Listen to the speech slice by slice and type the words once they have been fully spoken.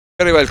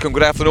Very welcome,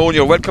 good afternoon.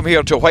 You're welcome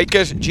here to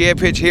Whitegate GA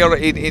pitch here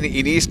in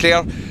East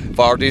Clare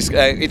for this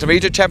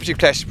intermediate championship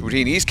clash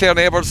between East Clare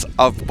neighbours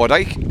of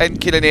Bodyke and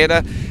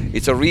Killanena.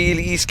 It's a real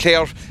East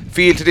Clare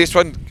feel to this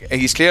one.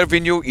 East Clare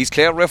venue, East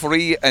Clare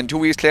referee and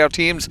two East Clare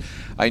teams.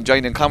 I'm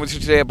joined in commentary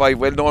today by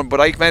well-known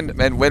Bodyke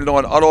men well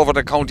known all over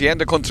the county and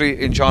the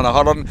country in Sean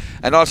O'Halloran,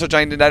 and also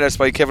joined in others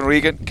by Kevin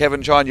Regan.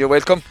 Kevin, Sean, you're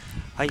welcome.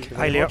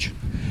 Hi Leo.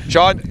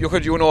 Sean,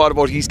 you know all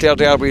about East Clare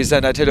derbies,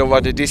 and I tell you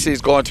what, this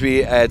is going to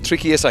be a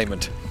tricky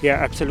assignment. Yeah,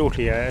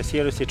 absolutely. A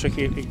seriously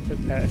tricky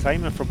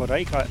assignment for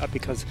Bodyke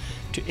because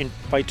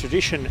by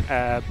tradition,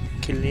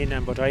 Killanena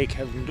and Bodyke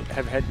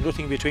have had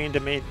nothing between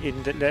them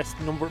in the last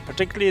number,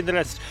 particularly in the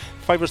last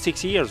 5 or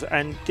 6 years,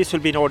 and this will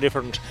be no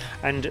different.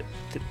 And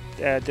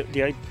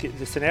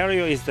the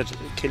scenario is that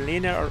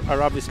Killanena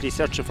are obviously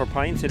searching for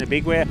points in a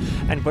big way,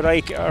 and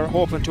Bodyke are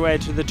hoping to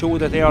add to the two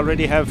that they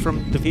already have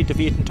from defeat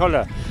in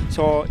Tulla.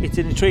 So it's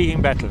an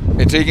intriguing battle.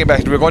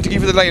 We're going to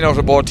give you the line out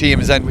of both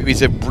teams, and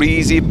it's a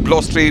breezy,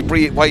 blustery,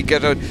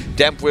 Whitegate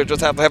damp. We're just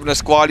having a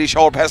squally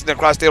shower passing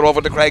across there over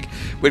the crag.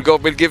 We'll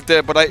give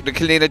the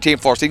Killanena team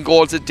first. In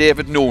goals is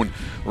David Noon,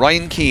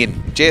 Ryan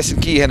Keane,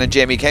 Jason Keehan and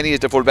Jamie Canny is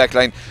the full back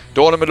line.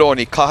 Donald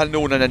Maloney, Cathal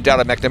Noonan and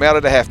Darren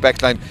McNamara the half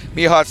back line.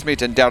 Micheál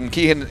Smith and Darren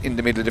Keehan in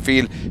the middle of the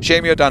field.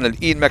 Shamie O'Donnell,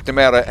 Ian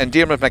McNamara and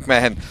Dermot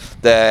McMahon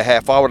the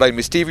half forward line,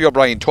 with Stevie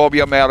O'Brien,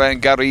 Toby O'Mara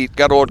and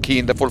Garrod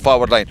Keane the full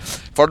forward line.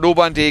 For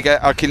Bodyke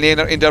are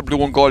Killanena in their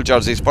blue and gold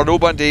jerseys. For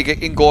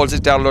Bodyke in goals is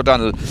Darrell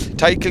O'Donnell,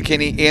 Ty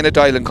Kilkenny, Éanna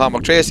Doyle and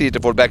Cormac Tracy is the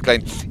full back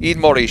line. Ian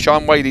Murray,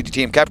 Sean Wiley the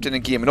team captain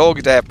and Cian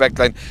Minogue the half back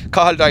line.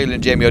 Cathal Doyle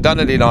and Jamie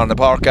O'Donnell in Lorna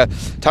Parker.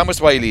 Thomas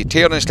Wiley,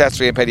 Tiernan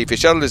Slattery and Paddy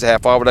Fitzgerald is the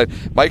half forward line.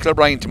 Michael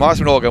O'Brien, Tomas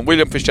Minogue and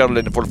William Fitzgerald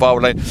in the full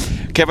forward line.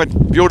 Kevin,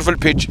 beautiful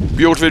pitch,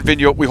 beautiful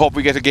venue. We hope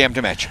we get a game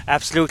to match.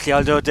 Absolutely,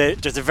 although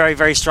there's a very,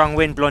 very strong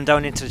wind blowing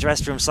down into the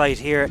dressing room side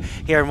here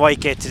in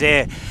Whitegate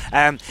today.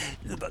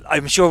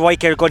 I'm sure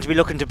Whitegate are going to be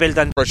looking to build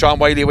on. Sean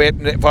Wiley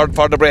waiting for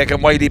the break,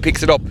 and Wiley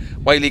picks it up.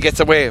 Wiley gets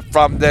away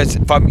from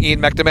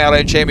Ian McNamara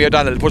and Shamie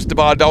O'Donnell, puts the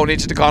ball down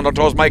into the corner,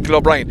 throws Michael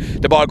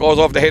O'Brien. The ball goes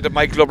off the head of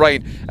Michael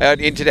O'Brien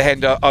into the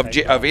hand of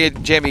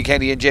Jamie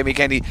Kenny, and Jamie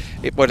Kenny,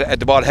 but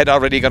the ball had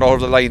already gone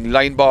over the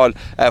line ball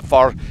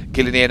for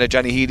Killanena.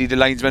 Johnny Healy, the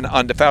linesman,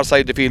 on the far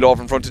side of the field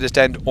over in front of the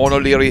stand. Owen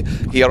O'Leary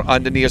here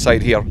on the near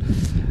side here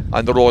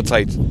on the road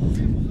side.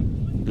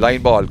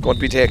 Line ball going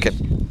to be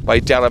taken by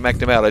Darragh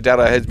McNamara.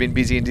 Darragh has been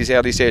busy in these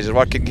early stages.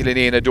 What can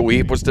Killanena do?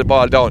 He puts the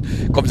ball down,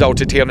 comes out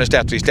to Tiernan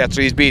Slattery.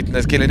 Slattery is beaten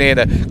as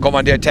Killanena come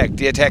on the attack.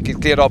 The attack is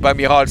cleared up by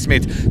Micheál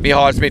Smith.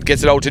 Micheál Smith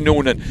gets it out to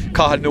Noonan.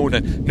 Cathal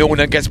Noonan.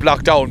 Noonan gets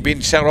blocked down, being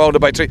surrounded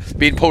by three,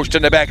 being pushed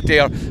in the back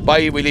there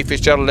by Willie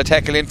Fitzgerald. A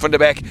tackle in from the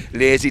back,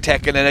 lazy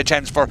tackle, and a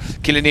chance for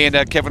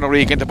Killanena, Kevin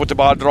O'Regan, to put the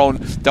ball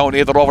down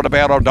either over the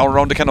bar or down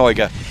around the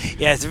Canoiga.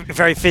 Yeah, it's a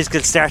very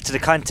physical start to the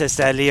contest,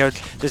 Leo.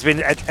 There's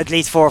been at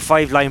least 4 or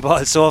 5 line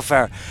balls so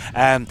far.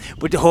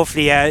 But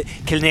hopefully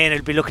Killanena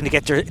will be looking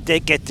to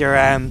get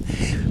their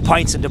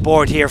points on the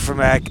board here from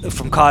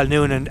Cathal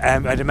Noonan.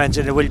 I'd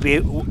imagine it will be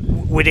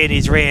within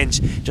his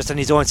range, just on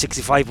his own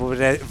 65, but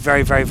with a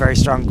very, very, very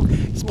strong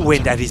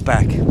wind at his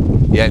back.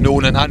 Yeah,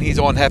 Noonan on his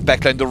own half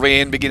back line. The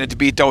rain beginning to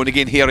beat down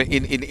again here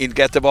in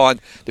Gettybon.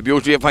 The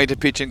beauty of pointed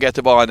pitch in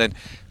Gettybon, and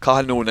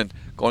Cathal Noonan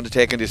going to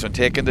taking this one,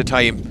 taking the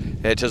time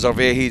to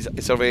survey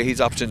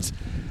his options.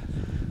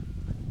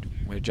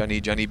 Where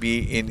Johnny B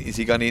in? Is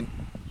he gone in?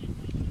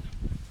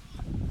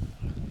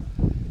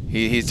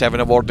 He's having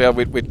a word there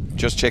with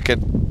just checking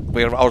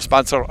where our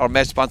sponsor, our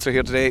match sponsor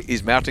here today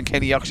is Martin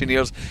Canny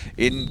Auctioneers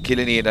in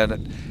Killanena.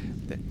 And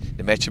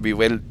the match will be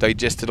well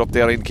digested up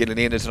there in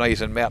Killanena tonight,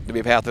 and Martin will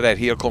be part of that.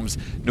 Here comes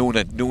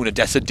Noonan,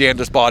 that's a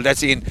dangerous ball.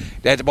 That's in.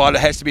 That ball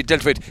has to be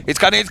dealt with. It's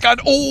gone.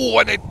 Oh,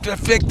 and it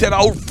deflected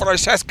out for a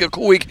Saskil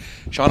Coig.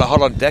 Sean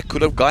O'Halloran, that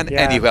could have gone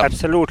anywhere.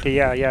 Absolutely,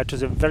 yeah. It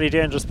was a very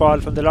dangerous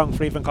ball from the long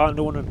free from Cathal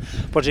Noonan,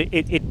 but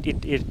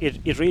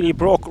it really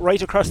broke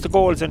right across the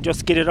goals and just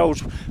skidded out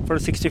for a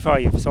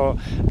 65. So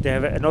they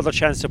have another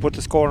chance to put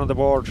the score on the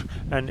board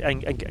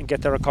and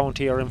get their account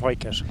here in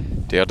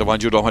Whitegate. They're the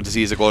ones you don't want to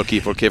see as a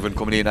goalkeeper, Kevin,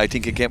 coming in. I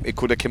think it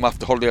could have come off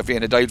the hurley of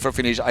Éanna Doyle for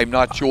finish. I'm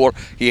not sure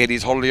he had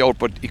his hurley out,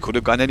 but he could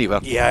have gone anywhere.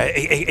 Yeah,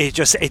 it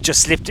just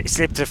slipped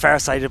to the far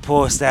side of the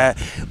post.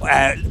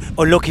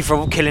 Unlucky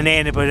for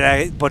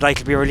Killanena, but I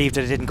could be relieved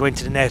that it didn't go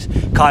into the net.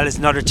 Cathal has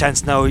another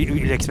chance now.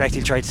 You'd expect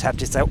he'll try to tap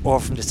this out over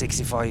from the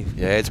 65.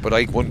 Yeah, it's but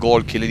one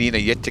goal.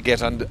 Killanena yet to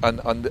get on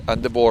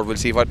the board. We'll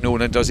see what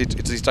Noonan does.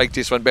 Does he strike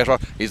this one better?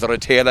 Is there a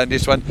tail on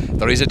this one?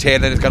 There is a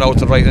tail, and it's gone out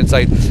to the right hand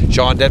side.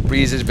 Sean, that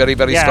breeze is very,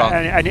 very strong.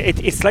 And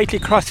it's slightly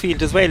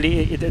crossfield as well.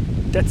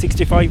 That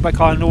 65 by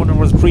Cathal Noonan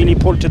was really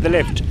pulled to the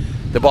left.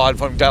 The ball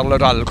from Darrell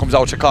O'Donnell comes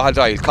out to Cathal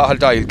Doyle. Cathal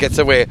Doyle gets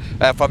away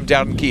from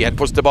Darren Keane,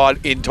 puts the ball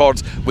in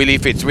towards Willie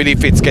Fitz. Willie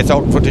Fitz gets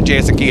out in front of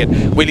Jason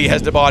Keane. Willie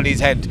has the ball in his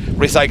hand,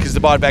 recycles the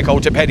ball back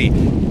out to Penny,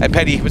 and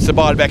Penny puts the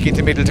ball back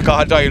into middle to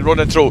Cathal Doyle,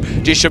 running through.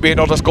 This should be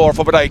another score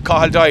for Bodyke.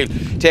 Cathal Doyle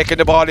taking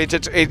the ball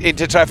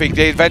into traffic.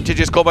 The advantage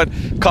is coming.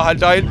 Cathal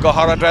Doyle go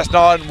hard and dressed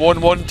now,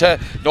 1-1 to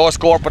no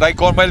score. Bodyke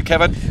going well,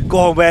 Kevin.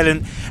 Going well,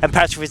 and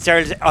Patrick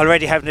Fitzgerald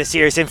already having a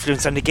serious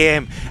influence on the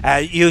game,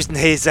 using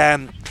his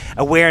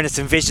awareness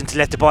and vision to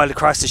let the ball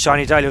across to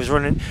Shawnee Doyle, who was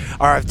running,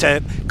 or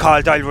to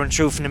Cathal Doyle run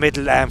through from the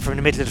middle of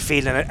the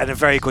field, and a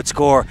very good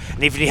score.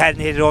 And even if he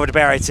hadn't hit it over the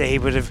bar, I'd say he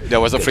would have.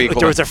 There was a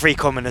free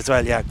coming as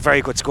well. Yeah,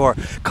 very good score.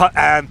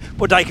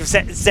 Bodyke have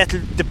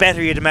settled the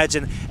better, you'd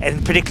imagine,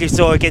 and particularly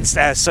so against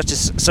such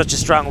a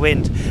strong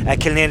wind.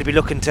 Killanena will be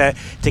looking to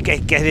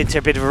get into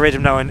a bit of a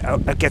rhythm now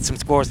and get some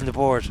scores on the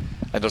board.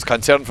 And there's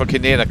concern for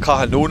Killanena.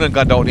 Cathal Noonan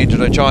gone down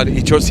injured, and John,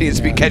 he just seems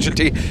to be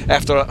casualty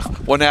after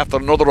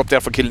another up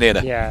there for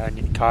Killanena. Yeah,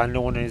 and Cathal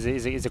Noonan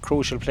is a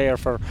crucial player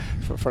for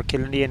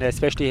Killanena,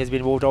 especially has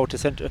been moved out to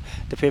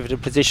the pivotal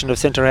position of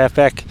centre half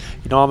back.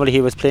 Normally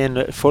he was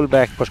playing full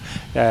back, but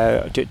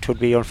it would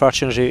be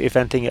unfortunate if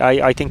anything.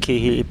 I think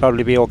he'll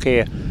probably be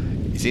okay.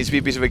 He seems to be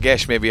a bit of a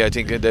gash, maybe. I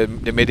think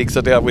the medics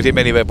are there with him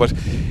anyway, but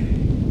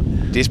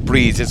this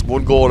breeze is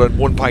 1 goal and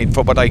 1 point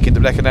for Bodyke in the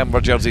black and amber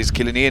jerseys.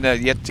 Killanena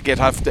yet to get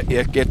off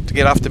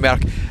the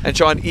mark. And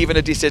Sean, even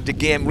at this stage, the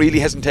game really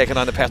hasn't taken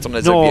on a pattern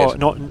as of yet.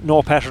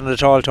 No pattern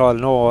at all.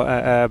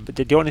 No.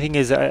 The only thing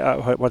is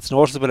what's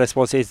noticeable, I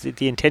suppose, is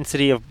the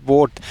intensity of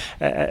both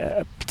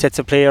sets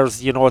of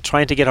players.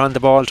 Trying to get on the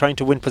ball, trying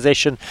to win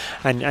possession,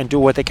 and do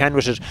what they can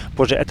with it.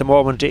 But at the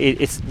moment,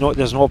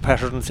 there's no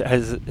pattern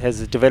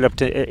has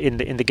developed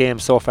in the game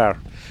so far.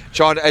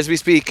 Sean, as we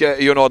speak,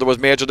 there was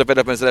major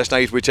developments last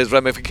night, which has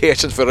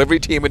ramifications for every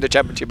team in the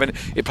championship, and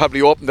it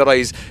probably opened their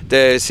eyes.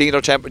 The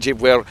senior championship,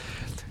 where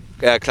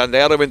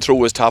Clonlara went through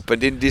was top,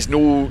 and in this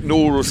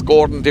new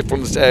scoring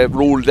difference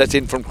rule that's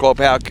in from Crow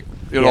Park,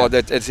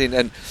 that's in,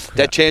 and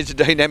that changed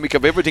the dynamic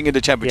of everything in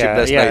the championship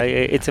last night. Yeah,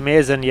 it's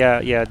amazing.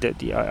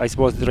 I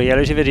suppose the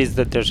reality of it is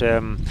that there's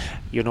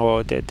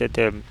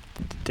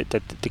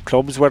the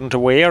clubs weren't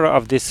aware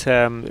of this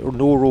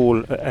new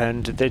rule,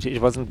 and that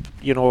it wasn't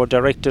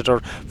directed or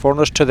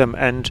furnished to them,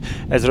 and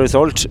as a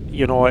result,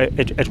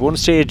 at one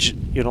stage,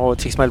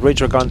 6 Mile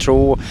Bridge were gone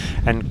through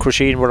and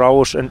Crusheen were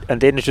out,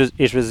 and then it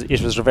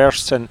was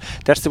reversed, and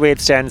that's the way it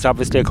stands,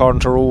 obviously,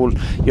 according to rule.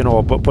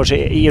 But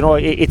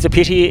it's a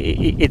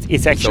pity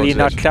it's actually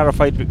not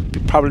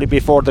clarified probably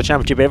before the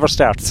championship ever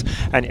starts,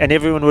 and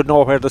everyone would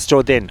know where they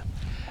stood then.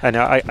 And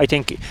I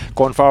think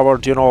going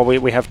forward,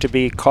 we have to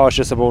be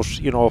cautious about,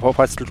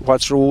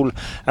 what's rule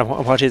and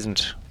what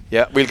isn't.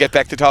 Yeah, we'll get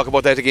back to talk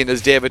about that again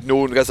as David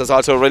Noon, because there's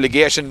also a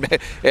relegation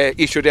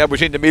issue there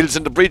between the Mills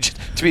and the Bridge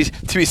to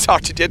be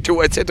sorted yet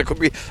too. I'd say there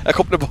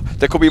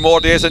could be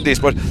more days than this,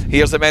 but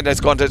here's the man that's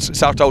going to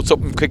sort out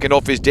something quick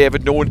enough is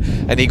David Noon,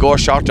 and he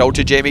goes short out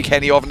to Jamie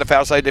Canny over on the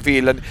far side of the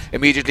field, and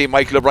immediately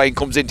Michael O'Brien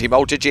comes into him,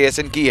 out to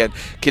Jason Keane.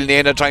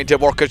 Killanena trying to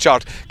work it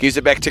short, gives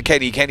it back to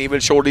Kenny. Kenny will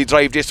surely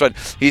drive this one.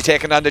 He's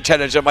taking on the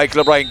challenge, and Michael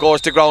O'Brien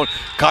goes to ground,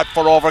 caught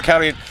for over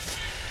carrying.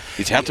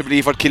 It's hard to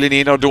believe what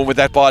Killanena are doing with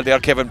that ball there,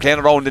 Kevin, playing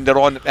around in their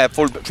own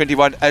full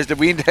 21 as the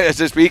wind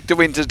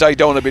has died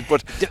down a bit,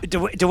 but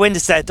the wind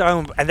has died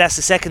down, and that's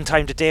the second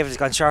time that David has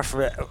gone short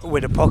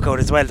with a puck out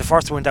as well. The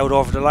first one went out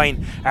over the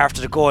line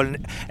after the goal,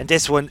 and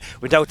this one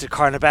went out to the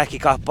corner back. He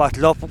got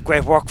bottled up.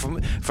 Great work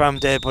from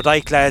the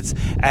Bodyke lads,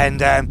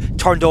 and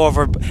turned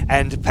over,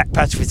 and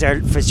Patrick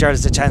Fitzgerald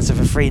has a chance of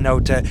a free now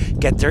to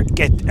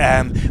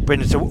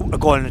bring it to a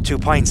goal and 2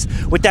 points.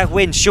 With that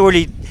win,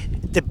 surely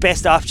the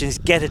best option is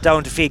get it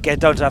down to field, get it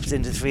down to opposite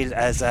into the field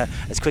as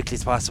quickly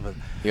as possible.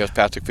 Here's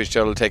Patrick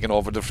Fitzgerald taking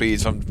over the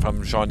frees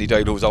from Shawnee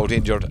Doyle, who's out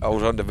injured,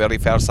 out on the very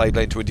far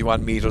sideline,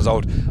 21 metres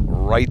out,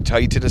 right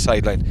tight to the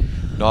sideline.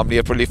 Normally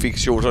a prolific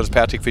shooter is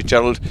Patrick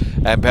Fitzgerald,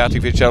 and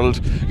Patrick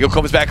Fitzgerald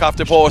comes back off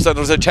the post, and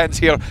there's a chance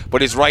here,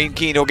 but it's Ryan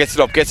Keane who gets it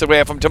up, gets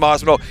away from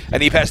Tomas Monroe,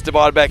 and he passes the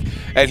ball back,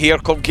 and here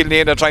come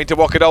Killanena trying to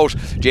work it out.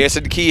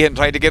 Jason Keane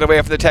trying to get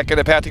away from the tackle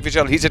of Patrick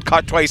Fitzgerald. He's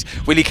caught twice.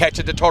 Will he catch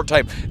it the third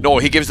time? No,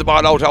 he gives the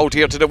ball out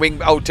here to the wing,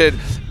 out to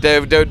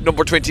the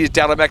number 20 is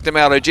Darragh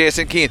McNamara.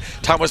 Jason Keane,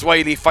 Thomas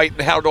Wiley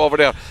fighting hard over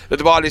there. The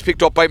ball is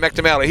picked up by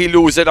McNamara. He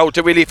loses it out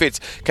to Willie Fitz.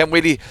 Can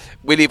Willie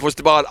puts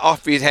the ball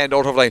off his hand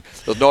out of line.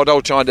 There's no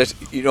doubt, Sean, that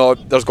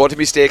there's going to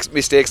be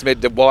mistakes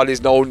made. The ball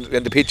is now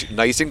in the pitch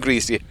nice and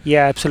greasy.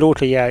 Yeah,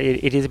 absolutely. Yeah,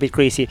 it is a bit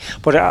greasy,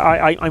 but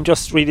I'm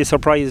just really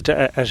surprised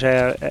at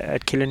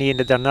Killanena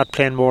that they're not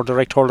playing more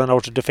direct holding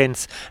out of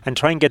defence and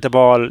try and get the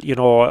ball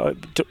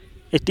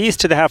at least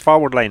to the half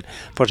forward line.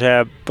 But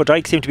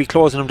Ike seemed to be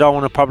closing them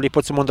down and probably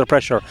puts them under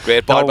pressure.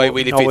 Great ball by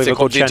Willie Fitz. It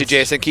comes into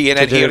Jason Keane,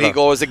 and here he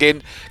goes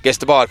again. Gets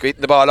the ball,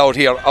 getting the ball out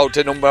here, out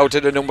to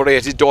the number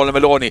 8 is Dolan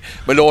Maloney.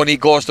 Maloney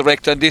goes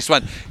direct on this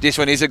one. This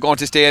one isn't going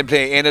to stay in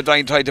play.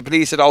 Enadine tried to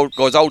police it out,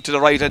 goes out to the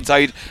right hand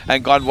side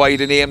and gone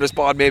wide. An aimless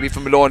ball maybe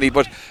from Maloney,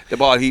 but the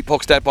ball, he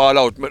pucks that ball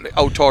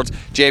out towards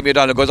Jamie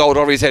O'Donnell, goes out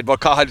over his head, but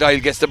Cathal Doyle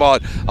gets the ball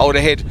out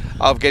ahead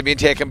of being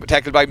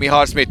tackled by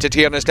Micheál Smith to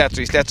Tiernan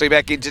Slattery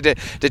back into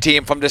the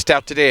team from the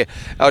start today.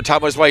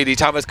 Thomas Wiley,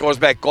 Thomas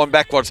going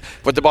backwards,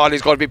 but the ball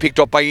is going to be picked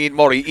up by Ian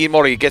Murray. Ian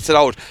Murray gets it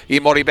out.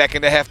 Ian Murray back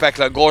in the half back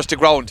line, goes to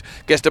ground,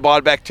 gets the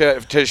ball back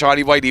to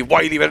Shawnee Wiley.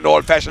 Wiley with an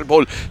old fashioned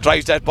pull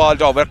drives that ball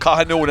down, where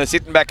Cahan Noonan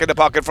sitting back in the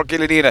pocket for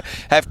Killanena.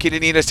 Have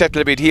Killanena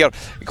settle a bit here.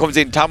 He comes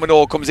in, Tom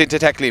Minogue comes in to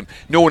tackle him.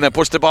 Noonan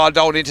puts the ball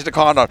down into the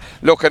corner,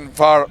 looking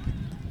for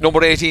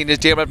number 18 is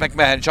Dermot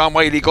McMahon. Sean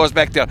Wiley goes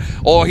back there.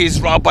 Oh,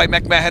 he's robbed by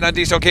McMahon on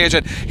this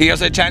occasion.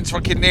 Here's a chance for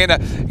Killanena.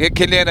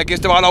 Killanena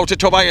gives the ball out to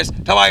Tobias.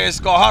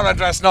 Tobias go hard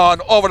dressing on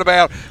over the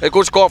bar. A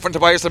good score from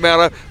Tobias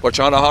Lamera. But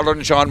Sean O'Halloran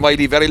and Sean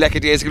Wiley very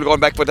lackadaisical going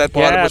back with that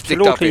ball. Yeah, was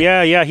absolutely.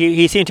 Yeah.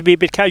 He seemed to be a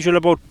bit casual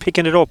about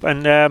picking it up.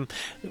 And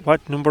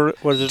what number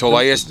was it?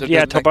 Tobias.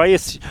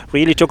 Tobias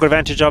really took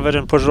advantage of it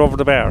and put it over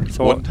the bar.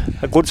 So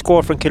a good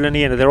score from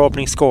Killanena, their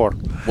opening score.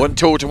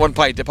 1-2 to 1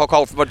 point. They puck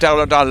out from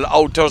Darrell O'Donnell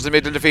out towards the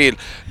middle of the field.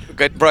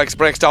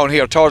 Breaks down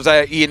here towards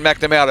Ian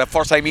McNamara.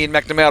 First time Ian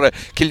McNamara.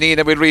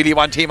 Killanena will really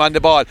want him on the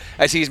ball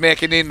as he's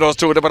making inroads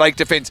through the Bodyke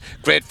defence.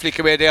 Great flick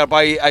away there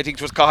by, I think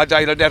it was Cathal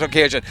Doyle on that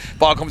occasion.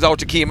 Ball comes out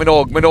to Keane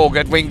Minogue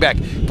at wing back,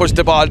 puts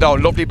the ball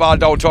down, lovely ball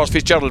down towards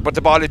Fitzgerald, but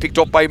the ball is picked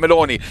up by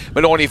Maloney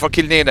for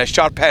Killanena.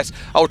 Short pass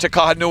out to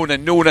Cathal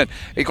Noonan.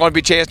 He's going to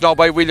be chased now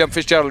by William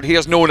Fitzgerald.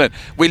 Here's Noonan.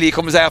 Willie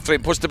comes after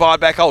him, puts the ball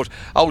back out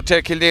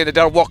to Killanena.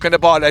 They're walking the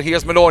ball, and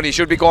here's Maloney.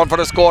 Should be going for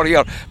the score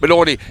here.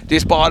 Maloney,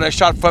 this ball, a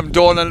shot from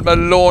Donald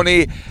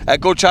Maloney, a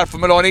good shot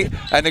from Maloney,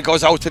 and it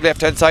goes out to the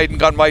left hand side and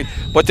gone wide.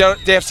 But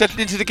they've settled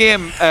into the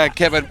game,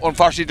 Kevin.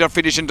 Unfortunately, their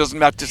finishing doesn't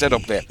match the set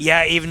up there.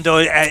 Yeah, even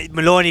though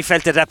Maloney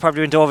felt that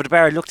probably went over the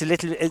bar, it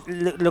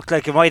looked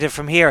like it might have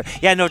from here.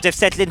 Yeah, no, they've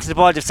settled into the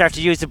ball. They've started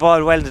to use the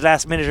ball well in the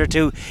last minute or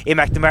two. Ian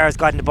McNamara's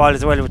gotten the ball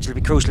as well, which will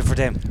be crucial for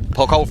them.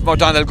 Puck out from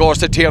O'Donnell, goes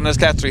to Tiernan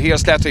Slattery.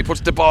 Here's Slattery,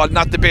 puts the ball,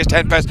 not the best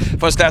hand pass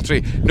for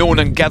Slattery.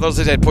 Noonan gathers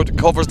it in,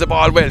 covers the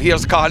ball well.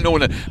 Here's Cathal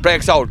Noonan,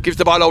 breaks out, gives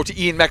the ball out to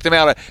Ian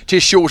McNamara to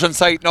shoot on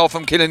sight now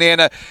from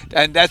Killanena,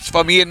 and that's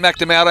from Ian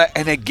McNamara.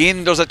 And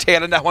again, there's a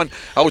tail in that one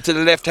out to the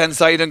left hand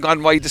side and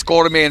gone wide. The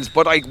score remains,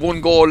 but like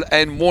 1 goal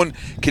and 1,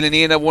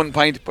 Killanena 1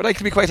 point. But I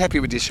can be quite happy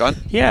with this, Sean.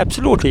 Yeah,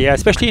 absolutely, yeah,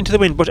 especially into the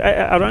wind. But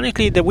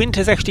ironically, the wind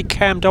has actually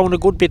calmed down a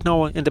good bit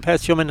now in the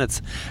past few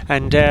minutes,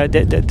 and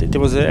there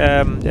was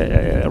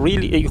a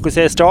really, you could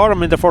say, a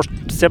storm in the first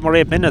 7 or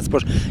 8 minutes,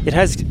 but it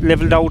has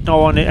levelled out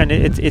now, and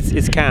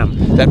it's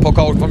calm. That puck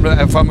out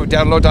from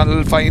Darrell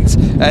O'Donnell finds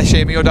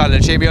Shamie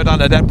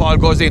O'Donnell. That ball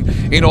goes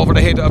in over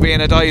the head of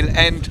Ian Doyle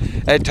and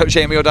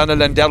Shamie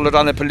O'Donnell, and Darrell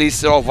O'Donnell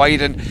police are off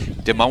wide, and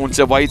the amounts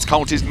of wides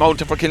count is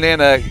mounting for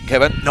Killanena,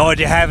 Kevin. No,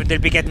 they haven't. They'll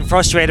be getting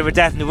frustrated with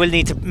that, and they will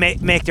need to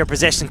make their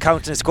possession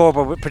count in the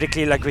scoreboard,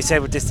 particularly like we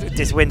said with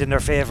this wind in their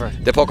favour.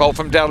 The puck out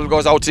from Darrell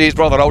goes out to his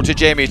brother, out to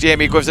Jamie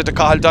gives it to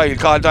Cathal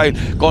Doyle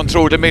going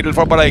through the middle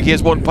for Bodyke. He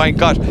has 1 point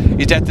got.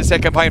 Is that the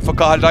second point for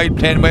Cathal Doyle,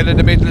 playing well in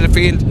the middle of the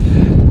field?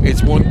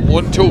 It's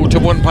 1-2 to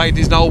 1 point.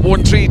 Is now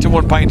 1-3 to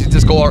 1 point is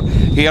the score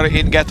here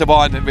in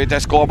Gattabon, and the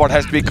scoreboard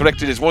has to be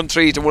corrected. It's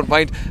 1-3 to 1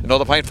 point.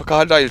 Another point for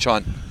Cathal Doyle,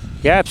 Sean.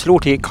 Yeah,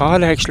 absolutely.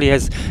 Cathal actually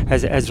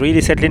has really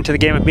settled into the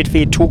game at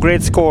midfield. 2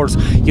 great scores.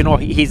 You know,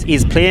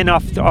 he's playing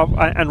off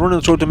and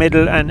running through the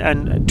middle,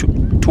 and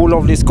two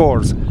lovely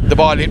scores. The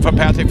ball in from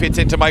Patrick Fitz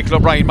into Michael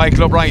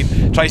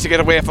O'Brien tries to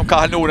get away from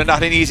Cathal Noonan,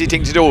 not an easy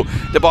thing to do.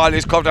 The ball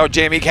is covered out.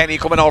 Jamie Canny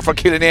coming out for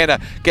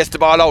Killanena, gets the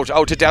ball out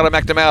to Darragh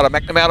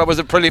McNamara was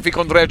a prolific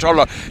underage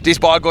hurler. This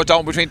ball goes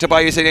down between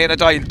Tobias and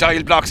Éanna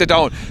Doyle blocks it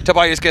down.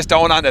 Tobias gets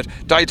down on it.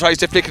 Doyle tries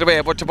to flick it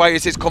away, but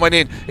Tobias is coming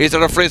in. Is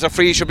there a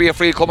free? Should be a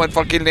free coming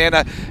for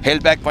Killanena,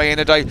 held back by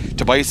Éanna Doyle.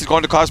 Tobias is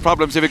going to cause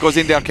problems if it goes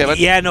in there, Kevin.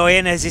 Yeah, no,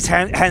 Éanna has his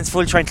hands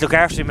full trying to look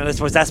after him, and I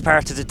suppose that's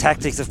part of the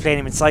tactics of playing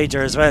him inside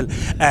there as well.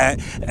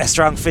 A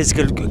strong,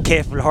 physical,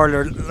 capable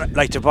hurler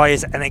like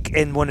Tobias, and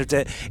in one of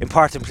the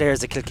important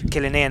players that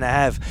Killanena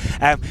have.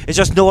 It's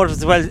just noted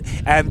as well,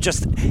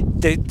 just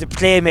the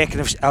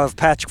playmaking of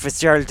Patrick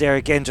Fitzgerald there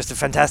again, just a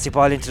fantastic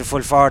ball into the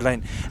full forward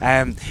line.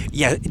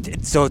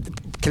 So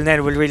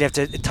Killanena will really have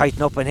to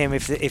tighten up on him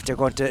if they're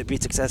going to be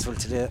successful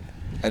today.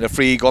 And a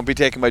free going to be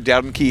taken by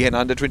Darren Keehan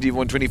on the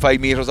 25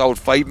 metres out,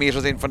 5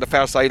 metres in from the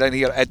far sideline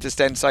here at the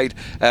stand side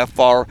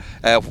for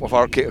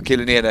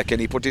Killanena.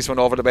 Can he put this one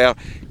over the bar?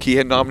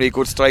 Keehan normally a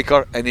good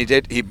striker, and he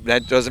did. He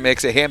doesn't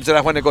make a hames of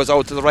that when it goes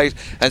out to the right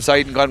hand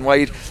side and gone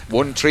wide.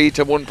 1-3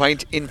 to 1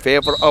 point in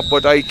favour of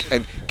Bodyke,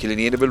 and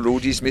Killanena will rue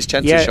these missed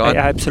chances, Sean.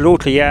 Yeah,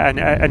 absolutely, yeah,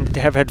 and they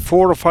have had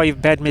 4 or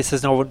 5 bad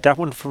misses now. That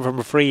one from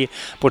a free,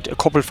 but a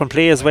couple from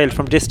play as well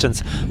from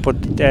distance. But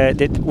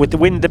with the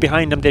wind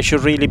behind them, they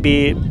should really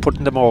be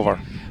putting them over.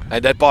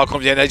 And that ball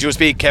comes in as you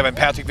speak, Kevin.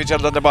 Patrick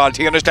Fitzgerald on the ball.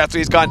 Tiernan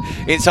Slattery's gone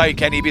inside.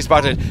 Can he be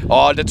spotted?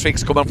 All the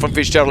tricks coming from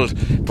Fitzgerald.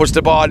 Puts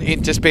the ball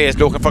into space,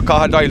 looking for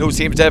Cathal Doyle, who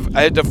seems to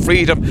have the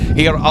freedom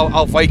here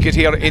of Viket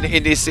here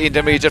in this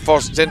intermediate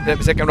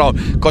second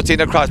round. Cuts in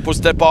across, puts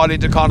the ball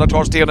into the corner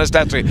towards Tiernan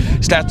Slattery.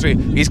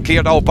 Slattery is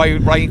cleared out by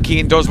Ryan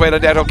Keane, does well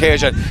on that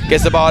occasion.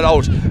 Gets the ball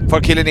out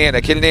for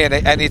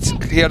Killanena, and it's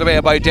cleared away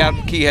by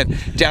Darren Keane.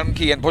 Darren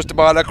Keane puts the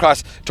ball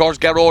across towards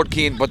Garrod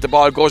Keane, but the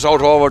ball goes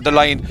out over the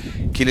line.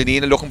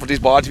 Killanena looking for this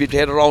ball to be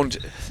played around.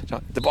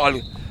 The ball,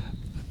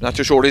 not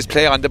too sure his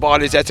play on the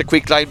ball is. That's a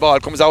quick line ball,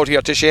 comes out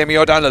here to Shamey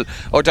O'Donnell.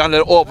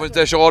 O'Donnell opens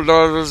the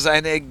shoulders,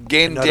 and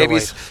again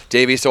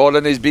Davies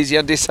Olin is busy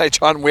on this side,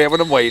 John, waving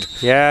him wide.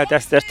 Yeah,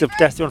 that's the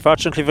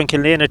unfortunate Cleveland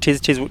Killanena.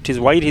 Tis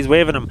wide, he's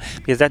waving him,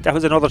 because that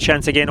was another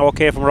chance again,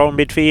 okay, from around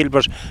midfield,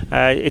 but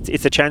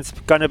it's a chance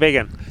gonna be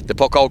again. The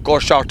puck out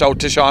goes short out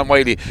to Sean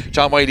Wiley.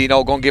 Sean Wiley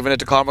now going giving it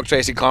to Cormac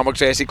Tracy. Cormac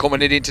Tracy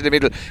coming in into the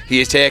middle. He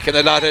is taking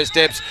a lot of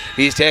steps.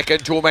 He's taken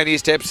too many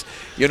steps.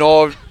 You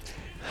know,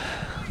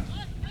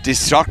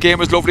 this short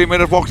game is lovely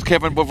when it works,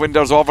 Kevin, but when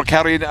there's over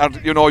carrying,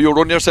 you know, you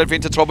run yourself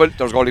into trouble,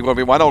 there's only going to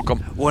be one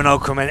outcome.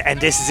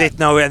 And this is it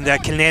now. And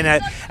Killanena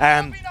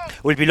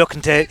will be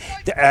looking to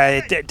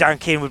Darren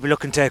Keane will be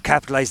looking to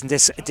capitalise on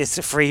this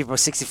free about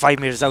 65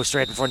 metres out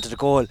straight in front of the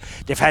goal.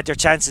 They've had their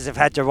chances, they've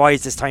had their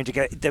wides. It's time to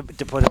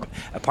put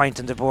a point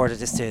on the board at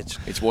this stage.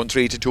 It's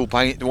 1-3 to 2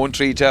 point.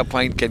 1-3 to a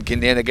point. Can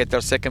Killanena get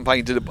their second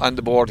point on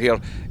the board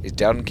here? Is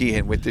Darren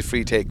Keane with the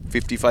free take,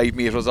 55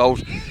 metres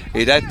out.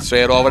 That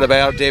straight over the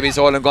bar. Davies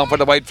Olin gone for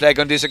the white flag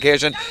on this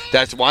occasion.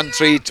 That's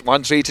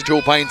 1-3 to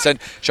 2 points. And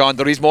Sean,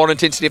 there is more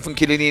intensity from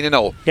Killanena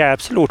now. Yeah,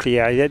 absolutely.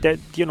 Yeah,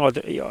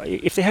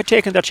 if they had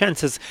taken their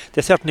chances,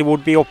 they certainly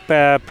would be up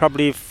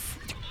probably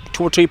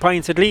 2 or 3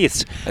 points at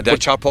least. And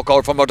that shot puck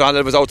out from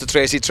O'Donnell was out to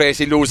Tracy.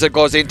 Tracy loses it,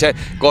 goes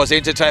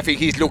into traffic.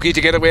 He's lucky to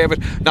get away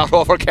with not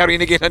over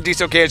carrying again on this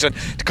occasion.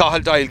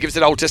 Cathal Doyle gives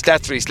it out to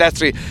Slattery.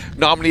 Slattery,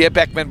 normally a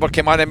backman, but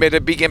came on and made a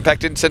big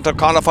impact in centre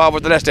corner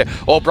forward the Leicester.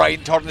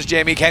 O'Brien turns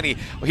Jamie Canny.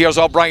 Here's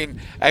O'Brien,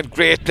 and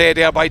great play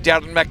there by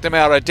Darren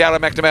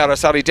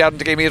Darren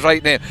to give me his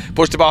right name.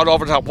 Push the ball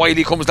over the top.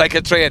 Wiley comes like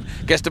a train,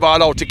 gets the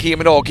ball out to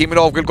Keeman O'G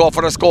will go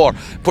for a score.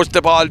 Puts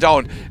the ball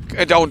down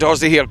towards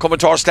the heel, coming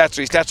towards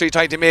Slattery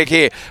trying to make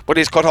hay, but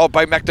he's cut out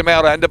by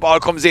McNamara, and the ball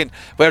comes in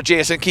where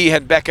Jason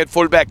Keehan, back at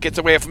full back, gets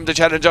away from the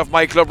challenge of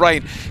Michael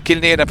O'Brien.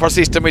 Killanena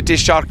persistent with this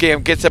short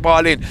game, gets the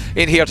ball in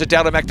here to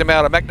Darren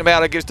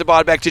McNamara gives the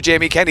ball back to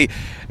Jamie Kenny,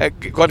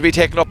 going to be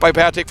taken up by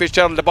Patrick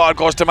Fitzgerald. The ball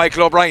goes to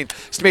Michael O'Brien.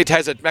 Smith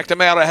has it,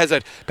 McNamara has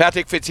it,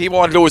 Patrick Fitz, he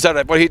won't lose at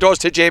it, but he does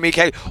to Jamie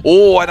Kenny.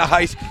 And a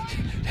height.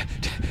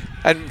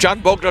 And John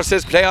Bugler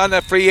says play on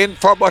a free in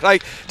for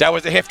Bodyke. That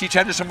was a hefty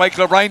challenge from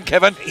Michael O'Brien,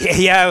 Kevin.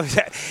 Yeah,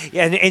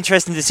 an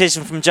interesting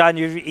decision from John.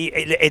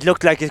 It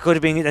looked like it could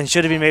have been and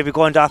should have been maybe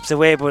going the opposite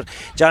way, but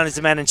John is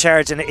the man in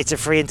charge, and it's a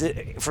free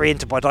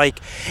into Bodyke.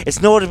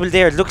 It's notable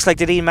there. It looks like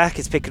that Ian Mack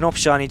is picking up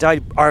Shawnee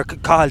Doyle or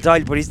Cathal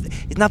Doyle, but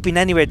he's not been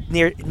anywhere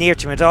near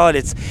to him at all.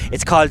 It's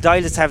Cathal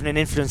Doyle that's having an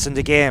influence in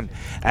the game,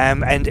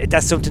 and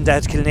that's something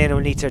that Killanena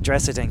will need to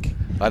address, I think.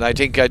 And I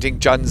think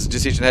John's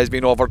decision has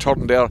been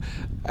overturned there.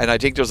 And I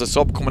think there's a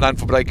sub coming on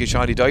for Bodyke.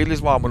 Shawnee Doyle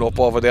is warming up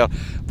over there.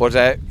 But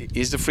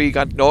is the free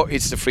gone? No,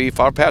 it's the free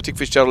for Patrick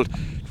Fitzgerald.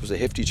 It was a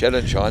hefty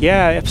challenge, Sean.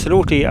 Yeah,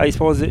 absolutely. I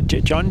suppose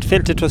John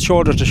felt it was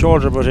shoulder to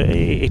shoulder, but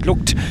it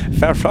looked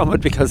far from it,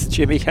 because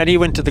Jimmy Kenny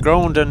went to the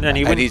ground and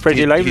he went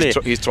pretty lively.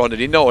 He's thrown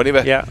it in now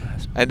anyway. Yeah.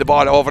 And the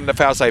ball over on the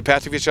far side.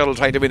 Patrick Fitzgerald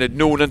trying to win it.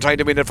 Noonan trying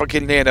to win it for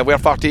Killanena. We're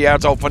 40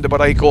 yards out from the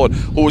Bodyke goal.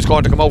 Who's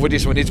going to come out with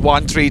this one? It's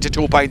 1-3 to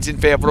 2 points in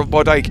favour of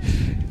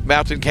Bodyke.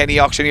 Martin Kenny,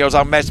 Auctioneers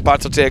on match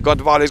sponsor today. The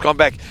ball has gone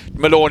back.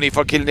 Maloney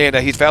for Killanena.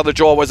 He's fair. The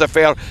Joe was a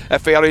fair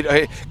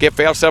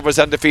service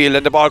on the field,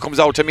 and the ball comes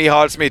out to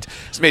Micheál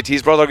Smith,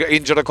 his brother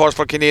injured of course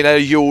for Killanena, a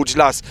huge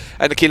loss.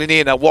 And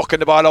Killanena walking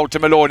the ball out to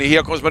Maloney.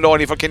 Here comes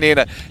Maloney for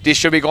Killanena. This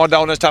should be going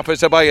down as top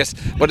as Tobias,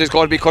 but it's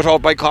going to be cut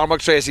out by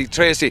Cormac Tracy.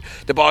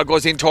 The ball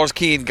goes in towards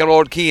Keane,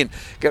 Garrod Keane.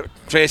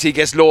 Tracy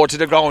gets low to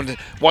the ground.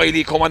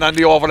 Wiley coming on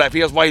the overlap.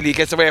 Here's Wiley,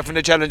 gets away from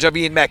the challenge of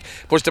Ian Mack,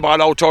 puts the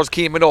ball out towards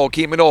Keeman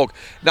Og.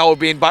 Now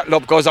being battled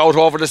up, goes out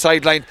over the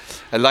sideline.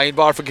 A line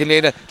bar for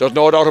Killanena. There's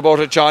no doubt about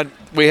it, John.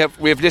 We have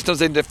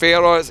listeners in the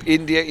Faroes,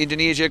 India,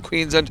 Indonesia,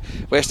 Queensland,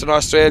 Western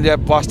Australia,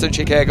 Boston,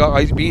 Chicago,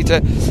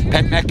 Ibiza.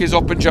 Pat Mack is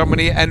up in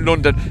Germany and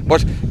London.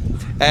 But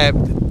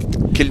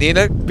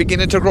Killanena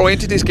beginning to grow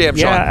into this game,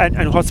 Sean. Yeah,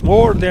 and what's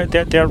more,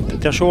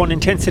 they're showing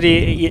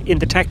intensity in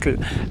the tackle,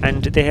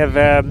 and they have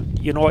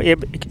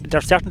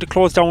they're starting to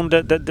close down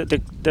the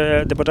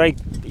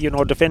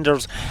Bodyke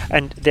defenders,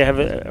 and they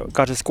have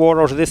got a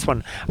score out of this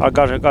one, or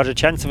got a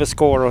chance of a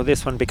score out of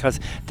this one, because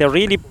they're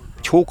really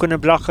choking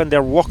and blocking.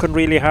 They're working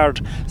really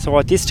hard. So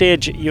at this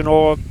stage,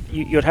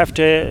 you'd have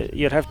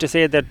to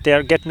say that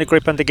they're getting a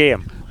grip on the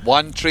game.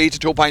 1-3 to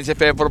 2 points in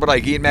favour of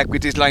Bodyke. Ian Mack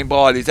with his line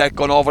ball. Is that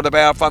gone over the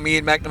bar from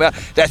Ian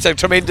McNamara? That's a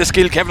tremendous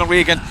skill, Kevin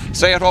Regan.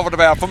 Straight over the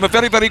bar from a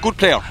very, very good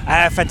player.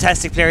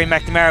 Fantastic player, Ian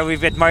McNamara.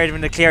 We've admired him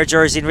in the Clare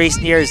jersey in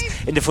recent years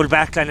in the full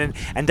back line,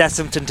 and that's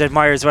something to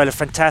admire as well. A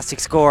fantastic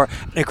score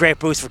and a great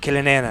boost for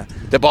Killanena.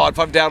 The ball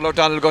from Darrell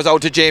O'Donnell goes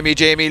out to Jamie.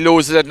 Jamie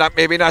loses it.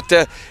 Maybe not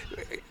the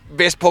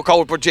best puck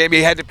out, but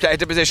Jamie had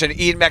the position.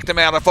 Ian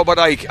McNamara for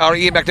Bodyke, or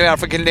Ian McNamara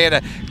for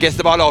Killanena, gets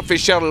the ball out.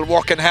 Fitzgerald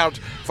working hard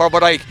for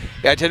Bodyke.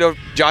 I tell you,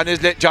 John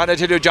is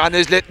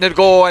letting it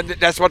go, and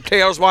that's what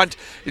players want.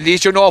 At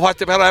least you know what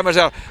the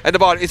parameters are. And the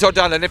ball is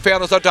O'Donnell. In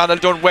fairness, O'Donnell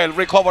done well.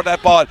 Recovered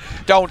that ball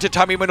down to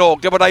Tommy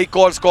Minogue, the Bodyke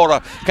goal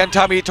scorer. Can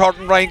Tommy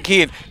turn Ryan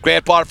Keane?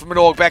 Great ball from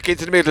Minogue back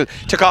into the middle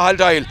to Cathal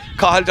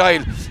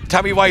Doyle.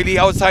 Tommy Wiley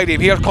outside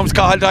him. Here comes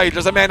Cathal Doyle.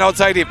 There's a man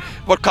outside him,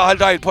 but Cathal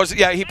Doyle puts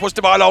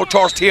the ball out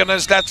towards Tiernan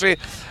and Slattery,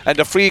 and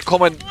the free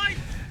coming.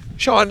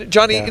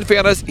 Johnny, in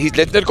fairness, he's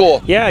letting it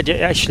go. Yeah,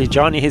 actually,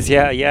 Johnny is.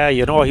 Yeah.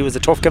 You know, he was a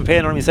tough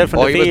campaigner himself in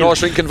the field. He was no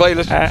shrinking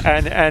violet.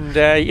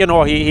 And you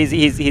know,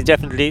 he's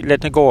definitely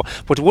letting it go.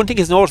 But one thing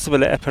is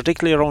noticeable,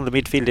 particularly around the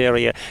midfield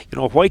area. You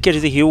know, Whitegate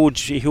is a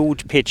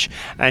huge pitch,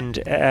 and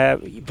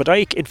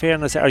Bodyke, in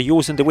fairness, are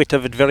using the width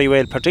of it very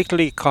well.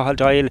 Particularly, Cathal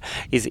Doyle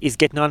is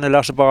getting on a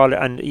lot of ball,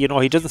 and you know,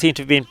 he doesn't seem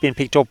to have been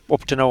picked up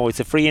to now. It's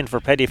a free in for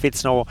Paddy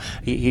Fitz now.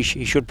 He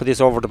should put this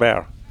over the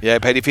bar. Yeah,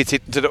 Paddy Fitz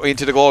hitting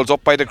into the goals,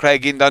 up by the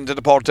Craig, in down to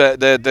the port,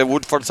 the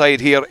Woodford side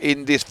here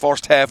in this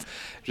first half.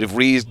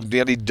 Referees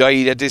nearly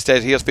died at this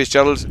stage. Here's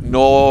Fitzgerald.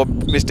 No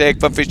mistake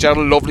from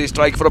Fitzgerald. Lovely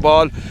strike for the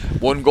ball.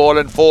 1 goal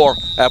and 4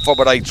 for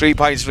Bodyke. 3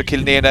 points for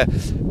Killanena.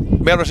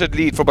 Merited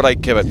lead for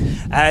Bodyke,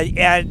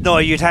 Kevin. No,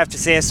 you'd have to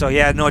say so.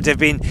 Yeah, no, they've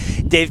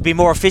been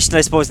more efficient,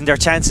 I suppose, in their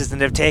chances, and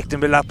they've taken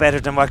them a lot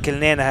better than what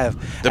Killanena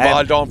have. The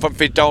ball down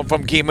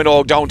from Keane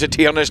Minogue down to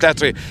Tiernan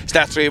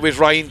Slattery with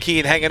Ryan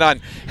Keane hanging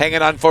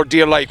on for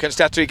dear life. Can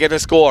Slattery get a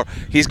score?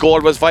 His goal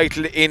was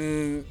vital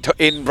in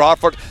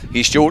Bradford.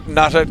 He's shooting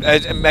not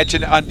as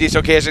mentioned on this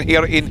occasion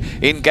here in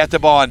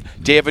Gattabon.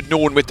 David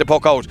Noon with the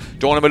puck out.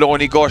 Donald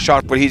Maloney goes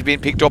short, but he's been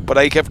picked up. But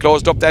I have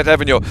closed up that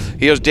avenue.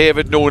 Here's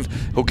David Noon,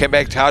 who came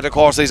back to of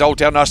course. He's out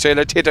there in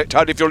Australia.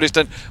 Todd, if you're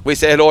listening, we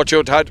say hello to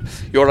you, Todd.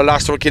 You're a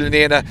loss for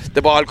Killanena.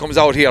 The ball comes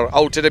out here,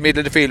 out to the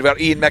middle of the field, where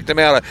Ian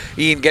McNamara,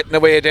 getting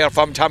away there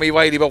from Tommy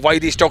Wiley, but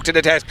Wiley stuck to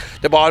the task.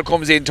 The ball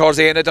comes in towards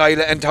Aina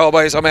Doyle and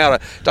Tobias O'Mara.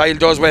 Doyle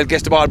does well,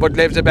 gets the ball, but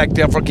leaves it back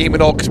there for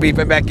Keeman Oak,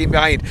 sweeping back in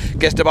behind.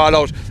 Gets the ball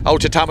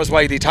out to Thomas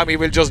Wiley. Tommy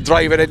will just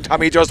drive it, and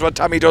Tommy does what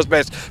Tommy does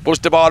best. Puts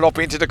the ball up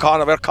into the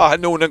corner where Cathal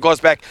Noonan goes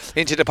back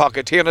into the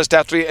pocket. Tiernan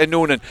Slattery and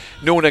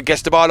Noonan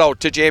gets the ball out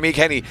to Jamie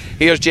Kenny.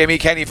 Here's Jamie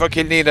Kenny for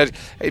Killanena.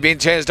 Being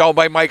changed down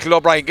by Michael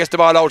O'Brien. Gets the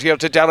ball out here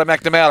to Darrell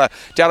McNamara.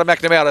 Darrell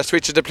McNamara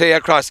switches the play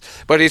across,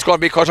 but he's going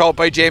to be cut out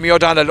by Jamie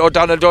O'Donnell.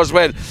 O'Donnell does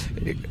well,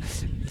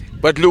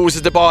 but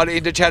loses the ball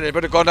in the challenge,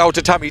 but it's gone out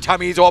to Tommy.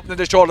 Tommy's opening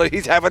the shoulder,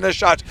 he's having a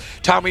shot.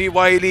 Tommy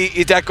Wiley,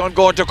 is that going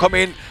to come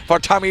in for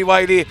Tommy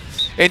Wiley?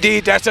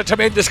 Indeed, that's a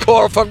tremendous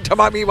score from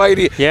Tommy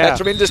Wiley. Yeah. A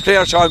tremendous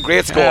player, Sean.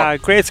 Great score.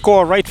 Great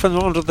score right from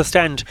under the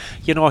stand.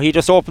 You know, he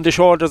just opened the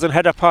shoulders and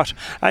had a pot.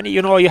 And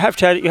you know, you have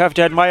to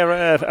admire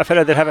a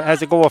fella that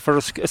has a go for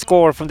a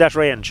score from that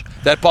range.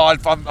 That ball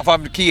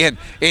from Keane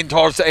in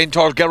towards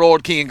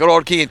Gerard Keane.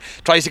 Gerard Keane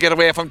tries to get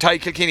away from Ty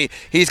Kilkenny.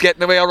 He's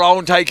getting away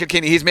around Ty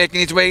Kilkenny. He's making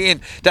his way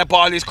in. That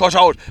ball is cut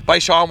out by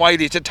Sean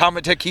Wiley to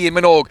Keane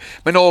Minogue.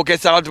 Minogue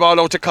gets the ball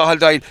out to Cathal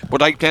Doyle,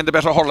 but I playing the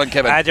better hurling,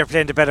 Kevin. They're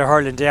playing the better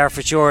hurling, they are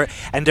for sure.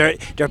 And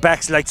their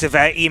backs, likes of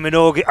Ian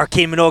Minogue or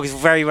Keane Minogue, is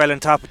very well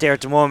on top there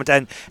at the moment,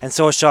 and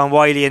so is Sean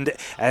Wiley and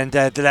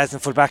the lads in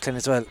full back line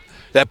as well.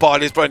 That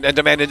ball is brilliant, and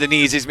the man in the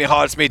knees is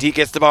Michal Smith. He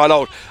gets the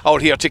ball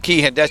out here to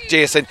Keehan. That's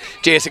Jason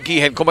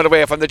Keehan coming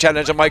away from the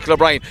challenge of Michael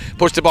O'Brien.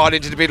 Puts the ball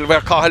into the middle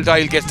where Cathal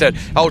Doyle gets it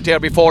out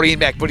there before Ian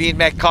Mack, but Ian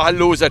Mack, Cathal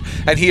loses it,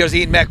 and here's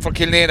Ian Mack for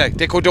Killanena.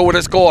 They could do with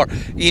a score.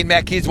 Ian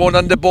Mack, he's one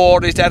on the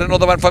board. Is that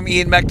another one from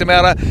Ian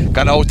McNamara?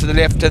 Gone out to the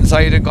left hand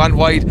side and gone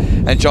wide.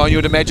 And John,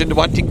 you'd imagine the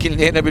one thing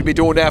Killanena will be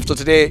doing after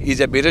today is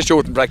a bit of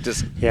shooting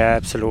practice. Yeah,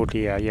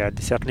 absolutely. Yeah.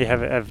 They certainly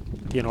have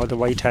you know, the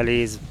white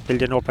tally is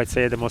building up. I'd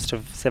say they must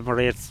have 7 or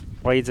 8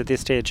 wides at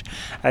this stage.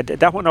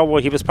 That one,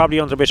 he was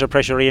probably under a bit of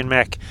pressure, Ian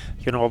Mack,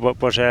 you know,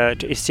 but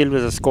it still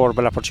was a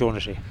scoreable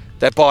opportunity.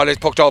 That ball is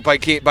pucked out by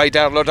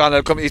Darrell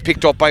O'Donnell. He's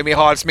picked up by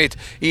Michal Smith.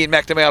 Ian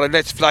McNamara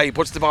lets fly,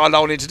 puts the ball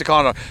down into the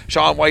corner.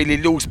 Sean Wiley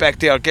loose back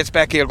there, gets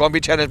back here, going to be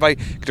challenged by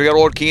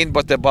Gerard Keane,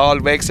 but the ball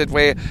makes its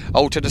way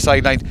out to the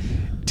sideline.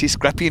 It's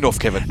scrappy enough,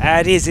 Kevin.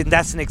 It is, and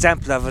that's an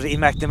example of it.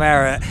 Ian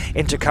McNamara,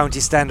 inter-county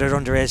standard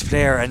underage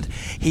player, and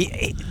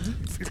he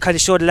kind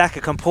of showed a lack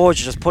of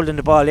composure, just pulling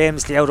the ball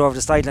aimlessly out over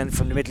the sideline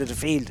from the middle of the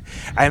field,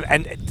 and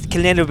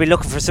Killanena will be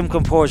looking for some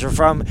composure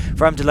from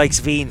the likes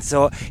of Ian,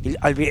 so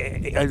I'll be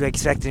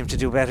expecting him to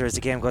do better as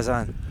the game goes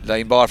on.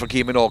 Line ball for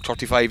Keeman Oak,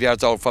 35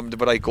 yards out from the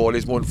Bodyke goal,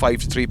 is won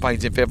 5-3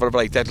 points in favour of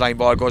Bodyke. That line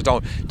ball goes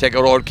down, take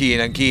a roll Keane,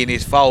 and Keane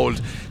is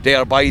fouled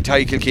there by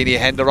Ty Kilkenny,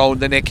 hand around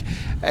the neck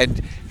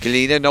And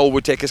Killanena now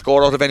would take a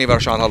score out of anywhere,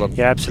 Sean Holland.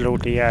 Yeah,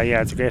 absolutely. Yeah,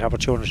 it's a great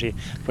opportunity.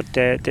 But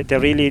they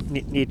really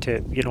need to,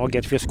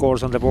 get a few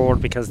scores on the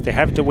board, because they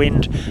have the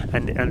wind,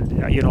 and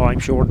I'm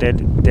sure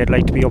they'd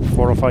like to be up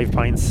 4 or 5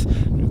 points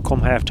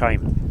come half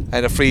time.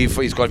 And a free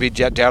is going to be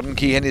Darren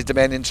Keehan is the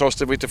man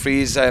entrusted with the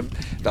frees. A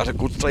lot of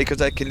good strikers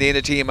that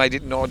Killanena team. I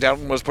didn't know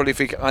Darren was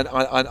prolific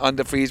on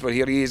the frees, but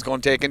here he is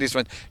going to take in this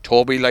one.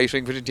 Toby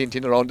Lightring for the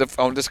Tintin around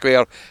the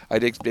square.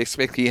 I'd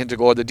expect Keehan to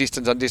go the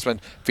distance on this one,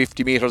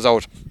 50 metres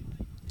out.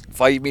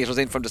 5 metres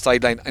in from the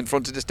sideline in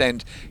front of the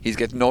stand. He's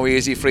getting no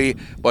easy free,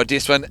 but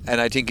this one, and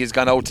I think he's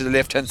gone out to the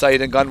left hand side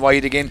and gone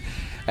wide again.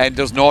 And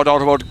there's no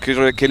doubt about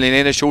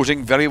Killanena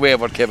shooting very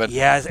wayward, Kevin.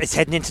 Yeah, it's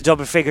heading into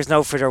double figures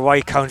now for their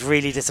wide count.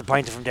 Really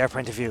disappointed from their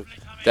point of view.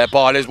 That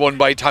ball is won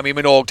by Tommy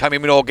Minogue. Tommy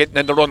Minogue getting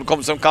in the run,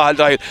 comes from Cathal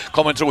Doyle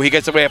coming through. He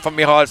gets away from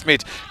Micheál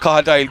Smith.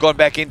 Cathal Doyle going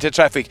back into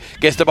traffic.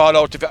 Gets the ball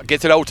out,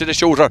 gets it out to the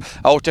shooter,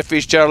 out to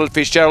Fitzgerald.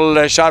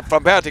 Fitzgerald shot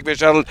from Partick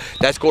Fitzgerald.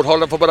 That's good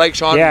holding for Bodyke,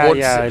 Sean.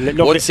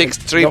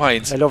 1-6-3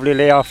 points. A lovely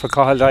layoff for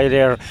Cathal Doyle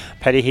there.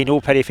 Paddy, he knew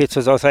Paddy Fitz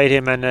was outside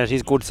him, and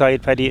his good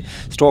side, Paddy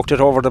stroked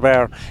it over the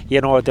bar.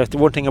 The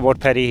one thing about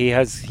Paddy, he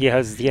has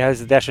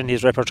that in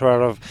his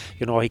repertoire of,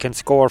 he can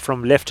score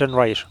from left and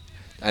right.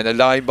 And a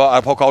line ball,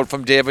 a puck out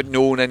from David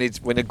Noon, and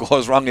when it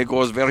goes wrong, it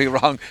goes very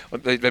wrong.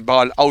 The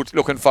ball out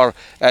looking for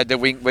the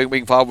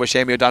wing forward with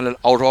Shamie O'Donnell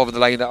out over the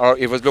line, or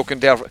it was looking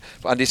there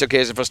on this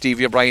occasion for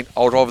Stevie O'Brien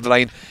out over the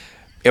line.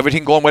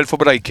 Everything going well for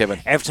Bodyke, Kevin?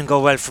 Everything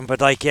going well from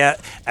Bodyke, yeah.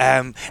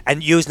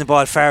 And using the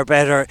ball far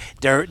better.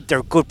 They're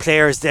good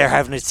players. They're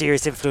having a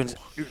serious influence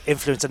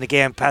on the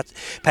game.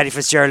 Paddy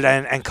Fitzgerald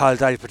and Cathal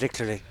Doyle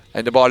particularly.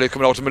 And the ball is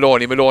coming out to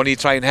Maloney. Maloney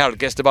trying hard,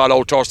 gets the ball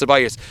out towards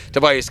Tobias.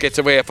 Tobias gets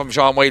away from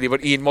Sean Wiley,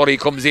 but Ian Murray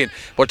comes in.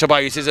 But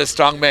Tobias is a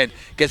strong man,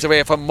 gets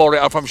away from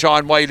from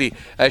Sean Wiley.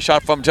 A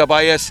shot from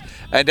Tobias,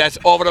 and that's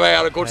over the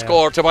bar. A good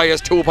score.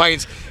 Tobias 2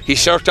 points. He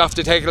shirked off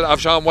the tackle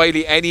of Sean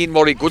Wiley and Ian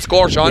Murray. Good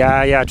score, Sean.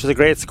 Yeah, it was a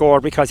great score,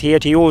 because he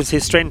had to use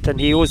his strength and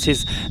he used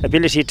his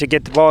ability to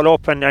get the ball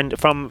up, and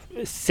from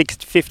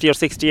 50 or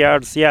 60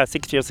 yards,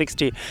 60 or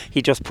 60,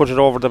 he just put it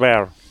over the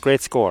bar.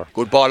 Great score.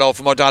 Good ball out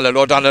from O'Donnell.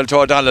 O'Donnell to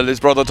O'Donnell.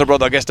 His brother to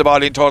brother. Gets the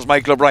ball in towards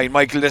Michael O'Brien.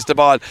 Michael gets the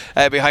ball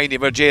behind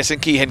him. Where Jason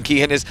Keehan.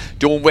 Keehan is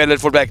doing well at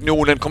fullback.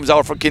 Noonan comes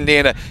out for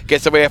Killanena.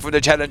 Gets away from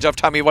the challenge of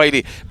Tommy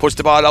Wiley. Puts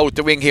the ball out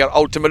the wing here.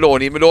 Out to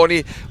Maloney.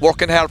 Maloney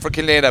working hard for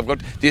Killanena. Got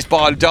this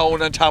ball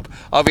down on top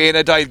of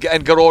Éanna Dial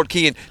and Gerard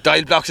Keane.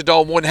 Dial blocks it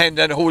down one hand,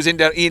 and who's in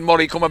there? Ian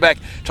Murray coming back.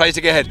 Tries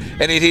to get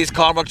ahead. And it is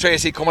Cormac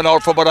Tracy coming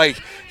out for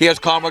Bodyke. Here's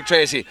Cormac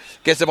Tracy.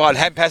 Gets the ball.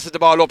 Hand passes the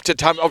ball up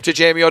to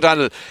Jamie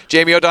O'Donnell.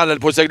 Jamie O'Donnell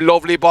puts a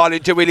lovely ball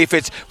into Willie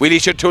Fitz. Willie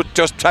should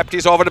just trap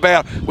this over the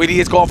bar. Willie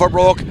is going for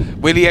broke.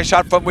 Willie, a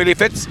shot from Willie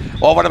Fitz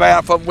over the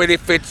bar from Willie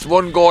Fitz.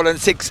 1 goal and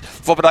 6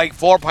 for Bodyke.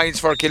 4 points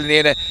for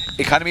Killanena.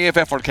 Economy of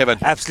effort, Kevin.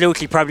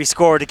 Absolutely, probably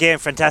scored again.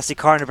 Fantastic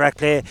cornerback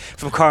play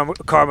from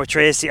Cormac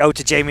Tracy out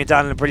to Jamie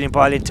O'Donnell. A brilliant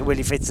ball into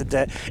Willie Fitz in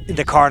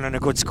the corner, and a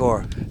good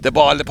score. The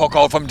puck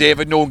out from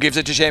David Noon, gives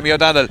it to Shamie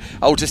O'Donnell.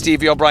 Out to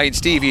Stevie O'Brien.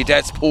 Stevie,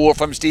 that's poor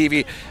from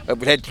Stevie.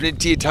 Had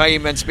plenty of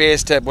time and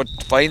space but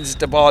finds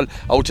the ball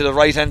out to the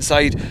right hand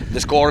side.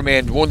 The score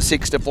remained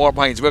 1-6 to 4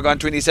 points. We're gone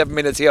 27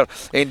 minutes here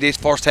in this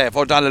first half.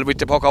 O'Donnell with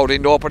the puck out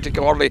in no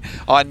particular hurry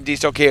on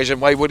this occasion.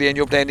 Why would he end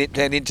up playing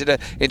into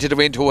the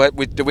wind?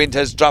 With the wind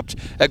has dropped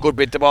a good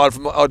bit. The ball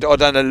from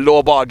O'Donnell,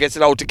 low ball, gets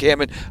it out to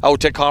Cayman, out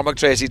to Cormac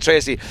Tracy.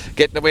 Tracy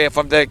getting away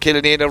from the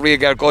Killanena rear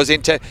guard, goes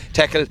into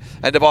tackle,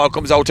 and the ball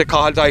comes out to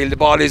Cathal Doyle. The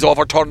ball is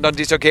overturned on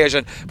this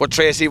occasion, but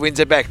Tracy wins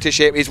it back to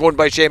Shamie. He's won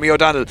by Shamie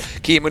O'Donnell.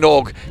 Keane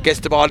Minogue gets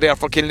the ball there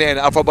for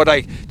Killanena, for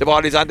Bodyke. The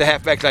ball is on the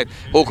half back line.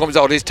 Who comes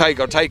out? Is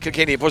Tiger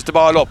Kilkenny. Puts the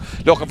ball up,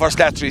 looking for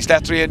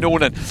Slattery and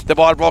Noonan. The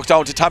ball broke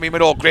down to Tommy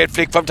Minogue. Great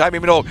flick from Tommy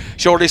Minogue.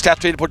 Surely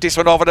Slattery will put this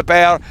one over the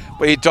bar,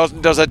 but he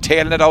doesn't. Does it,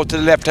 tailing it out to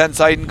the left hand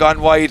side and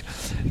gone wide.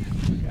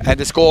 And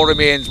the score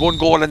remains 1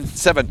 goal and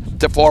 7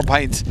 to 4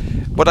 points.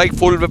 But I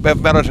full of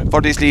merit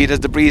for this lead as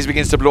the breeze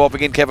begins to blow up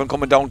again, Kevin,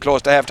 coming down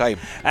close to half time.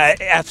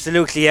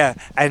 Absolutely, yeah.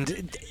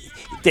 And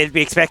they'll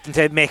be expecting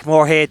to make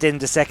more hay in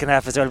the second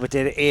half as well, with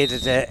the aid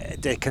of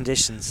the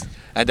conditions.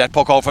 And that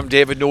puck out from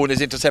David Noon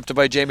is intercepted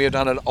by Jamie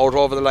O'Donnell out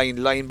over the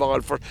line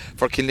ball for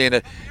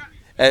Killanena.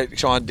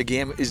 Sean, the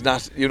game is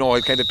not,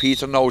 it kind of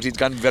petering out. It's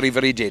gone very,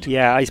 very dead.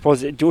 Yeah, I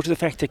suppose due to the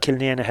fact that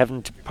Killanena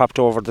haven't popped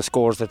over the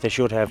scores that they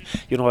should have,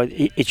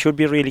 it should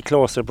be really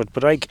closer. But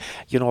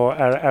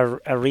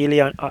are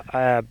really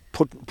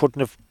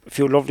putting a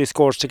few lovely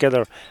scores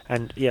together,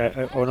 and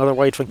another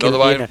white from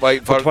Killanena.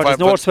 But what is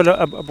noticeable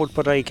about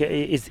Bodyke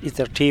is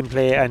their team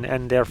play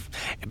and their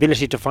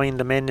ability to find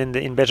the men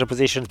in better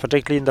positions,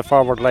 particularly in the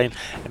forward line,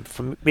 and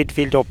from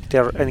midfield up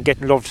there, and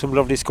getting some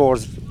lovely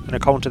scores on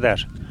account of that.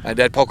 And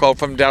that puck out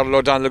from Darrell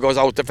O'Donnell goes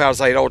out the far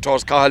side, out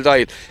towards Cathal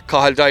Doyle.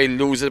 Cathal Doyle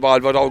loses the ball,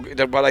 but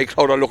the Bodyke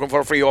crowd are looking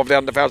for a free over there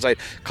on the far side.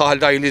 Cathal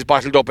Doyle is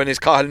bottled up, and it's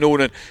Cathal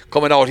Noonan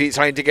coming out. He's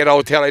trying to get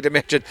out there, I'd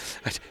imagine.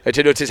 I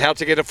tell you, it's hard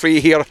to get a free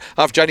here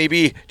of Johnny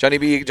B. Johnny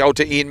B out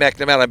to Ian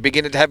McNamara,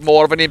 beginning to have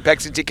more of an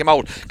impact since he came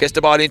out. Gets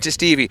the ball into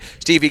Stevie.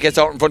 Stevie gets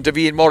out in front of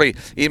Ian Murray.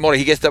 Ian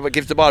Murray, gives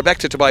the ball back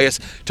to Tobias.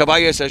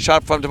 Tobias, a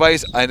shot from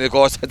Tobias, and it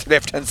goes to the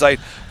left hand side.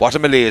 What a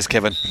malaise,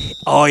 Kevin.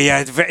 Oh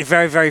yeah, very,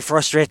 very, very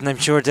frustrating. I'm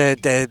sure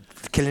the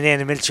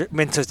Killanena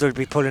Minters will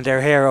be pulling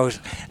their hair out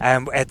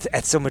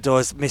at some of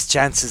those missed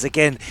chances.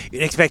 Again,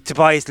 you'd expect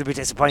Tobias to be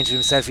disappointed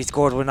himself. He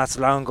scored one not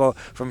so long ago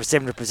from a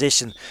similar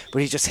position,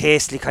 but he just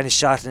hastily kind of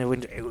shot,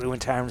 and it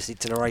went harmlessly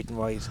to the right and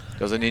wide.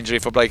 There's an injury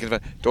for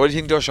Bodyke. Don't you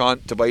think, though, Sean,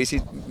 Tobias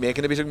is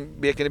making a bit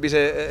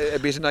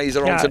of noise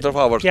around centre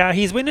forward? Yeah,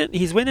 he's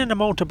winning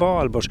amount of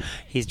ball, but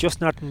he's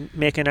just not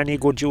making any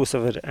good use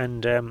of it.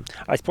 And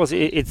I suppose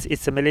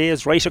it's a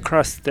malaise right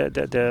across the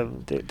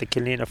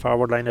Killanena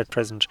forward line at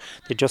present.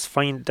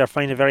 They're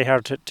finding it very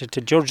hard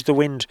to judge the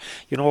wind.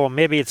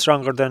 Maybe it's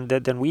stronger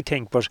than we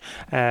think, but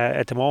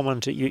at the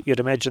moment you'd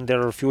imagine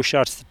there are a few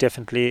shots that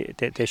definitely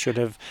they should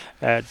have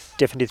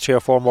definitely 3 or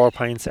 4 more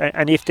points.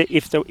 And if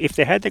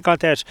they had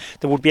got that,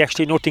 there would be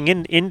actually nothing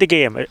in the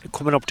game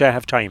coming up to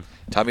half time.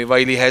 Tommy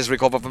Wiley has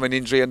recovered from an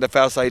injury on the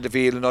far side of the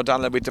field, and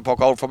O'Donnell with the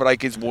puck out for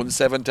Bodyke. It's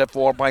 1-7 to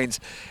 4 points.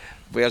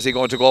 Where's he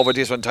going to go with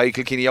this one? Ty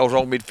Kilkenny out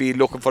around midfield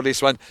looking for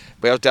this one.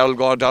 Where's Donald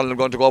going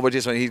to go with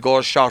this one? He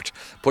goes short,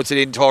 puts it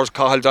in towards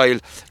Cathal Doyle.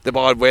 The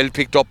ball well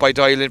picked up by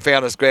Doyle, in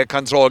fairness. Great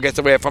control, gets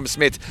away from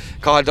Smith.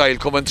 Cathal Doyle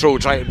coming through,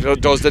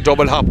 does the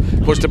double hop,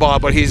 puts the ball,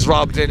 but he's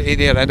robbed in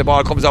here, and the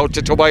ball comes out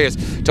to Tobias.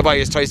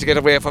 Tobias tries to get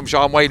away from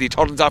Sean Wiley,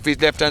 turns off his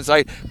left hand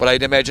side, but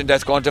I'd imagine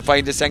that's going to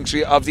find the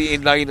sanctuary of the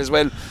in-line as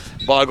well.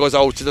 Ball goes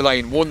out to the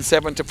line.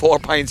 1-7 to 4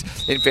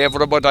 points in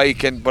favour of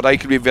Bodyke, and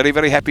Bodyke will be very,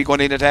 very happy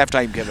going in at half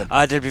time, Kevin.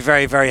 They'll be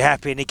very, very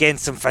happy, and again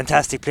some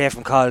fantastic play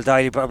from Cathal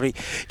Doyle. Probably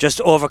just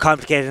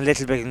overcomplicated a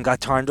little bit and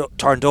got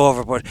turned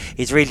over, but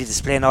he's really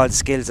displaying all the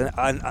skills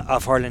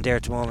of hurling there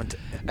at the moment.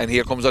 And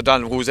here comes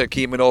O'Donnell, who's at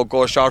Keemano,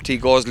 goes short, he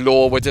goes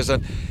low with this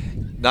one.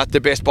 Not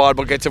the best ball,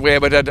 but gets away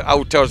with it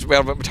out there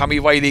where Tommy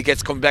Wiley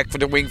come back for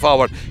the wing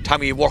forward.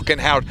 Tommy working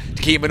hard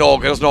to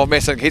Keemano, there's no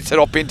messing, hits it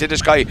up into the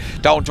sky,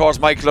 down towards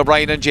Michael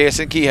O'Brien and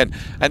Jason Keehan,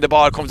 and the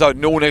ball comes out.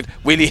 Noonan,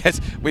 Willie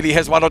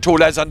has 1 or 2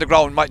 lads on the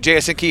ground.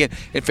 Jason Keehan,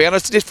 in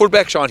fairness to this full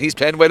back, Sean, he's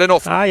playing well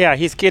enough. Yeah,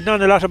 he's getting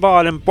on a lot of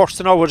ball and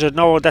bursting out with it.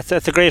 No, that's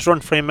a great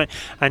run for him,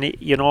 and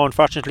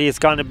unfortunately it's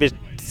gone a bit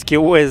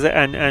skew,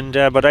 and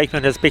Bodyke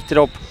has picked it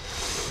up.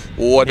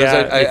 Oh, there's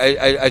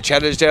a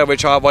challenge there with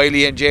Sean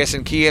Wiley and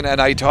Jason Keehan,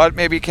 and I thought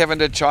maybe, Kevin,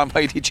 that Sean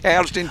Wiley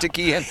charged into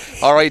Keehan.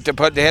 Alright,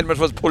 the helmet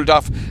was pulled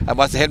off, and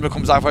once the helmet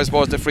comes off, I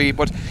suppose the free,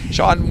 but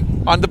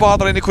Sean on the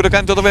border, and he could have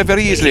gone the other way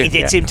very easily.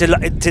 He did seem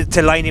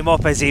to line him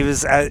up as he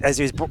was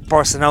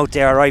bursting out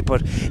there, right?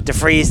 But the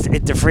freeze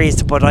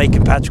to Bodyke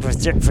and Patrick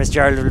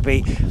Fitzgerald will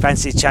be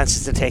fancy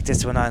chances to take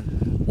this one on.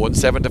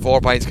 1-7 to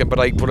 4 points. Can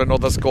Bodyke put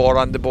another score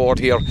on the board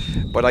here?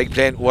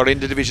 Bodyke we're in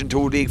the Division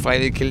 2 league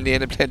final.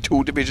 Killanena playing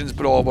 2 divisions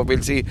below, but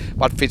we'll see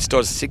what Fitz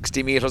does.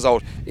 60 metres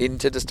out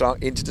into the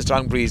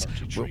strong breeze.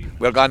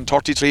 We're gone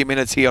 33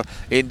 minutes here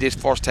in this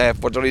first half,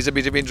 but there is a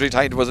bit of injury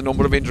time. There was a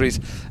number of injuries,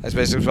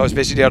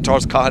 especially there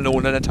towards Cathal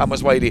Noonan and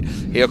Thomas Wiley.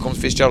 Here comes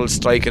Fitzgerald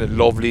striking, a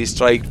lovely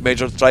strike,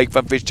 measured strike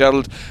from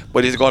Fitzgerald,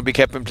 but he's going to be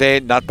kept in play,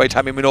 not by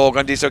Tommy Minogue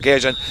on this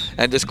occasion,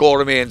 and the score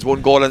remains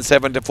 1 goal and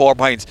 7 to 4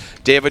 points.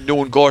 David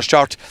Noon goes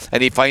short,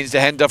 and he finds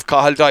the hand of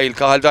Cathal Doyle.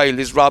 Cathal Doyle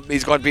is robbed.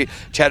 He's going to be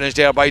challenged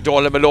there by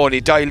Dolan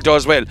Maloney. Doyle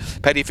does well.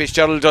 Paddy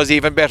Fitzgerald does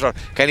even better.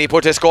 Can he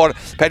put a score?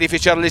 Paddy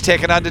Fitzgerald is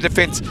taken on the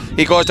defence.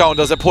 He goes down.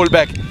 There's a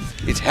pullback.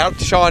 It's hard,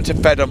 Sean, to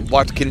fathom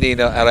what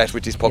Killanena are at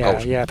with this puck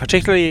out. Yeah,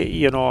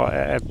 particularly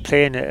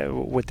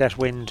playing with that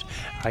wind.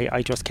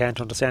 I just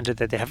can't understand it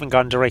that they haven't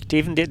gone direct.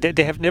 Even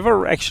they have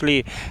never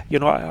actually,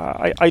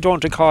 I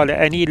don't recall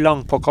any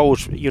long puck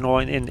out,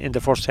 in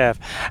the first half.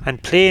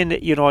 And playing,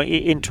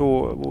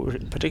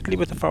 into particularly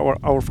with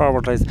our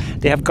forward lines,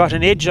 they have got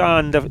an edge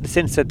on the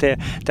sense that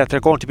they're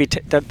going to be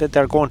that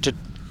they're going to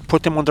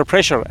put them under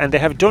pressure, and they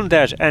have done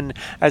that, and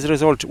as a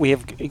result we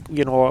have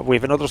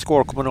another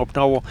score coming up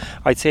now.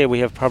 I'd say we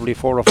have probably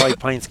 4 or 5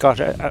 points got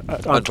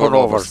on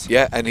turnovers.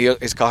 Yeah, and here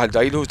is Cathal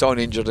Doyle, who's down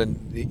injured, and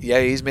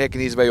he's making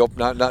his way up,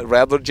 not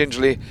rather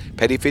gingerly.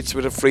 Paddy Fitz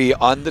with a free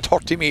on the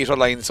 30 metre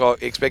line, so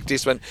expect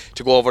this one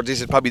to go over. This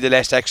is probably the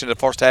last action of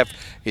the first half.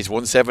 It's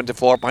 1-7 to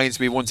 4 points.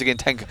 We once again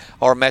thank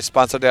our match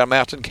sponsor there,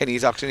 Martin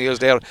Kenny's Auctioneers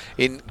there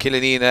in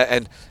Killanena,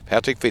 and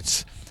Patrick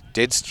Fitz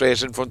dead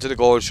straight in front of the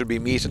goal. Should be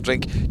meat and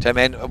drink to a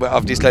man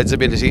of this lad's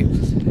ability.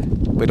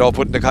 Without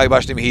putting the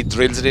kibosh on him, he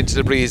drills it into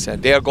the breeze,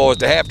 and there goes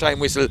the half-time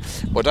whistle.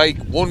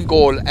 Bodyke 1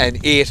 goal and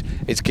 8.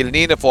 It's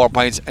Killanena 4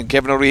 points, and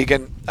Kevin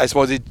O'Regan, I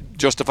suppose,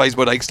 justifies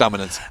Bodyke's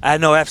dominance.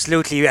 No,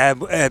 absolutely.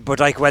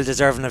 Bodyke well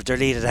deserving of their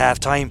lead at half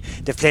time.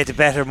 They've played the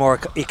better, more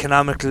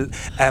economical,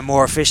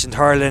 more efficient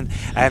hurling.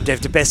 They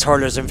have the best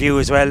hurlers in view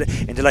as well,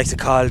 in the likes of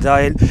Carl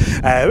Dial.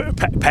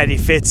 Paddy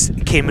Fitz,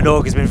 Keane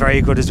Minogue has been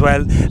very good as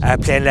well,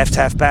 playing left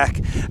half back.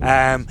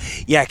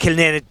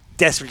 Killanena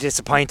desperately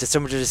disappointed.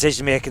 Some of their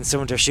decision making,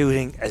 some of their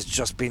shooting has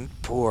just been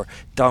poor,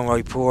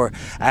 downright poor.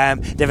 They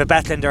have a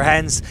battle in their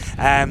hands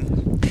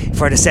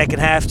for the second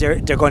half. They're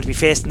going to be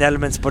facing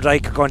elements.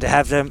 Bodyke are going to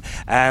have them,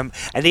 and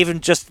even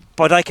just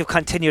Bodyke have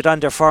continued on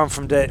their form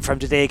from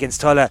the day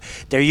against Tulla.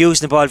 They're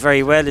using the ball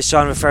very well, as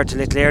Sean referred to a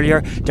little earlier.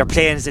 They're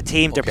playing as a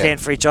team. They're playing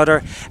for each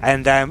other,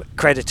 and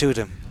credit to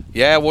them.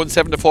 Yeah,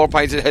 1-7 to 4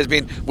 points. It has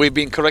been. We've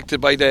been corrected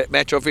by the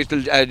match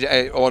official,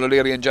 Owen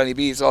O'Leary and Johnny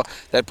B. So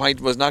that point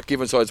was not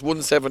given. So it's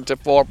 1-7 to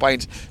 4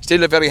 points.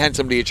 Still a very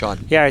handsome lead, Sean.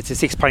 Yeah, it's a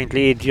 6-point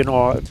lead.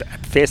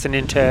 Facing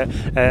into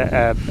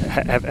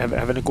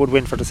having a good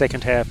win for the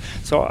second half.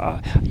 So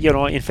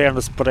in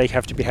fairness, but I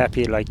have to be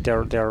happy. Like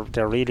they're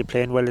really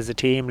playing well as a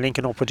team,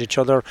 linking up with each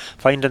other,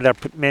 finding their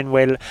men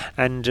well,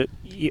 and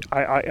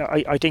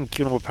I think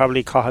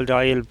probably Cathal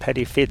Doyle,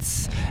 Paddy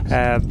Fitz,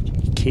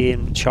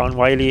 Kane, Sean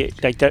Wiley,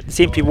 like they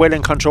seem to be well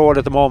in control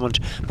at the moment.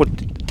 But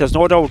there's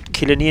no doubt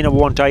Killanena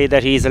won't die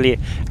that easily.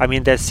 I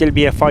mean, there'll still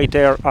be a fight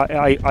there.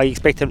 I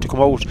expect them to come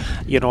out,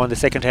 in the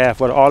second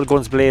half with all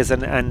guns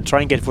blazing and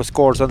try and get for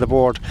scores on the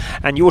board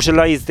and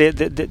utilise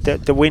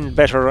the win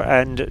better.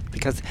 And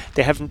because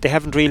they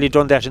haven't really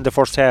done that in the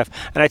first half,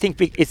 and I think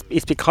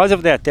it's because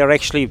of that they're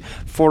actually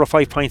 4 or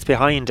 5 points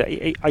behind.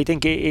 I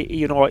think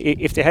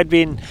if they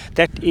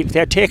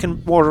had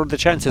taken more of the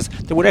chances,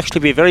 there would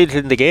actually be very little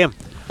in the game.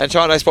 And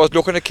Sean, I suppose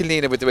looking at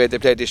Killanena with the way they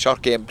played this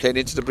short game, playing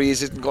into the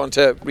breeze isn't going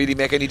to really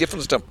make any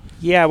difference to them.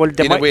 Yeah, well,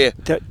 in a way.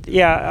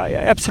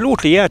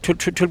 Absolutely. Yeah,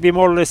 it will be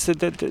more or less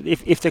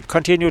if they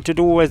continue to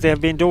do as they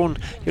have been doing,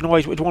 it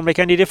won't make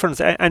any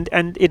difference.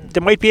 And they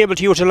might be able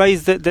to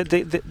utilise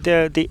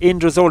the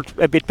end result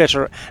a bit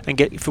better and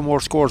get a few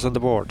more scores on the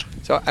board.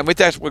 So, and with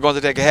that, we're going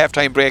to take a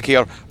half-time break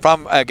here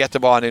from Get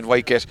the Ball in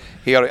Whitegate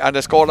here on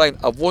the scoreline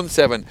of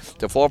 1-7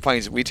 to 4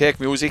 points. We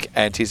take music,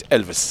 and 'tis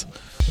Elvis.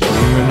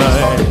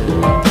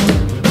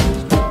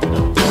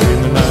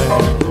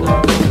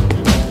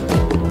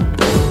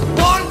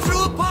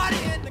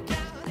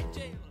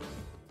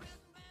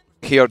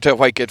 Here to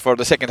Whitegate for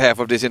the second half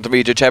of this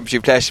intermediate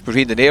championship clash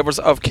between the neighbours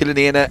of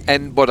Killanena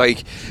and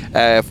Bodyke.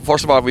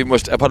 First of all, we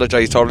must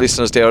apologise to our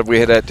listeners there. We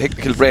had a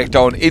technical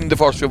breakdown in the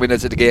first few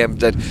minutes of the game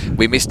that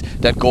we missed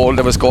that goal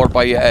that was scored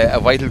by a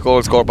vital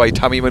goal scored by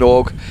Tommy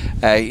Minogue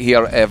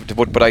here to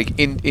put Bodyke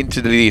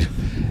into the lead.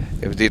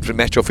 The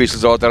match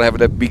officials out there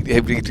having a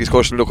big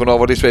discussion looking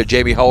over this way.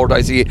 Jamie Howard,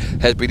 I see,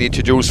 has been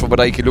introduced for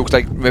Bodyke. It looks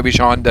like maybe,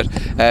 Sean,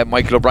 that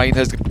Michael O'Brien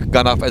has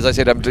gone off. As I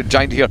said, I'm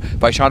joined here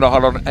by Sean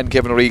O'Halloran and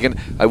Kevin O'Regan.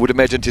 I would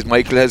imagine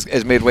Michael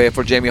has made way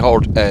for Jamie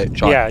Howard,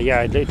 Sean.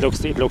 Yeah, it looks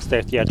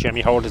that Jamie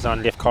Howard is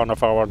on left corner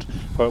forward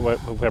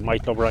where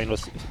Michael O'Brien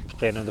was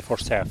playing in the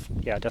first half.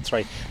 Yeah, that's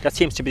right. That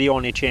seems to be the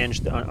only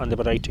change on the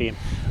Bodyke team.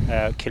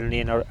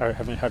 Killanena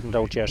haven't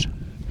out yet.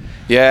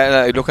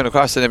 Yeah, looking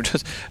across at him,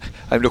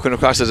 I'm looking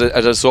across as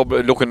a sub,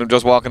 looking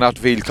just walking off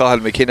the field. Cathal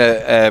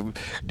McKenna,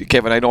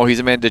 Kevin, I know he's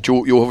a man that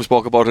you have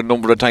spoke about a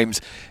number of times.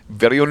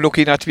 Very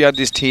unlucky not to be on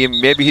this team.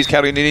 Maybe he's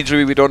carrying an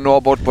injury we don't know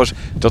about, but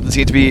doesn't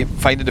seem to be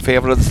finding the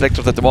favour of the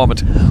selectors at the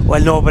moment.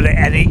 Well, no, but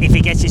if he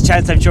gets his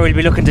chance, I'm sure he'll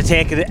be looking to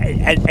take it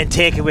and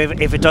take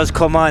it if it does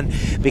come on,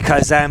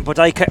 because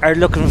Bodyke are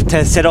looking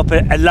to set up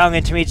a long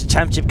intermediate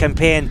championship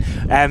campaign.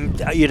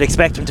 You'd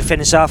expect them to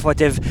finish off what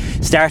they've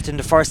started in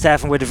the first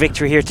half, and with a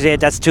victory here today,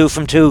 that's 2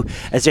 from 2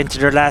 as into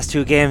their last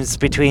 2 games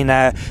between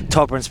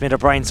Tupper and Smith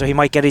O'Brien, so he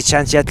might get his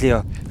chance yet,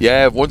 Leo.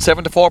 Yeah,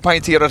 1-7 to 4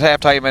 points here at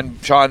half time,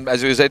 and Sean,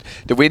 as you said,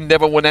 the win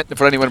never won anything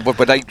for anyone, but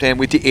Bodyke playing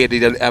with the aid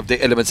of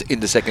the elements in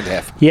the second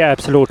half. Yeah,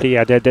 absolutely.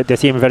 Yeah, they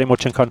seem very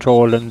much in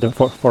control in the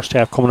first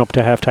half. Coming up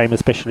to half time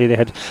especially, they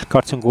had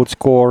got some good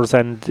scores,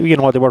 and they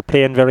were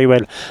playing very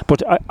well.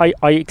 But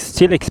I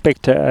still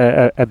expect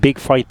a big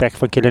fight back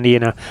for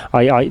Killanena.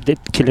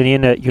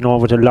 Killanena,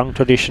 with a long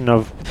tradition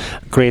of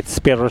great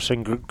spirit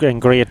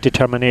and great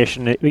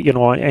determination,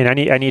 in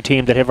any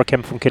team that ever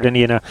came from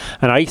Killanena,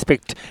 and I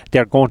expect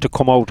they're going to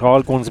come out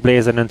all guns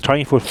blazing and try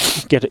and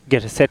get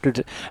it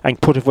settled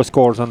and put it for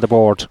scores on the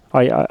board.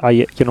 They're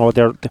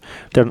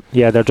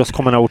just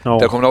coming out now.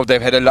 They're coming out.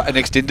 They've had an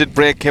extended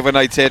break, Kevin.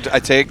 I'd say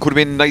it could have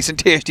been nice and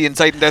tasty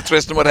inside, and that's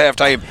resting at half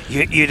time.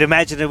 You'd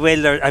imagine it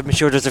will. I'm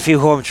sure there's a few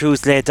home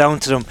truths laid down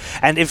to them,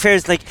 and in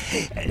fairness, like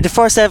the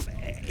first half,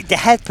 they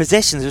had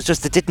possessions. It was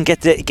just they didn't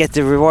get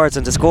the rewards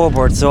on the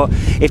scoreboard. So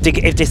if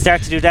they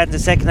start to do that in the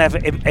second half,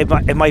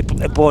 it might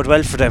bode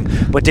well for them.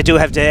 But they do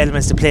have the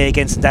elements to play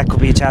against, and that could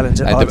be a challenge.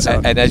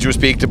 And as you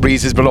speak, the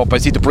breeze is blown up. I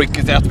see the brick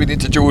is after being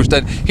introduced,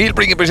 and he'll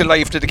bring a bit of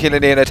life to the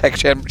Killanena attack.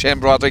 Shane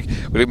Broderick.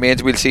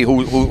 We'll see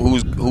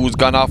who's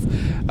gone off.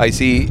 I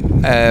see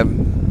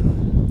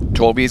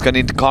Toby's gone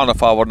into corner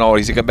forward now.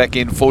 He's come back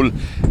in full.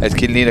 as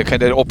Killanena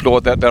kind of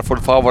upload their full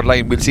forward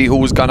line. We'll see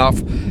who's gone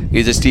off.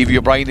 Is it Stevie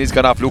O'Brien who's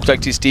gone off? Looks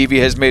like Stevie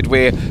has made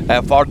way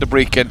for the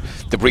brick, and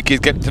the brick is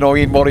getting to know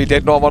Ian Murray. They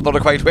know one another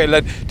quite well,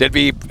 and there'll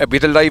be a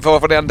bit of life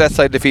over there on that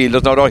side of the field.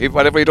 There's no doubt,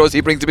 whatever he does,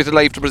 he brings a bit of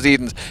life to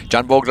proceedings.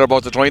 John Bogler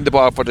about to join the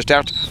ball for the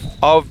start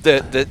of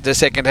the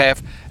second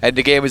half, and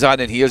the game is on,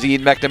 and here's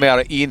Ian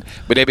McNamara. Ian,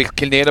 but maybe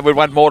Killanena will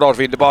want more out of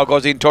him. The ball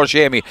goes in towards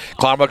Shamey.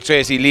 Cormac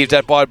Tracy leaves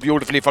that ball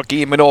beautifully for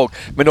Keane Minogue.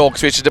 Minogue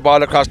switches the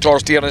ball across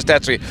towards Tiernan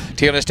Statry.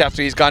 Tiernan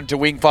Statry has gone to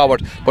wing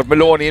forward, but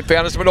Maloney, in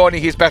fairness to Maloney,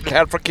 he's battled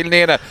hard for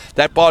Killanena.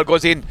 That ball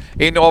goes in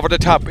over the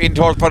top, in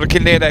towards for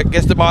Killanena,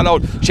 gets the ball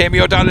out. Shamey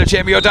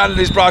O'Donnell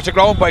is brought to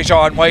ground by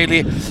Sean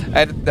Wiley,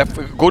 and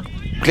good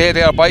play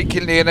there by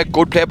Killanena,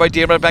 good play by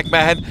Dermot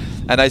McMahon.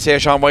 And I say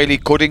Sean Wiley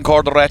could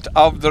incur the wrath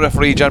of the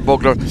referee, John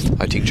Bugler.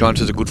 I think Sean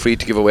is a good free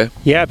to give away.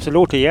 Yeah,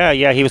 absolutely.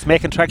 Yeah. He was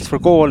making tracks for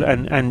goal,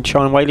 and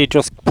Sean Wiley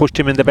just pushed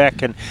him in the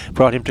back and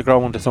brought him to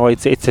ground. So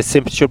it's a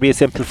simple, should be a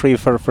simple free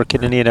for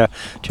Killanena,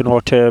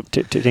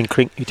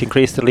 to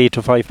increase the lead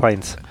to 5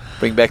 points.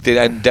 Bring back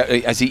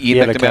I see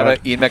Ian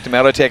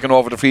McNamara taking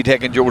over the free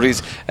taking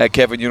duties.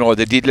 Kevin,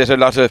 they did let a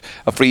lot of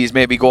frees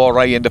maybe go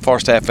awry in the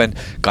first half, and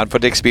gone for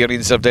the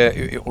experience of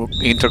the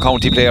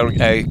inter-county player.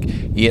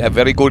 A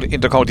very good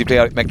inter-county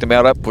player.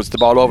 McNamara puts the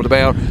ball over the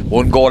bar.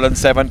 1 goal and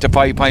 7 to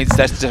 5 points.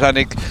 That's the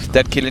tonic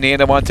that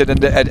Killanena wanted,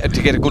 and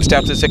to get a good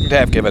start to the second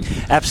half, Kevin.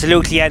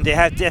 Absolutely, and they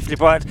have definitely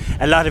brought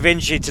a lot of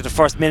injury to the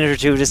first minute or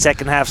two of the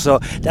second half, so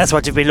that's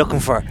what you've been looking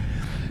for.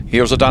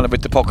 Here's O'Donnell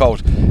with the puck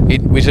out.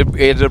 With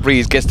a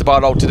breeze, gets the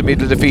ball out to the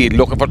middle of the field,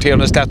 looking for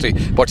Tiernan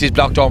Statry, but he's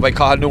blocked down by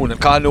Cathal Noonan.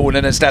 Cathal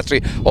Noonan and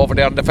Statry over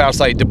there on the far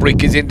side. The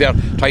brick is in there,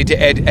 trying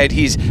to add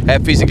his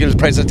physical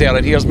presence there.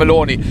 And here's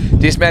Maloney.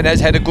 This man has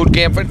had a good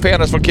game, in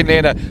fairness, for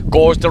Killanena.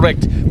 Goes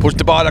direct, puts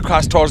the ball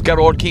across towards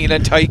Gerard Keane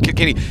and Ty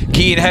Kilkenny.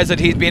 Keane has it,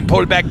 he's being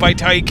pulled back by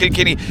Ty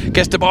Kilkenny.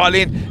 Gets the ball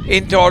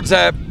in towards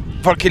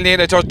for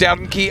Killanena, towards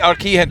Darren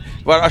Keehan,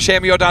 or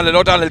Shamey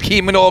O'Donnell,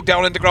 Keane Minogue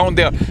down in the ground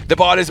there. The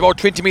ball is about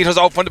 20 metres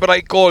out from the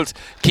Bodyke goals.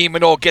 Keane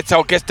Minogue gets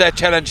out, gets that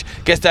challenge,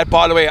 gets that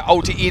ball away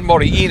out to Ian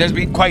Murray. Ian has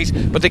been quiet,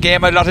 but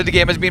a lot of the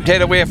game has been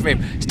played away from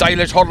him.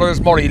 Stylish hurlers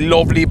Murray,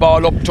 lovely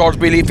ball up towards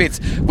Willie Fitz.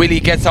 Willie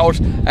gets out,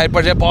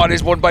 but the ball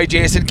is won by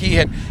Jason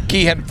Keehan.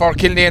 Keehan for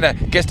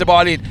Killanena gets the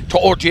ball in to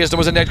Orgies. There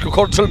was a net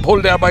cultural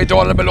pull there by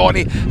Donald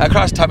Maloney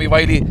across Tommy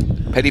Wiley.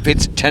 Paddy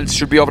Pitt's chance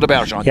should be over the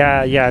bar, Sean.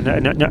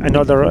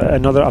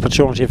 Another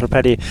opportunity for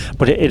Paddy,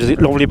 but it is a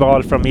lovely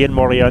ball from Ian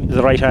Murray on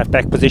the right half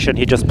back position.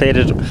 He just played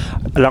it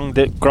along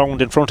the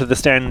ground in front of the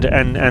stand,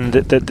 and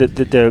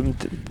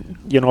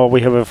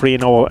we have a free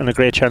now and a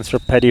great chance for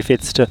Paddy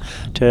Fitz to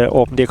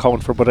open the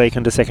account for Bodyke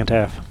in the second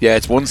half. Yeah,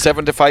 it's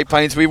 1-7 to 5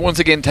 points. We once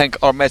again thank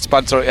our match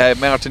sponsor,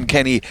 Martin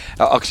Canny,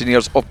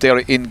 Auctioneers up there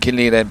in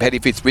Killanena, and Paddy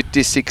Fitz with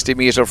this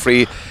 60-metre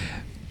free,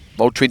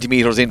 about 20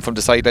 metres in from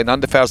the sideline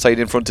on the far side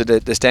in front of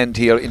the stand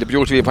here in the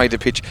beautifully appointed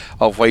pitch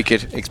of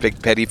Wycott.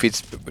 Expect Paddy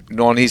Fitz,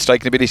 knowing his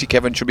striking ability,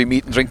 Kevin, should be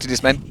meat and drink to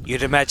this man.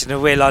 You'd imagine it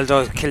will,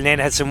 although Killanena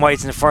had some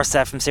wides in the first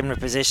half from similar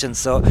positions,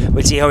 so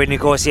we'll see how he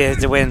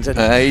negotiates the wins.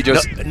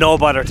 No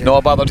bother to him.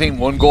 No bother to him.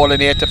 1 goal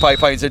and 8 to 5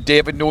 points, and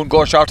David Noon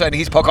goes short, and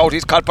he's puck out.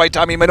 He's caught by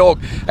Tommy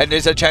Minogue, and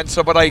there's a chance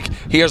for Bodyke.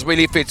 Here's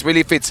Willie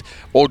Fitz.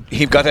 Oh,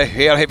 he got a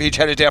heavy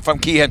challenge there from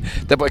Keehan.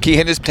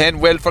 Keehan is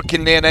playing well for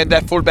Killanena in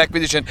that full back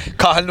position.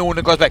 Cathal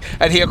Noonan goes back,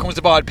 and here comes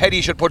the ball.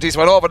 Paddy should put this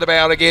one over the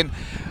bar again,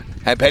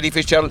 and Paddy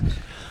Fitzgerald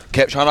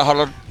kept Sean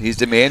O'Halloran. He's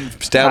the main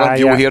star on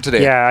view here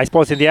today. Yeah, I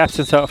suppose in the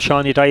absence of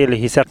Sean O'Donnell,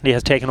 he certainly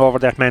has taken over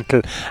that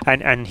mantle,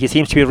 and he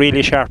seems to be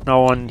really sharp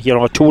now on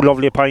 2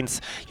 lovely points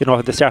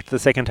at the start of the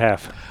second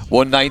half.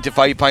 1-9 to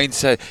 5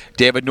 points.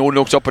 David Noon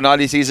looks up and all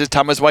he sees is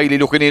Thomas Wiley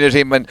looking in at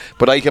him,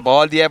 but I keep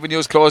all the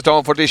avenues closed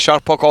down for this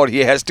short puck out. He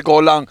has to go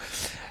long.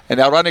 And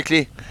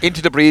ironically,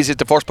 into the breeze is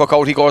the first puck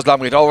out. He goes long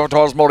with it over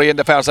towards Murray in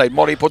the far side.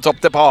 Murray puts up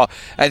the paw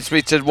and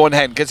switches one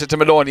hand, gets it to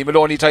Maloney.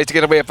 Maloney tries to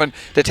get away from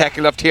the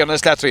tackle of Tiernan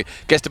Slattery.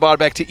 Gets the ball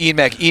back to Ian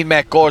Mack. Ian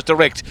Mack goes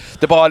direct.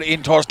 The ball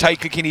in towards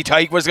Tyke Kilkenny.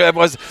 Tyke was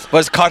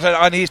caught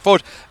on his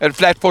foot and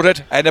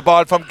flat-footed. And the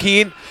ball from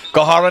Keane.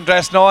 Goharan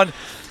Dressnon.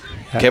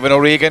 Kevin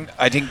O'Regan,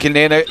 I think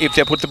Killanena, if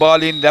they put the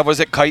ball in, that was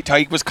a kite.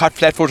 Tyke was caught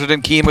flat-footed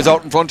and Keane was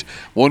out in front.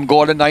 1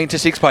 goal and 9 to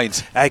 6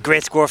 points. A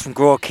great score from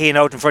Grow. Keane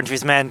out in front of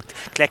his man,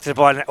 collected the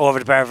ball over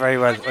the bar very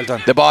well. Well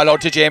done. The ball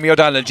out to Jamie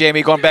O'Donnell.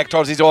 Jamie going back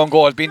towards his own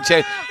goal, being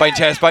chased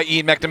by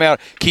Ian McNamara.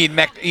 Keane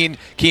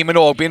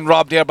Minogue being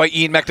robbed there by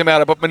Ian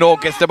McNamara, but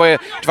Minogue gets the ball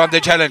from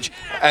the challenge,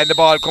 and the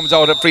ball comes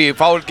out of free.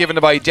 Foul given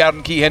by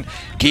Darren Keehan.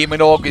 Keane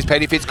Minogue, is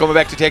Paddy Fitz coming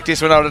back to take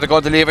this one out, and they're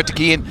going to leave it to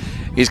Keane.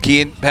 Is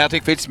Keane,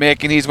 Patrick Fitz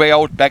making his way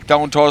out back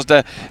down towards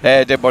the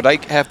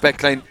Bodyke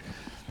half-back line.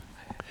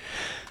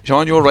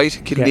 Sean, you're right.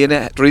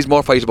 Killanena, there is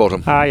more fight about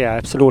him. Yeah,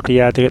 absolutely.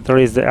 Yeah, there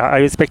is. I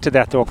expected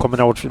that though coming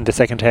out in the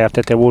second half,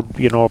 that they would,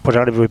 put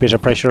on a bit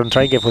of pressure and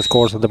try and get for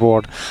scores on the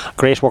board.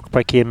 Great work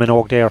by Keane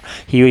Minogue there.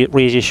 He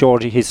really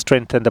showed his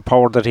strength and the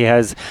power that he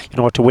has,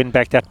 to win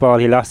back that ball.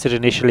 He lost it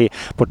initially,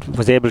 but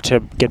was able to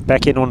get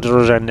back in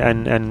under it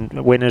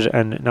and win it.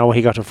 And now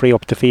he got to free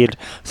up the field.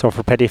 So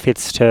for Paddy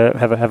Fitz to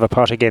have a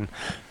pot again.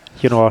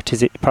 You know,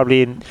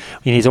 probably in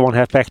his own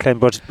half back line,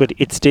 but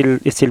it's still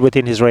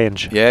within his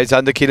range. Yeah, it's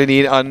on the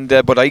Killanena on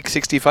the Bodyke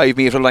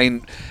 65-metre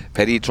line.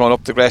 Paddy thrown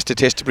up the grass to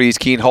test the breeze.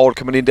 Keane Howard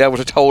coming in there with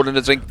a towel and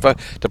a drink for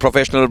the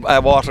professional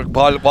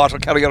water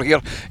carrier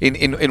here in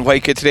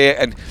Bodyke today,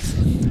 and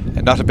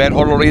not a bad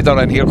hurler either.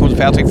 And here comes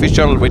Patrick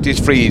Fitzgerald with his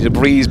free. The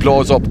breeze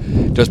blows up.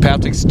 Does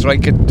Patrick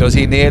strike it? Does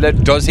he nail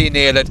it? Does he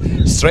nail it?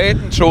 Straight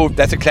and through.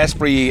 That's a class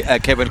free,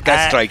 Kevin.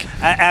 Class strike.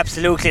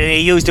 Absolutely. And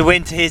he used the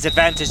wind to his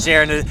advantage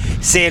there and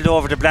sailed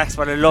over the black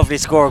spot. A lovely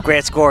score,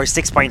 great score.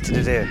 6 points in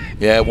the day.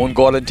 Yeah, 1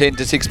 goal and 10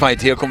 to 6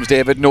 points. Here comes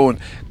David Noon.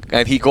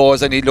 And he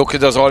goes and he looks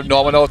at us all.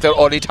 No one out there,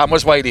 only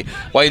Thomas Wiley.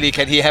 Wiley,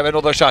 can he have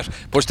another shot?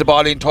 Puts the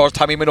ball in towards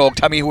Tommy Minogue.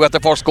 Tommy, who got the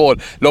first goal.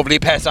 Lovely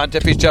pass on to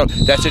Fitzgerald.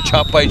 That's a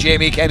chop by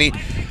Jamie Canny.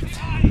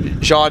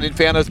 Sean, in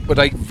fairness, but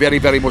very,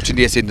 very much in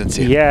the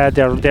ascendancy. Yeah,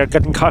 they're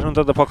getting caught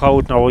under the puck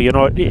out now. You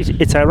know,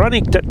 it's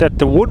ironic that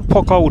the one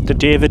puck out that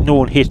David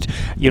Noon hit,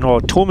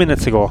 2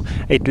 minutes ago,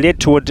 it led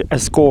to a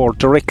score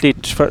directly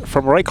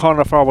from right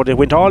corner forward. It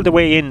went all the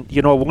way in,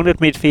 one at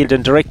midfield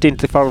and direct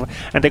into the forward,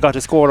 and they got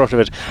a score out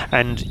of it.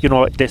 And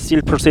they're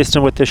still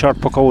persistent with the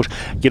short puck out.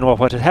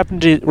 What had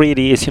happened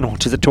really is,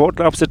 to the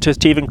total opposite to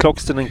Stephen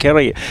Cluxton and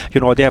Kerry.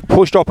 They have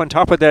pushed up on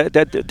top of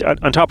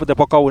the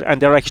puck out,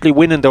 and they're actually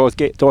winning those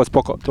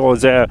puck out.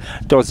 Another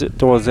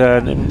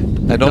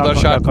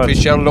shot.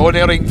 Fitzgerald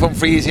O'Nearing from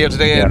freeze here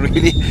today, and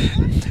really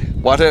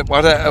what a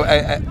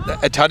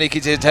tonic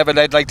it is to have a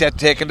lad like that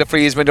taking the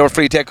freeze when their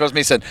free takers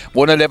missing.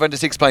 111 to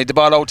 6 points. The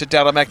ball out to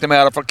Dara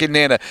McNamara for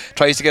Killanena.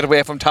 Tries to get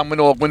away from Tom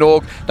Minogue.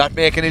 Minogue not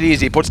making it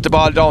easy. Puts the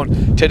ball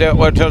down to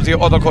the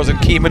other cousin,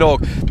 Key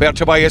Minogue, where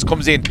Tobias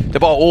comes in. The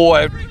ball,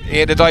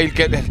 the dial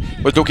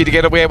was lucky to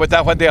get away with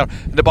that one there.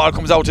 And the ball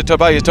comes out to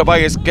Tobias.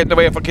 Tobias getting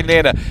away for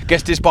Killanena.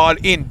 Gets this ball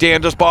in.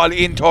 Dangerous ball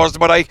in towards the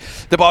Bodyke.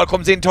 The ball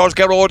comes in towards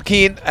Gerard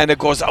Keane, and it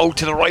goes out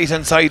to the right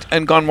hand side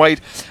and gone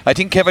wide. I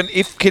think, Kevin,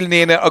 if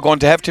Killanena are going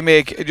to have to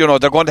make,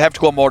 they're going to have to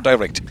go more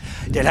direct.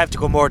 They'll have to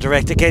go more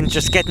direct again,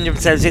 just getting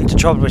themselves into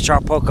trouble with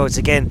sharp puck outs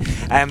again.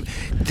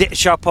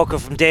 Sharp puck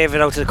out from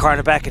David out to the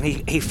corner back, and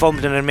he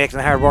fumbling and making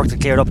it hard work to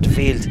clear up the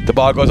field. The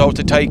ball goes out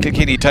to Ty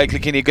Kilkenny. Ty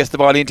Kilkenny gets the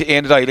ball into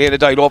Aina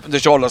opens the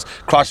shoulders,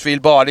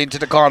 crossfield ball into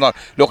the corner,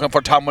 looking for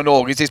Tom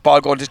Minogue. Is this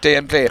ball going to stay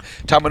in play?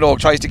 Tom Minogue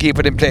tries to keep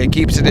it in play,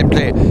 keeps it in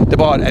play, the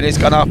ball, and it's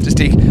gone off the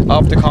stick,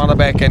 off the corner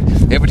back,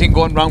 and everything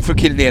going wrong for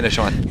Killanena,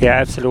 Sean. Yeah,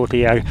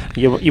 absolutely.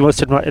 You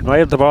must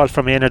admire the ball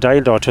from Aina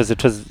though.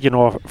 It was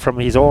from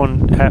his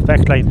own half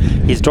back line,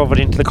 he's drove it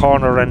into the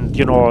corner, and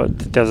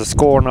there's a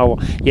score now.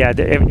 Yeah,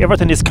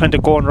 everything is kind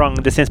of going wrong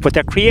in the sense, but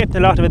they're creating a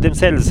lot of it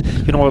themselves.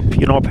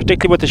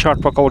 Particularly with the short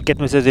puck out,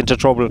 getting themselves into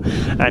trouble,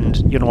 and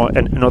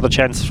another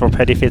chance for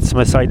Paddy Fitz from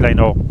a sideline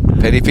now.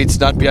 Paddy Fitz,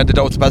 not beyond the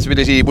doubt's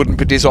possibility, he wouldn't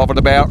put this over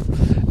the bar.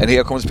 And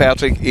here comes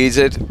Patrick. Is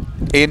it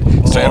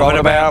in? Straight over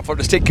the bar for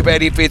the stick of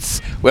Paddy Fitz.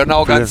 We're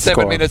now got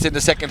 7 minutes in the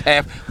second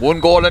half.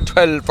 1 goal and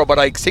 12 for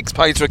Bodyke, 6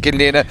 points for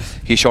Killanena.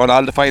 He's shown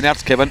all the fine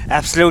arts, Kevin.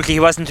 Absolutely, he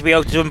wasn't to be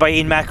outdone by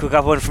Ian Mack, who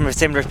got one from a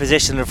similar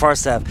position in the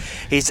first half.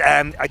 He's,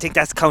 I think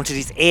that's counted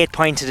his 8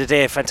 points of the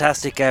day.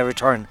 Fantastic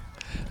return.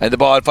 And the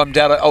ball from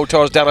out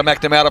towards Dara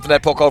McNamara from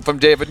that puck out from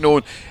David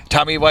Noon.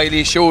 Tommy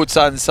Wiley shoots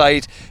on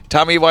side.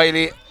 Tommy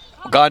Wiley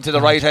gone to the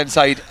right hand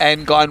side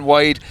and gone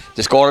wide.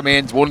 The score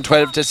remains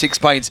 112 to 6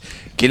 points.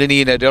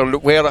 Killanena,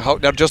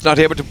 they're just not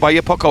able to buy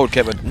a puck out,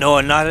 Kevin.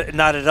 No, not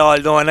at all.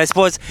 No, and I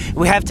suppose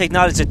we have to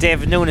acknowledge that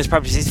David Noon is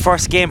probably his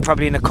first game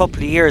probably in a couple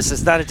of years. So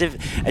it's not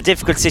a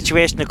difficult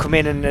situation to come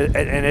in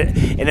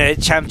a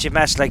championship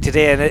match like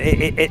today, and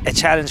a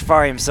challenge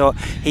for him. So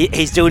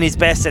he's doing his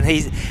best, and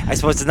I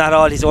suppose it's not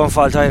all his own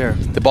fault either.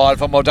 The ball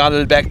from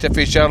O'Donnell back to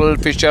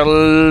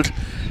Fitzgerald.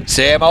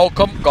 Same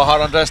outcome. Go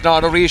Holland dress now,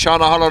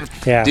 Sean Holland.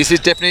 Yeah. This is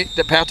definitely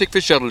the Patrick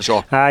Fitzgerald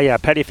show. Yeah,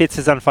 Paddy Fitz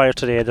is on fire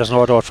today. There's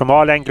no doubt. From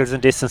all angles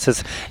and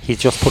distances, he's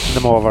just putting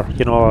them over.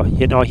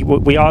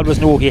 We always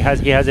knew he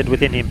has it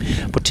within him,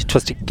 but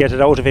just to get it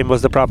out of him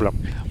was the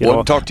problem.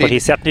 But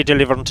he's certainly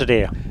delivering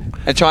today.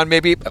 And Sean,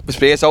 maybe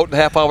space out in the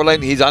half-hour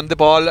line. He's on the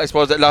ball. I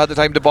suppose a lot of the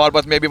time the ball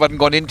wasn't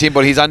going into him,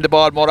 but he's on the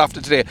ball more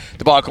often today.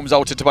 The ball comes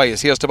out to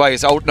Tobias. Here's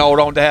Tobias out now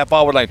around the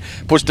half-hour line.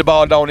 Puts the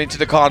ball down into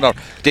the corner.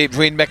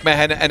 Between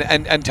McMahon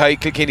and Ty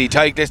Kilkenny.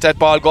 Ty lets that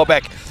ball go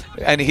back,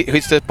 and he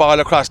hits the ball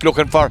across,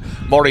 looking for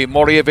Murray.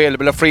 Murray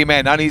available, a free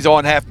man on his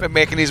own half,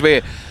 making his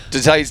way.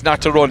 Decides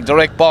not to run.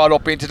 Direct ball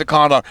up into the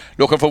corner,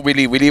 looking for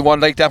Willie. Willie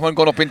won't like that one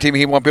going up into him.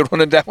 He won't be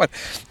running that one.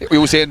 We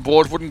were saying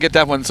Board wouldn't get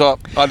that one, so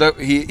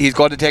he's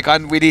going to take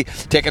on Willie,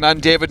 taking on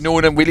David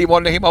Noonan. Willie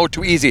won't let him out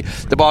too easy.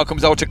 The ball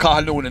comes out to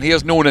Cathal Noonan.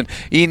 Here's Noonan.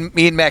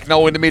 Ian Mack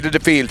now in the middle of the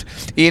field.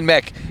 Ian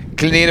Mack.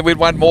 Killanena will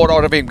want more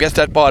out of him. Gets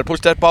that ball,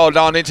 puts that ball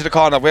down into the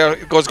corner. Where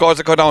it goes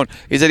to go down.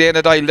 Is it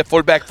Aina Dial, the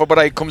full back for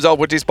Bodyke, comes out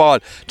with this ball,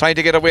 trying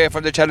to get away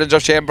from the challenge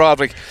of Shane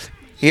Broderick.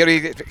 Here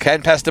he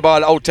can pass the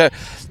ball out to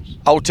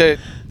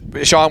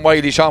Sean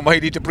Wiley. Sean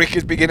Wiley, the brick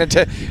is beginning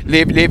to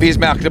leave his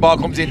mark. The ball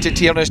comes into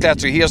Tiernan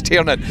Statry. Here's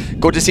Tiernan.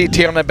 Good to see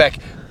Tiernan back.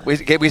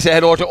 We say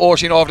hello to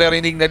Ocean over there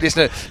in England.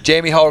 Listen,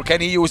 Jamie Howard,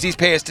 can he use his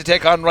pace to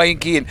take on Ryan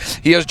Keane?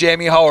 Here's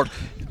Jamie Howard.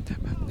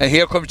 And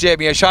here comes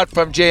Jamie. A shot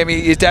from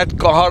Jamie. Is that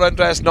Goharan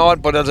dress? No,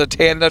 but there's a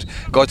tail net.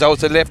 Goes out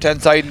to the left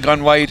hand side and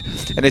gone wide.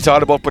 And it's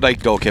all about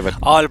Bodyke though, Kevin.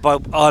 All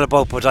about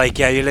Bodyke,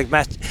 yeah.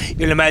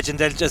 You'll imagine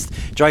they'll just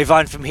drive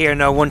on from here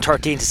now,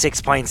 113 to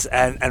 6 points,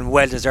 and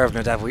well deserved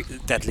now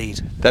that lead.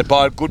 That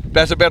ball, good,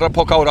 that's a better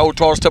puck out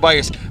towards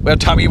Tobias, where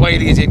Tommy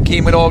Wiley is in,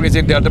 Keane Minogue is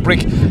in there, the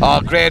brick,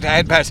 great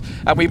hand pass,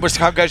 and we must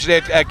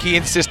congratulate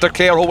Keane's sister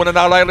Claire, who won in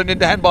All Ireland in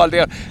the handball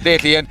there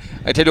lately, and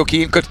I tell you,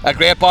 Keane could, a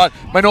great ball.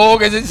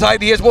 Minogue is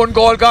inside, he has one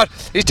goal got.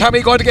 Is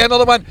Tommy going to get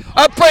another one?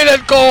 A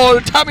brilliant goal,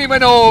 Tommy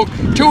Minogue,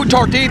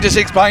 213 to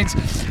 6 points.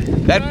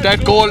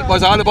 That goal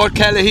was all about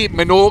Callaghy,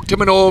 Minogue to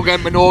Minogue,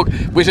 and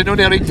Minogue with an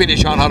unerring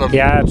finish on Holland.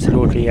 Yeah,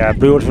 absolutely, yeah,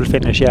 beautiful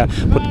finish, yeah.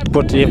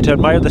 But you have to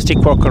admire the stick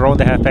work around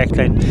the half back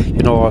line.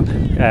 You know,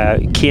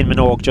 Keane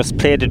Minogue just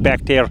played it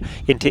back there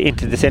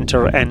into the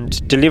centre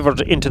and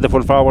delivered into the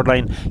full forward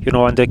line. You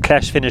know, and the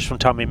clash finish from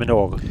Tommy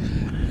Minogue.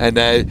 And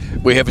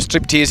we have a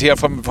striptease here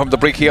from the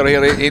brick here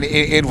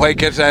in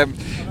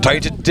Whitegate,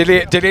 trying to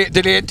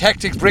delay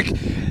tactics, brick,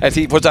 as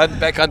he puts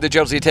back on the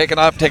jersey, taking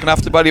off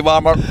the body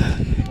warmer.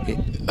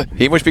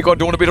 He must be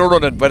doing a bit of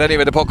running, but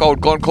anyway, the puck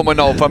out coming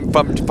now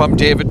from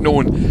David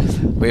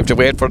Noon. We have to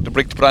wait for the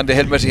brick to put on the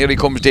helmet. Here he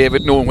comes,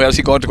 David Noon. Where's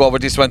he going to go over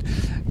this one?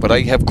 But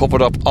I have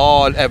covered up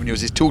all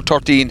avenues. It's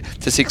 213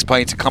 to 6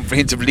 points, a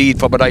comprehensive lead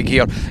for Bodyke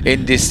here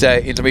in this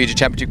intermediate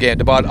championship game.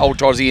 The ball out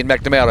towards Ian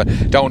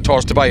McNamara, down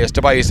towards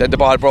Tobias, and the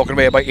ball broken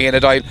away by Éanna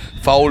Doyle,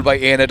 fouled by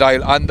Éanna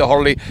Doyle on the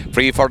hurley,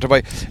 free for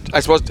Tobias. I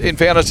suppose, in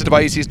fairness to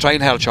Tobias, he's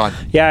trying hard, Sean.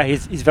 Yeah,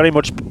 he's very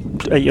much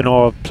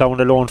ploughing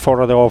alone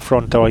further up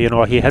front though.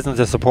 He hasn't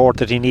the support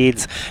that he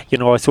needs.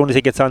 As soon as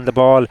he gets on the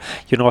ball,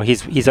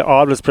 he's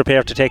always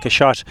prepared to take a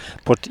shot,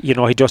 but he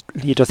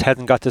just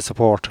hasn't got the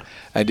support.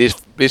 And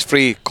this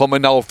free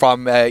coming now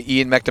from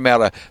Ian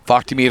McNamara,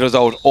 40 metres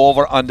out,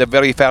 over on the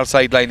very far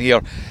sideline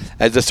here.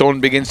 As the sun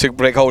begins to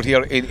break out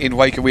here in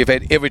Wycombe, we've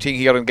had everything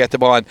here and get the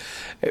ball.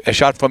 A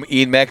shot from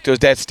Ian Mac. Does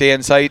that stay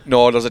inside?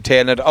 No, there's a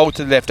tail net out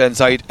to the left hand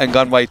side and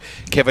gone wide.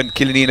 Kevin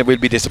Killanena will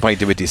be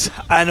disappointed with this.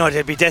 I know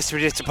they'll be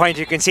desperately disappointed.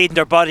 You can see it in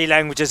their body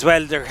language as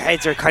well. Their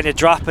heads are kind of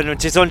dropping,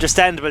 which is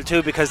understandable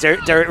too, because they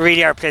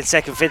really are playing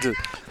second fiddle.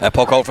 A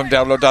puck out from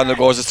Darrell O'Donnell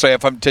goes astray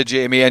to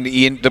Jamie, and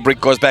Ian, the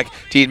brick goes back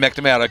to Ian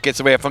McNamara,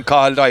 gets away from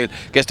Cathal Doyle,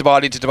 gets the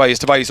ball into Tobias.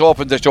 Tobias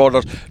opens the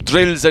shoulders,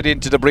 drills it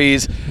into the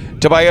breeze.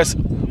 Tobias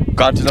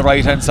gone to the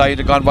right hand side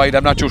and gone wide.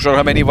 I'm not too sure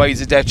how many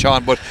wides is that,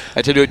 Sean, but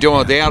I tell you,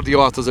 they are the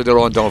authors of their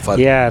own downfall.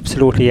 Yeah,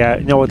 absolutely. Yeah,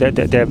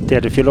 they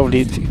had a few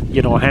lovely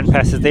hand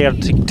passes there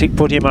to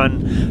put him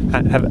on.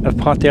 Have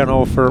pot there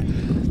now for.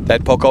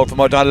 That puck out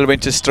from O'Donnell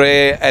went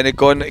astray, and it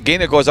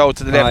goes out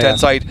to the left hand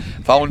side.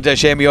 Found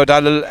Shamie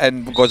O'Donnell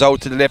and goes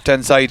out to the left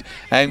hand side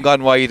and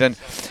gone wide. And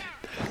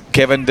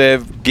Kevin,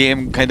 the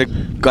game kind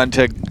of gone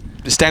to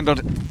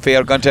standard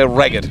fare, gone to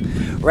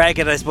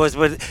ragged, I suppose.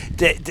 But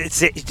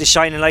the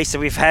shining lights that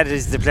we've had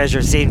is the pleasure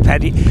of seeing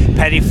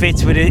Paddy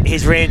Fitz with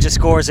his range of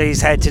scores that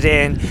he's had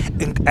today,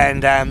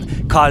 and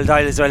Cathal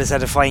Doyle as well has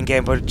had a fine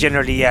game, but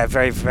generally, yeah,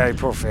 very, very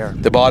poor fare.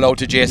 The ball out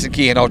to Jason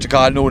Keane, out to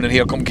Carl Noon, and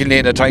here come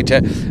Killanena trying to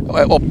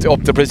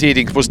up the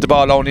proceedings, puts the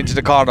ball down into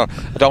the corner,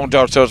 down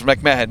there towards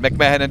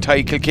McMahon and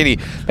Ty Kilkenny.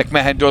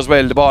 McMahon does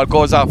well, the ball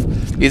goes off.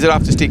 Is it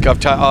off the stick of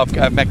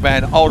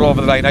McMahon, out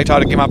over the line? I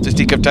thought it came off the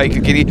stick of Ty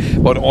Kilkenny,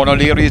 but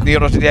O'Leary is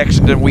nearer to the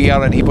action than we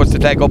are, and he puts the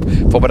flag up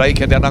for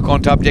Bodyke, and they're not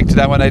going to object to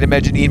that one. I'd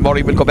imagine Ian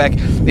Murray will go back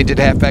into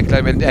the half back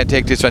line and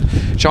take this one.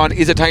 Sean,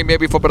 is it time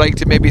maybe for Bodyke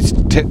to maybe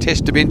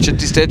test the bench at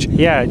this stage?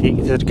 Yeah,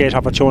 it's a great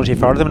opportunity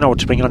for them now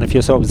to bring on a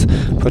few subs,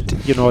 but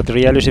the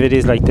reality of it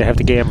is, like, they have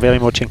the game very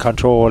much in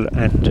control,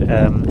 and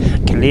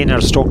Killanena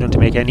are struggling to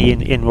make any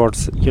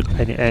inwards,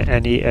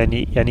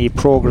 any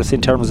progress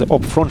in terms of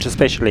up front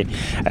especially,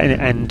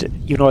 and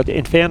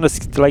in fairness,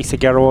 the likes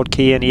of Garrod,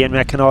 Key and Ian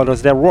Mac and all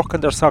those, they're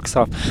working their socks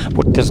off,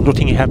 but there's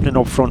nothing happening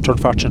up front,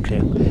 unfortunately.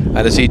 And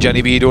I see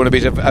Johnny B doing a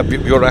bit of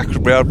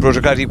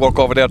bureaucratic work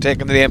over there,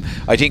 taking the name,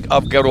 I think,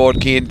 of Garrod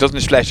Keane. Doesn't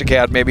splash a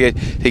card. Maybe I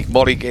think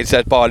Murray gets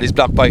that ball. Is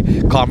blocked by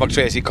Cormac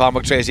Tracy.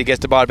 Cormac Tracy gets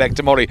the ball back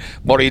to Murray.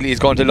 Murray is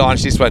going to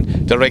launch this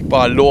one. Direct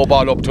ball, low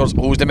ball up towards,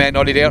 who's the man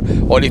only there?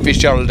 Only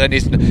Fitzgerald. And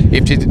if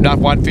it's not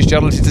one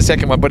Fitzgerald, it's the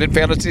second one. But in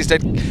fairness, it's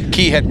that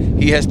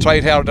Keehan. He has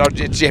tried hard.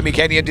 It's Jamie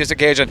Canny on this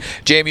occasion.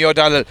 Jamie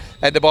O'Donnell,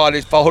 and the ball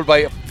is fouled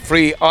by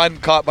free by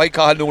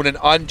Cathal Noonan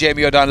on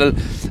Jamie O'Donnell.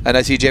 And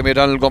I see Jamie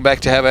O'Donnell going back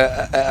to have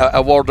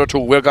a word or two.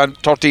 We're gone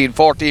 14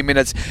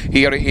 minutes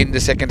here in the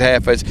second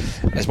half, as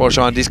I suppose,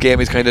 Sean, this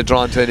game is kind of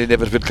drawn to an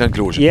inevitable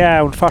conclusion.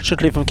 Yeah,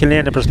 unfortunately from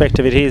Killanena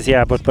perspective it is,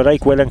 yeah, but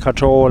Bodyke well in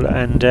control,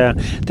 and they're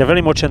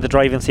very much in the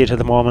driving seat at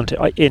the moment.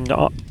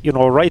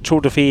 Right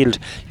through the field,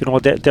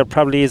 there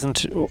probably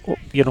isn't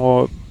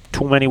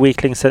too many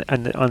weaklings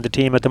on the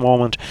team at the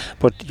moment,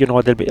 but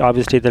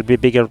there'll be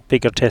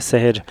bigger tests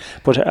ahead.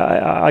 But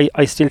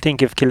I still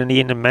think if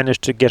Killanena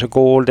managed to get a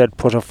goal, they'd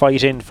put a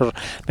fight in for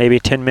maybe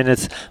 10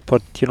 minutes,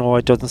 but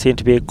it doesn't seem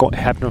to be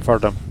happening for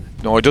them.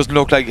 No, it doesn't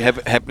look like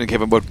happening,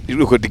 Kevin, but you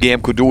look at the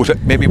game could do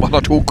it. Maybe 1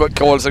 or 2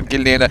 goals in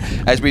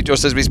Killanena as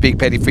we speak.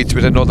 Paddy Fitz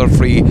with another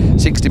free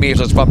 60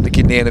 metres from the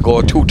Killanena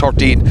goal,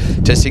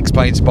 2:13 to 6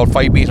 points, about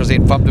 5 metres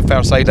in from the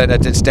far sideline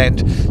at the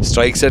stand,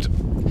 strikes it,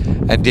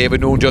 and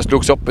David Noon just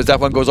looks up as that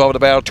one goes over the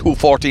bar,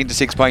 2:14 to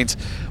 6 points.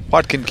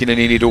 What can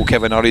Killanena do,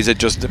 Kevin, or is it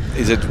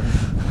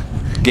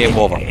game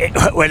over?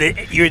 Well,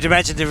 you would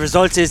imagine the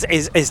result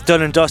is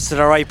done and dusted,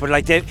 all right. But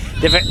like they've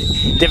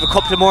a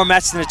couple of more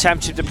matches in the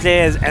championship to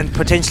play and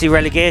potentially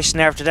relegation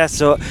after that.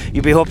 So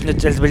you'd be hoping that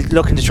they'll be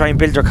looking to try and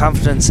build their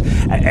confidence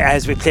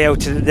as we play out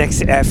to the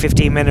next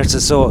 15 minutes or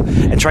so,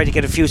 and try to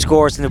get a few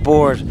scores on the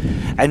board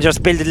and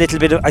just build a little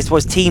bit of, I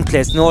suppose, team play.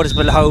 It's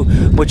noticeable how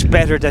much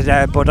better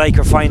that Bodyke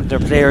are finding their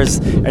players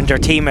and their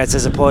teammates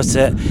as opposed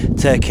to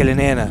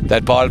Killanena.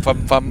 That ball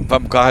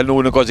from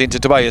Calhoun goes into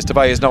Tobias.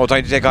 Tobias now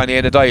trying to take on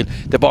Ian Dial.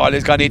 The ball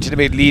has gone into the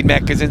middle. Lead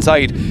Mack is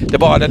inside the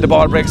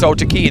ball breaks out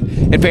to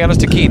Keane. In fairness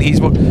to Keane,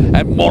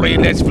 and Murray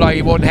lets fly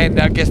one hand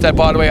and gets that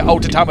ball away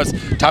out to Thomas.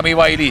 Tommy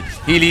Wiley,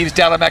 he leaves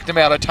Darren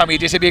McNamara. Tommy,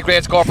 this will be a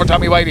great score for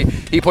Tommy Wiley.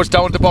 He puts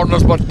down the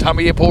burners, but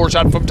Tommy, a poor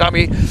shot from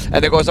Tommy,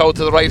 and it goes out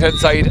to the right hand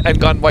side and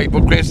gone wide.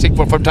 But great stick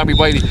from Tommy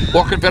Wiley,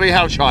 working very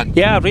hard, Sean.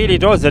 Yeah, really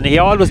does, and he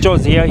always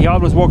does. He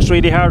always works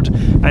really hard,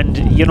 and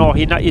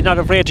he's not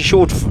afraid to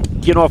shoot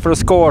for a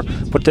score,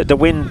 but the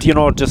wind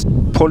just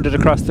pulled it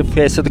across the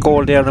face of the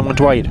goal there and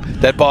went wide.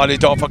 That ball is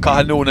down for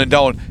Cathal Noonan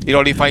down. He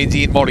only finds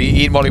Ian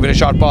Murray with a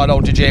short ball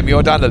out to Jamie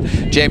O'Donnell.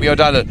 Jamie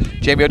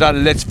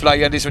O'Donnell lets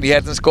fly on this one. He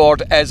hasn't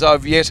scored as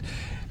of yet,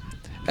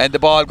 and the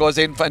ball goes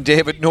in from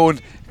David Noon.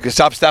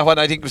 Stops that one.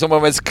 I think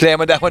someone was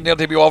claiming that one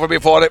nearly to be over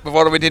before it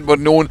went in, but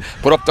Noon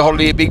put up the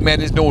hurley. A big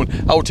man is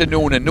Noon, out to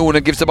Noonan.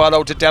 Noonan gives the ball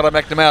out to Darragh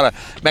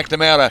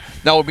McNamara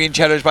now being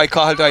challenged by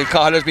Cathal Doyle.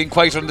 Cathal has been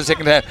quieter in the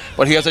second half,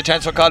 but he has a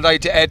chance for Cathal Doyle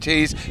to add to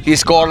his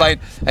score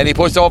line, and he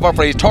puts over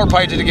for his third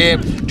point of the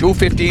game,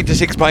 2:15 to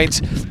 6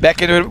 points,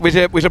 back in with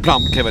a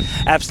plum, Kevin.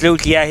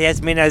 Absolutely, yeah, he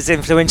has been as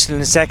influential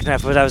in the second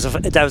half, but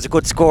that was a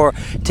good score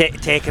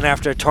taken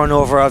after a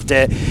turnover of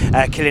the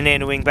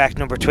Killanena wing back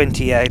number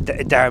 20,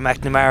 Darragh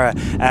McNamara.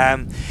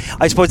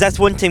 I suppose that's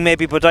one thing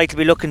maybe Bodyke will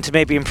be looking to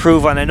maybe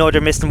improve on. I know they're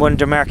missing one of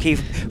their marquee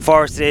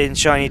forwards today in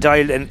Shiny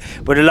Dial,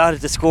 but a lot of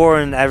the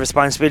scoring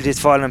responsibility is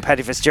falling on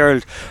Paddy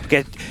Fitzgerald.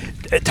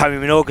 Tommy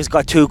Minogue has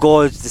got 2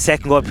 goals, the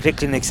second goal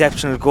particularly an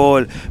exceptional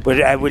goal,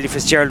 but Willie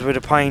Fitzgerald with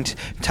a point,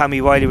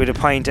 Tommy Wiley with a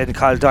point, and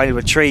Cathal Doyle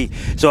with 3.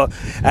 So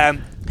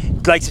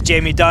likes of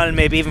Jamie Donald,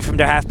 maybe even from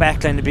their half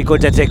back line, it'd be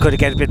good that they could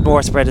get a bit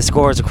more spread of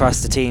scores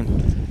across the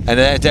team. And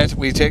that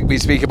we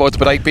speak about the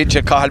Bodyke bench,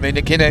 and Cathal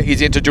McKenna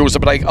is introduced the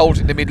Bodyke out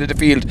in the middle of the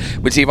field.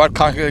 We'll see what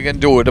Cathal can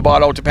do. The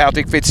ball out to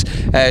Patrick Fitz,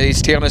 he's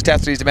tearing his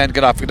stats, he's the man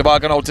get off. The ball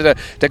gone out to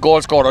the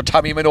goal scorer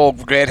Tommy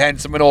Minogue, great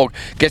handsome Minogue,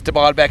 gets the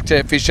ball back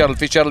to Fitzgerald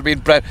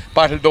being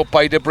battled up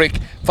by the brick,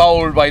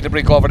 fouled by the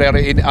brick over there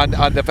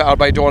on the far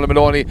by Donald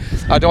Maloney.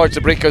 I know it's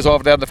the brick is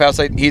over there on the far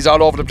side, he's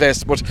all over the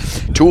place, but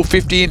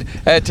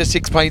 2:15 to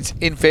 6 points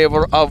in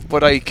favour of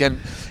Bodyke. And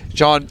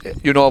John,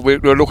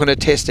 we're looking at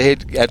test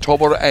ahead at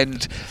Tubber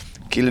and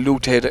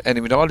Killalute ahead, and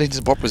with all intents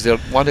and purposes,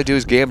 one of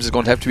those games is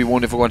going to have to be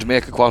won if we're going to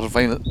make a quarter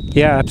final.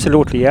 Yeah,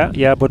 absolutely.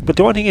 Yeah. But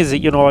the one thing is,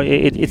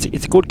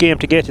 it's a good game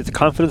to get. It's a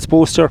confidence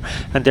booster,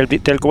 and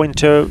they'll go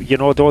into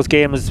those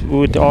games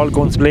with all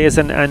guns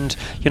blazing, and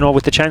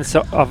with the chance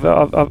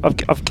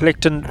of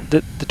collecting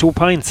the 2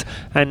 points.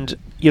 And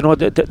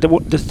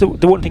the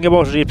one thing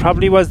about it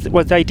probably was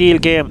the ideal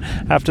game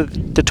after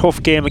the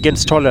tough game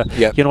against Tulla.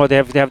 Yeah. They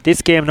have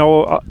this game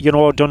now,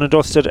 done and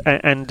dusted,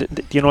 and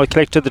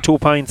collected the 2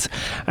 points,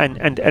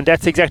 and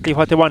that's exactly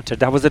what they wanted.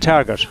 That was the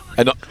target.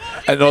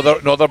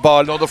 Another ball,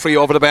 another free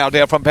over the bar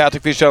there from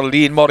Patrick Fitzgerald.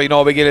 Ian Murray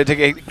now beginning to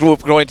get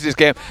groove going into this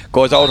game,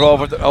 goes out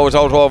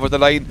over the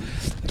line.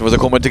 It was a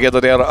coming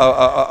together there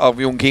of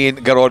young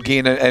Keane, Gerard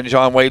Keane and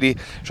Sean Wiley.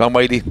 Sean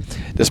Wiley,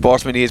 the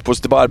sportsman he is, puts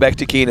the ball back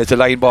to Keane. It's a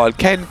line ball.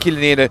 Can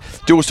Killanena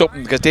do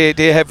something, because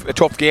they have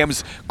tough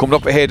games coming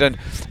up ahead, and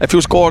a few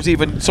scores,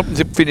 even something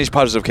to finish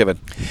positive, Kevin?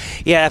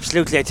 Yeah,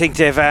 absolutely. I think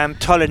they've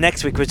Tulla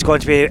next week, which is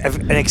going to be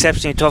an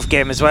exceptionally tough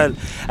game as well,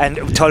 and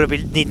Tulla will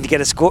be needing to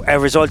get a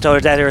result out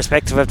of that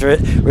irrespective of the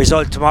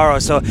result tomorrow.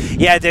 So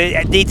yeah,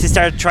 they need to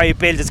start trying to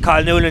build. As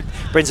Cathal Noonan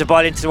brings the ball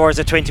into towards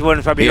the 21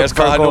 and probably here's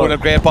Cathal Noonan,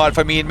 great ball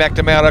from Ian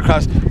McNamara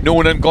across.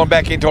 Noonan going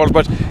back in towards,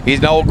 but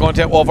he's now going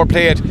to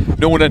overplay it.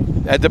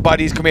 Noonan, the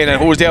bodies come in,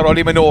 and who's there?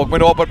 Only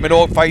Minogue, but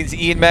Minogue finds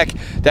Ian Mack.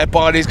 That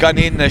ball has gone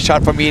in, a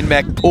shot from Ian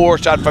Mack, poor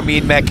shot from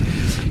Ian Mack.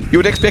 You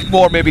would expect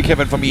more, maybe,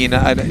 Kevin, from Ian,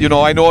 and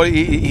I know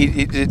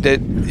they're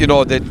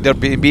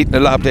being beaten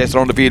a lot of places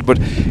around the field, but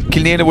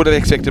Killanena would have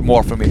expected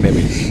more from him, maybe.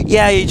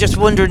 Yeah, you're just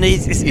wondering,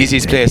 is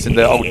his place in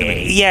the out?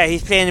 Yeah,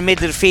 he's playing in the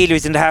middle of the field. He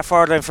was in the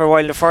half-forward line for a while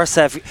in the first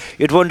half.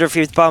 You'd wonder if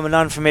he was bombing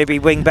on for maybe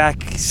wing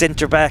back,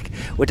 centre back.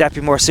 Would that be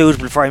more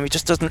suitable for him? He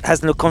just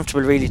hasn't looked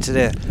comfortable really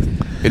today.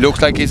 It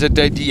looks like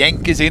the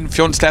Yank is in.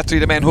 Fionn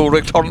Slattery, the man who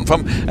returned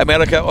from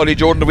America early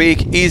during the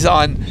week, is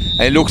on.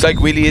 And it looks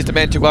like Willie is the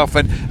man to go off.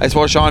 And I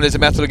suppose Sean is a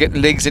matter of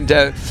getting legs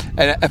into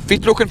a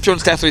fit looking Fionn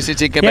Slattery since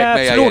he came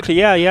back. Absolutely.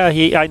 Yeah.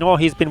 I know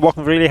he's been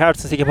working really hard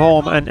since he came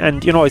home, and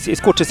and you know, it's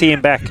good to see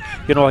him back.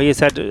 You know, he's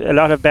had a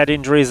lot of bad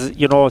injuries,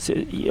 you know,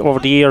 over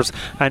the years,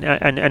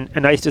 and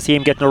nice to see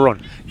him getting a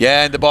run.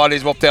 Yeah, and the ball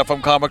is up there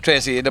from Cormac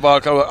Tracy, and the ball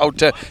out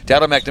to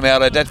Darren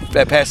McNamara.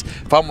 That pass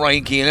from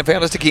Ryan Keane. In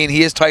fairness to Keane,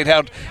 he has tried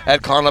hard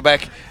at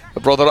cornerback. The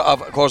brother, of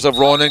course, of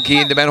Ronan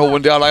Keane, the man who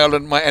won the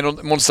All-Ireland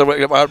and Munster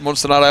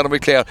All-Ireland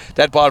with Clare.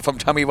 That ball from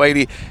Tommy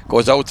Wiley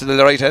goes out to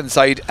the right-hand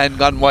side and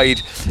gone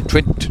wide.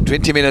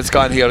 20 minutes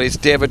gone here. It's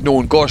David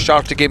Noon. Goes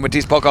short again with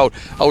his puck out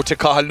to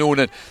Cathal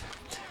Noonan.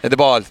 And the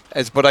ball,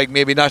 but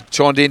maybe not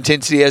showing the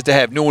intensity as they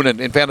have. Noonan,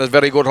 in fairness,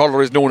 very good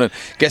hurler is Noonan.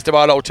 Gets the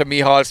ball out to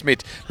Micheál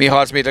Smith.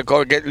 Micheál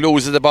Smith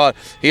loses the ball.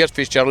 Here's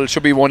Fitzgerald.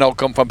 Should be one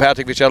outcome from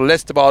Patrick Fitzgerald.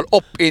 Lets the ball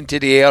up into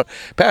the air.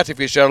 Patrick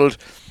Fitzgerald.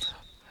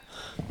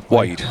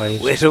 Wide.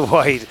 Little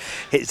wide.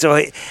 So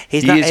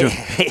he's not.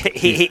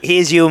 He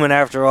is human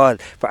after all.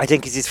 But I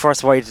think it's his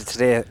first wide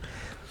today.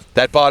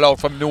 That ball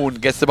out from Noon.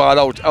 Gets the ball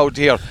out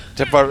here.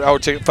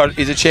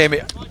 Is it shame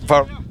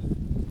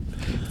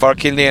for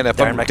Killanena,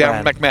 from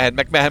Darren McMahon.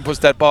 McMahon puts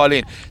that ball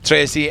in.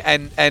 Tracy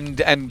and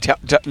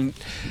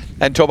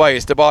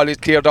Tobias, the ball is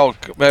cleared out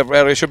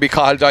where it should be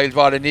Cathal Doyle's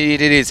ball, and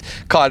indeed it is.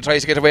 Cathal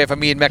tries to get away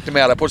from Ian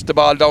McNamara, puts the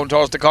ball down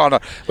towards the corner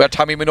where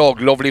Tommy Minogue,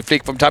 lovely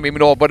flick from Tommy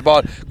Minogue, but the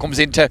ball comes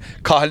into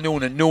Cathal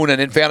Noonan.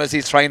 In fairness,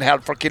 he's trying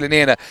hard for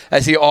Killanena,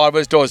 as he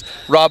always does.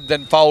 Robbed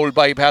and fouled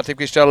by Patrick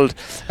Fitzgerald,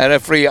 and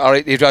a free, or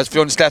it was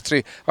Fionn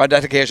Slattery on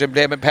that occasion,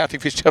 blaming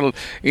Patrick Fitzgerald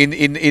in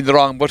the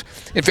wrong. But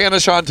in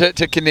fairness, Sean, to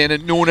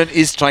Killanena, Noonan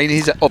is trying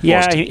his utmost.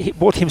 Yeah,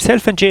 both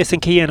himself and Jason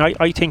Keane,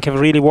 I think, have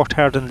really worked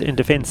hard in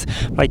defence.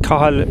 Like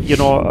Cathal, you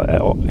know,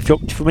 a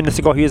few minutes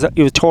ago he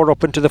was tore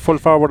up into the full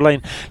forward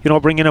line, you know,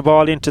 bringing a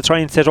ball in to try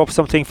and set up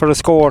something for a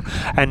score,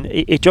 and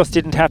it just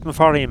didn't happen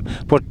for him.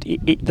 But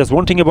there's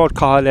one thing about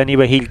Cathal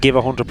anyway, he'll give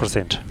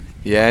 100%.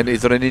 Yeah, and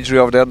is there an injury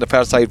over there on the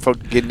far side for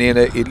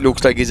Killanena? It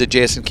looks like it's a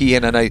Jason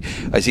Keane, and I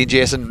seen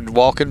Jason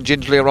walking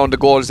gingerly around the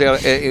goals there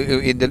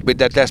with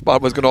that last ball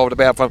was going over the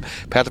bar from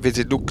Patrick.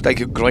 It looked like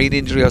a groin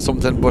injury or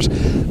something, but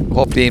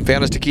hopefully, in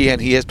fairness to Keane,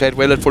 he has played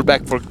well at full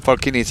back for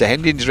Kinney. It's a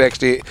hand injury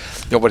actually, you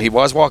know, but he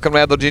was walking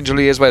rather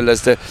gingerly as well,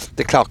 as the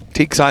clock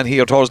ticks on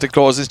here towards the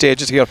closing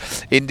stages here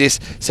in this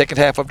second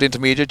half of the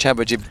Intermediate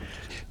Championship.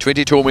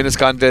 22 minutes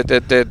gone.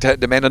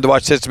 The man on the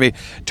watch says to me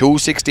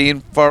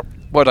 2:16 for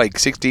Bodyke,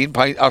 16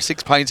 pints or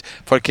 6 pints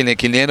for Killanena.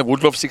 Killanena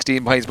would love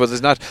 16 pints, but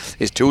it's not.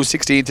 It's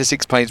 2:16 to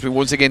 6 pints. We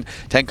once again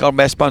thank our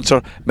match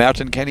sponsor,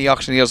 Martin Canny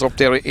Auctioneers, up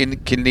there in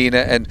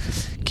Killanena, and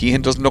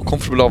Keane doesn't look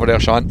comfortable over there,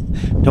 Sean.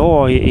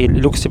 No, he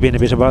looks to be in a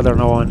bit of bother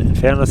now. And in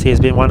fairness, he's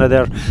been one of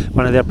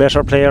their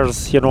better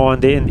players, you know,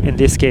 in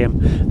this game.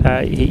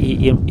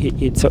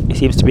 It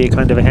seems to be a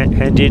kind of a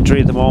hand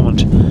injury at the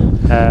moment.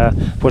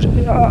 But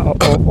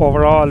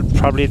overall,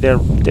 probably their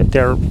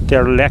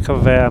lack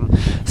of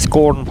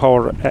scoring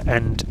power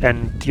and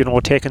you know,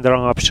 taking the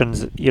wrong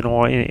options, you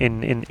know,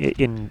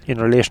 in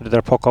relation to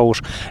their puck out.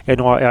 You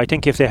know, I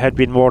think if they had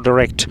been more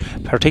direct,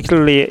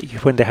 particularly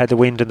when they had the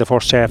wind in the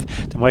first half,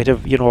 they might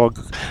have, you know,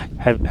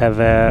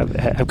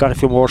 have got a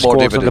few more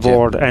scores on the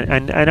board. Yeah.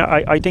 And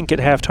I think at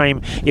half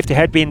time, if they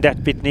had been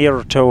that bit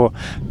nearer to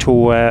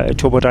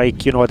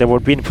Bodyke, you know, they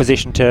would be in a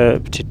position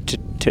to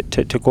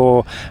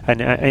go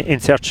and in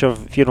search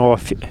of, you know,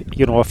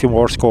 a few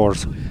more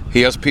scores.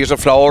 Here's Peter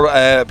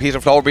Flower.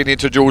 Peter Flower being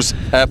introduced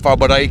for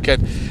Bodyke,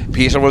 and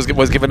Peter was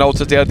given out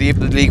there at the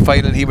evening league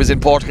final. He was in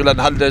Portugal on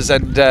holidays,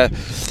 and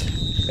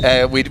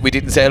we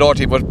didn't say hello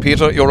to him. But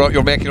Peter,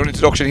 you're making your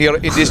introduction here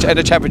in this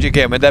the championship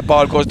game, and that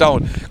ball goes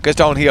down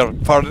here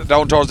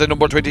down towards the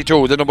number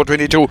 22. The number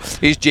 22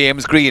 is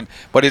James Green,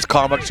 but it's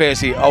Cormac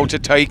Tracy out to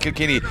Ty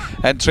Kilkenny,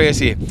 and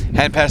Tracy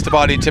hand pass the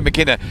ball into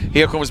McKenna.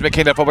 Here comes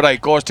McKenna for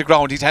Bodyke, goes to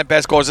ground. His hand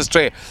pass goes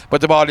astray, but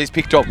the ball is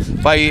picked up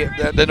by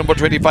the number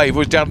 25,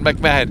 who's Darren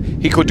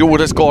McMahon. He could do with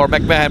a score.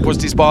 McMahon puts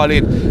this ball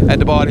in, and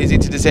the ball is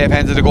into the safe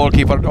hands of the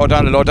goalkeeper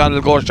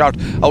O'Donnell goes short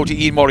out to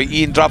Ian Murray.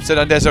 Ian drops it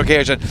on this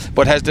occasion,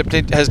 but has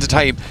the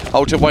time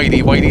out to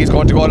Wiley. Wiley is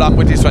going to go along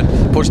with this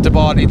one, puts the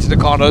ball into the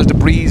corner as the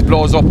breeze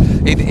blows up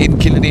in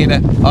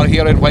Killanena or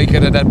here in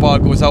Wycott, and that ball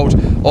goes out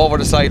over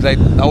the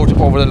sideline, out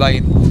over the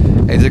line.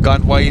 Is it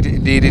gone wide?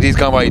 Indeed it is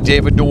gone wide.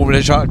 David Noonan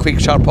with a quick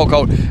sharp puck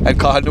out, and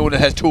Cathal Noonan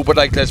has two, but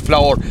like there's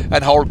Flower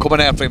and Howard coming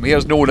after him.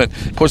 Here's Noonan,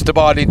 puts the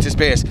ball into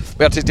space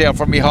where it is there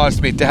for Micheál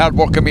Smith, the hard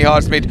working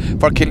Micheál Smith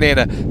for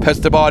Killanena, puts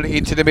the ball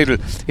into the middle.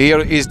 Here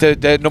is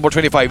the number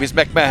 25 is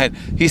McMahon.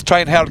 He's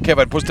trying hard,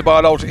 Kevin, puts the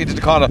ball out into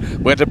the corner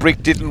where the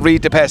brick didn't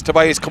read the pass.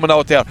 Tobias coming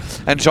out there,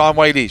 and Sean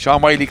Wiley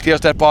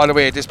clears that ball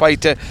away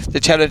despite the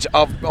challenge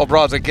of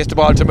Roderick. Gets the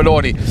ball to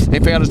Maloney.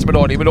 In fairness to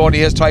Maloney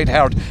has tried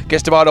hard,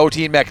 gets the ball out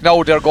to Ian Mac.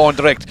 Now they're going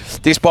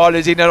direct. This ball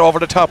is in there over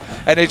the top,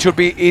 and it should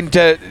be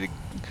into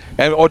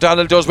And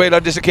O'Donnell does well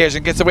on this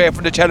occasion, gets away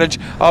from the challenge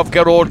of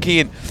Gerard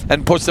Keane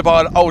and puts the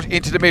ball out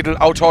into the middle,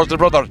 out towards the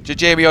brother, to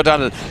Jamie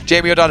O'Donnell.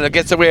 Jamie O'Donnell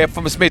gets away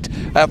from Smith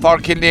for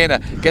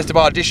Killanena, gets the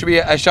ball. This should be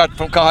a shot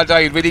from Cahill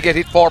Doyle. Will he get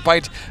it? 4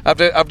 point of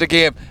the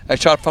game. A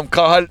shot from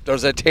Cahill,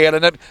 there's a tail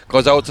in it,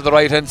 goes out to the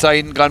right hand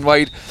side and gone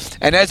wide.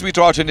 And as we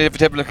draw to an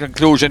inevitable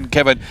conclusion,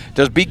 Kevin,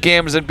 there's big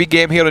games and big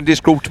game here in this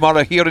group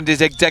tomorrow, here in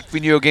this exact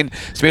venue again,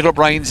 Smith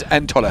O'Brien's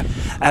and Tulla.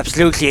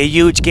 Absolutely, a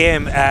huge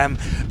game,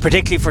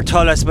 particularly for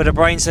Tulla. Smith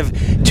O'Brien's have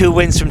 2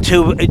 wins from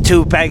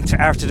two banked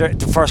after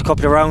the first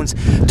couple of rounds.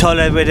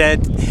 Tulla with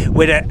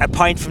a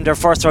point from their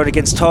first round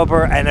against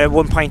Tubber and a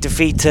 1 point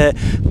defeat to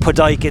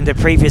Bodyke in the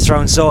previous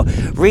round. So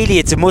really,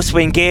 it's a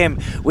must-win game.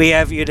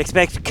 You'd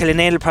expect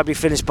Killanena will probably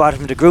finish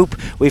bottom of the group.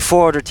 We've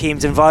 4 other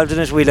teams involved in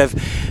it. We'll have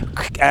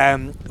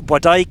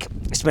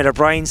Bodyke, Smith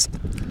O'Brien's,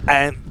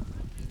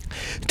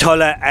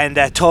 Tulla and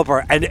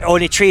Tubber, and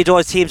only 3 of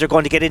those teams are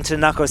going to get into the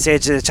knockout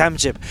stage of the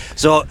championship.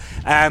 So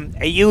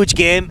a huge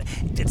game.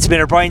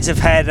 Smith O'Brien's have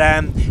had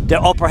the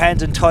upper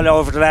hand in Tulla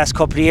over the last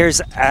couple of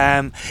years.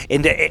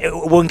 In the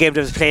one game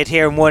that was played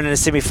here and one in the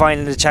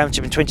semi-final of the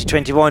championship in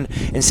 2021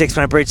 in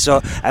Six-Man Bridge.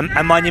 So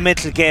a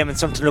monumental game and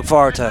something to look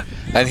forward to.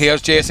 And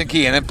here's Jason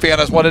Keane, in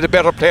fairness, one of the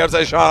better players,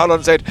 as Sean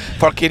Holland said,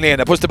 for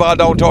Killanena. Puts the ball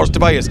down towards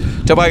Tobias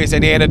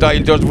and Ian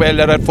Doyle does well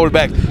there at full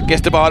back.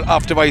 Gets the ball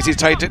off Tobias, he's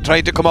trying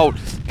to come out.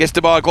 Gets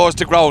the ball, goes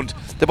to ground.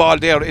 The ball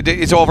there,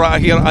 it's over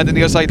here on the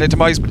near side.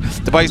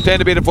 Tobias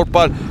playing a bit of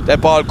football.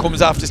 That ball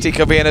comes off the stick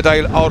of Ian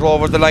Doyle out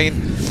over the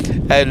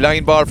line.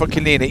 Line ball for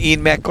Killanena.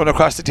 Ian Mack going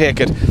across to take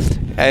it.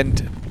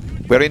 And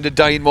we're in the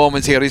dying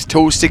moments here. It's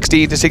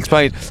 2:16 to 6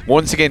 points.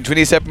 Once again,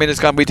 27 minutes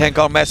gone. We thank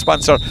our match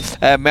sponsor,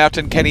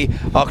 Martin Canny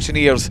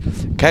Auctioneers.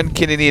 Can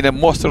Killanena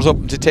musters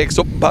up to take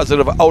something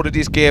positive out of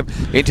this game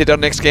into their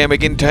next game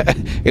again,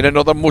 in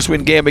another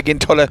must-win game again,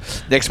 Tulla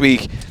next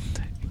week.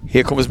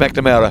 Here comes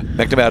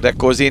McNamara. That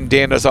goes in,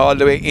 dangerous all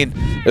the way in.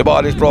 The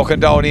ball is broken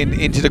down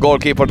into the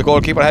goalkeeper. The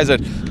goalkeeper has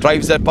it,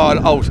 drives that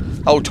ball out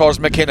towards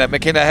McKenna.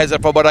 McKenna has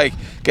it for Bodyke.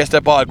 Gets the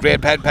ball, great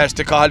pad pass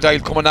to Cahill Doyle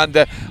coming on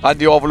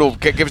the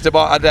overloop. Gives the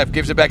ball on left,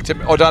 gives it back to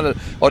O'Donnell.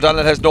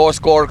 O'Donnell has no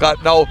score,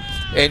 got now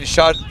in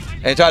shot.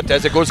 And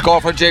that's a good score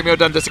for Jamie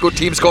O'Donnell. That's a good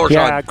team score,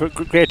 Sean. Yeah,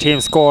 great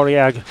team score.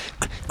 Yeah,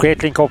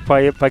 great link up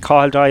by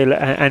Cahill Doyle,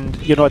 and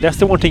you know that's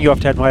the one thing you have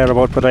to admire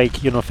about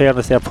Bodyke. You know,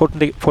 fairness, they're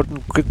putting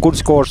good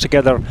scores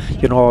together.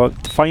 You know,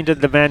 finding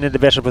the man in the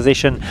better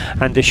position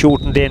and the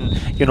shooting then.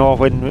 You know,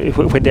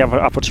 when they have an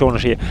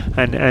opportunity,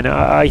 and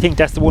I think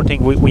that's the one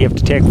thing we have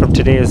to take from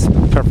today's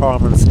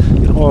performance.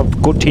 You know,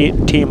 good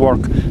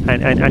teamwork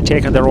and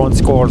taking their own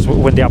scores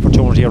when the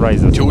opportunity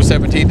arises.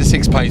 2:17 to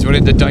 6 points. We're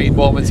in the dying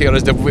moments here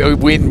as the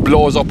wind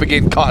blows up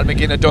again. Cahill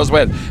McKenna does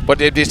well, but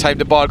this time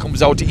the ball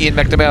comes out to Ian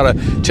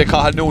McNamara to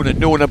Cahill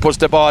Noonan puts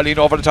the ball in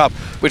over the top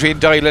between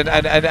Doyle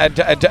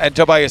and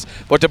Tobias,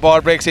 but the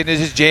ball breaks in. This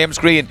is James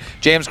Green,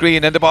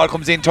 and the ball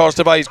comes in towards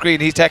Tobias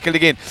Green. He's tackled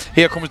again.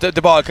 Here comes the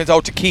ball, comes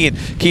out to Keane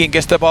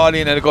gets the ball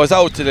in and it goes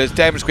out to the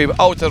damage creep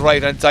out to the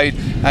right hand side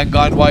and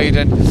gone wide,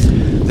 and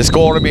the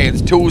score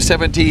remains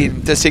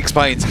 2:17 to 6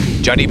 points.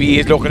 Johnny B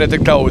is looking at the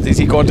clouds. Is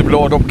he going to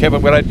blow it up,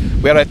 Kevin?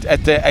 We're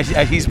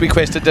at his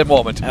request at the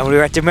moment. And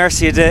we're at the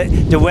mercy of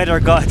the weather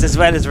gods as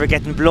well, as we're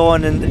getting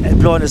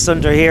blown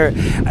asunder here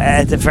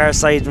at the far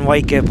side in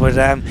Bodyke. But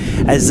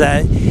as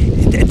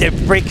the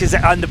brick is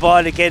on the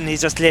ball again,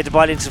 he's just laid the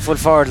ball into the full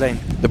forward line.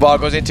 The ball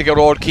goes into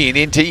Gerard Keane,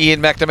 into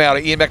Ian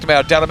McNamara,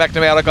 Darren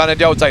McNamara gone on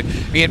the outside.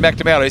 Ian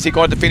McNamara, is he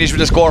going to finish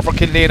with a score for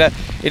Killanena?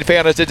 In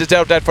fairness, they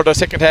deserved that for their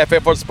second half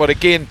efforts, but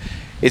again,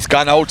 it's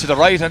gone out to the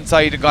right hand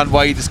side and gone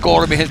wide. The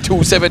score remains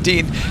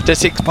 2:17 to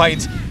 6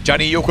 points.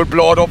 Johnny, you could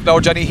blow it up now.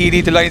 Johnny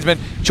Healy, the linesman,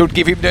 should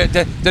give him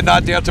the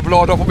nod there to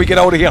blow it up when we get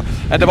out of here.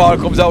 And the ball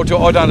comes out to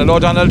O'Donnell,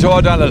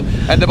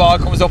 and the ball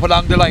comes up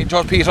along the line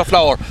towards Peter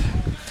Flower.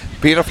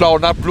 Peter Flower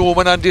not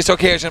blooming on this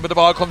occasion, but the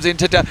ball comes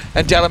into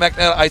and Darren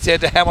McNamara. I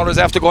said the hammer was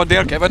after going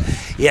there, Kevin.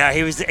 Yeah,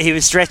 he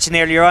was stretching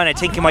earlier on. I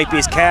think it might be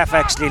his calf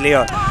actually,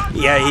 Leo.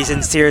 Yeah, he's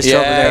in serious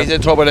trouble there. Yeah, he's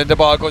in trouble, and the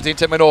ball goes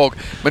into Minogue.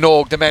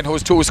 Minogue, the man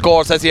who's 2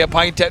 scores, has he a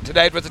point to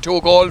that with the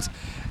 2 goals.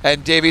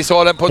 And Davy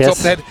Solon puts up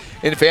that.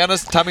 In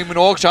fairness, Tommy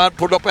Minogue, Sean,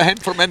 put up a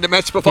hand for him in the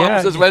match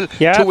performance as well.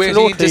 Yeah,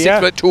 2:18 to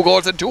 6 with 2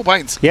 goals and 2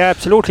 points. Yeah,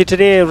 absolutely.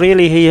 Today,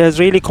 really, he has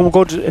really come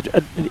good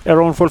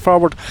around full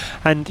forward.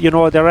 And you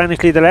know,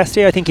 ironically, the last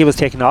day I think he was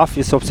taken off,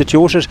 he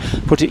substituted,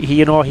 but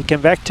he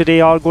came back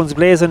today all guns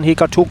blazing. He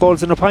got 2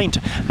 goals and a point,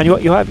 and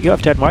you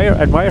have to admire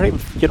him.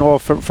 You know,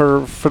 for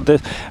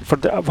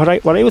what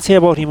I would say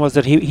about him was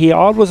that he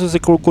always was a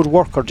good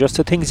worker. Just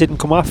the things didn't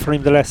come off for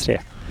him the last day.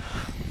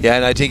 Yeah,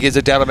 and I think he's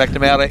a Darren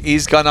McNamara.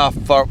 He's gone off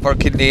for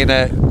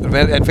Killanena.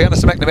 In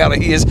fairness to McNamara,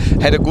 he has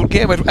had a good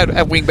game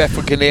at wing back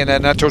for Killanena.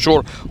 I'm not too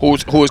sure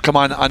who's come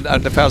on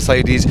the far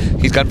side. He's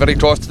gone very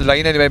close to the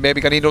line anyway. Maybe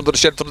gone in under the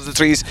shelter of the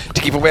trees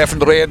to keep away from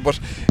the rain. But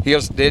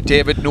here's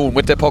David Noon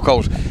with the puck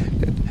out.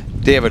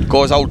 David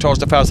goes out towards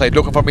the far side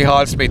looking for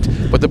Micheál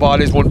Smith, but the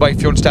ball is won by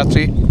Fionn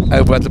Statry.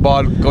 When the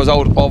ball goes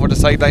out over the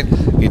sideline,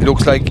 it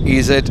looks like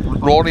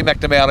Rory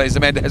McNamara is the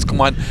man that has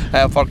come on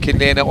for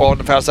Killanena on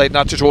the far side.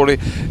 Not to Rory,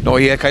 no,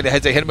 he kind of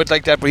has a helmet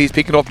like that, but he's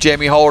picking up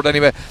Jamie Howard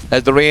anyway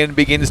as the rain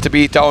begins to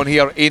beat down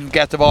here in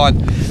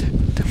Gatavon.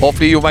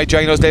 Hopefully you might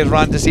join us later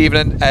on this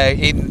evening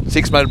in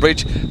 6 Mile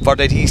Bridge for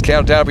that East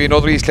Clare derby,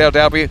 another East Clare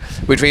derby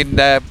between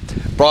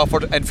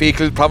Brawford and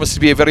Fecal. Promises to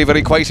be a very,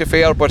 very quiet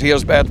affair, but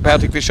here's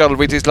Patrick Fitzgerald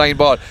with his line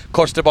ball,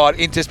 cuts the ball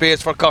into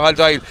space for Cathal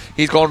Doyle.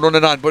 He's going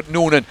running on, but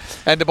Noonan,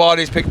 and the ball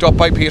is picked up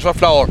by Peter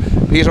Flower.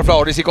 Peter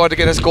Flower, is he going to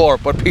get a score?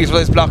 But Peter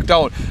is blocked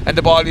down, and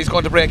the ball is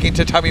going to break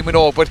into Tommy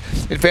Minogue. But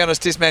in fairness,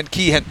 this man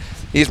Keehan,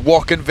 he's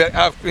working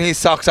his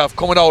socks off,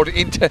 coming out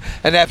into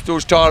an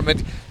absolute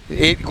tournament.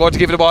 Going to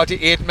give the ball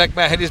to Aidan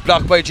McMahon, is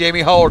blocked by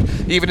Jamie Howard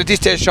even at this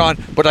stage, Sean,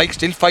 but Ike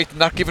still fighting,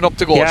 not giving up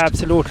the ghost. Yeah,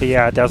 absolutely,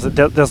 yeah.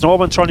 There's no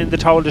one throwing in the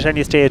towel at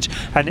any stage,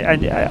 and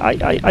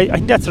I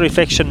think that's a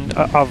reflection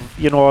of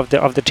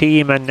the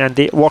team and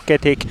the work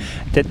ethic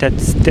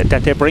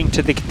that they bring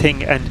to the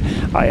thing,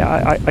 and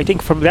I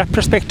think from that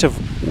perspective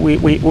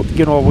we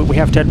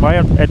have to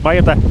admire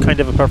that kind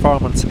of a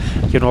performance,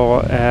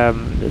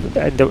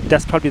 and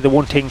that's probably the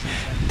one thing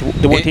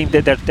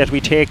that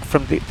we take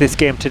from this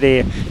game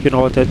today,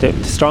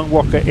 the strong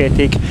work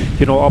ethic,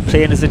 of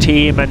playing as a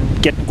team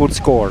and getting good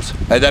scores.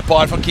 That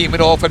ball from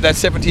Keeman off at that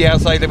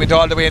 70-yard side, and went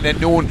all the way, and then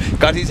Noon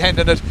got his hand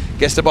on it,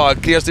 gets the ball,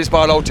 clears this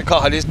ball out to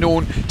Cathal. Is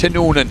Noon to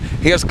Noonan.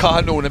 Here's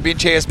Cathal Noonan being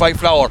chased by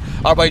Flower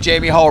or by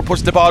Jamie Howard,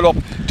 puts the ball up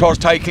towards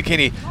Ty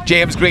Kilkenny.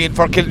 James Green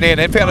for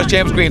Killanena. In fairness,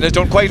 James Green has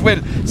done quite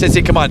well since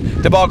he came on.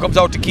 The ball comes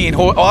out to Keane,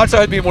 who also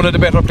has been one of the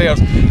better players.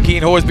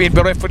 Keane, who has been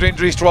bereft with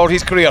injuries throughout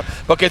his career,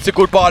 but gets a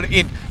good ball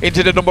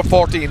into the number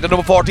 14. The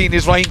number 14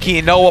 is Ryan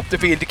Keane, now up the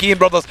field. The Keane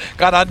brothers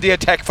got on the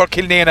attack for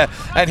Killanena,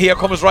 and here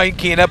comes Ryan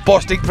Keane, a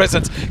busting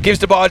presence, gives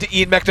the ball to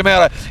Ian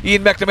McNamara.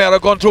 Ian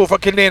McNamara going through for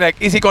Killanena.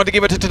 Is he going to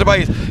give it to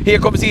Tobias? Here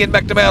comes Ian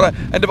McNamara,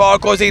 and the ball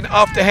goes in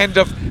off the hand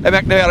of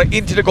McNamara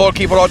into the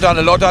goalkeeper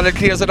O'Donnell. O'Donnell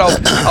clears it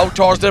out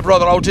towards the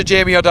brother, out to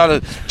Jamie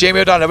O'Donnell. Jamie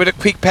O'Donnell with a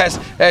quick pass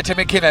to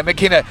McKenna.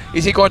 McKenna,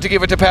 is he going to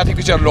give it to Patrick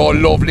Fitzgerald? Oh,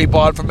 lovely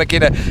ball from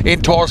McKenna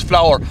in towards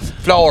Flower.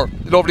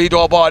 Lovely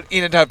door ball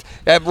in and out.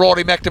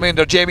 Rory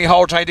McNamara. Jamie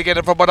Howard trying to get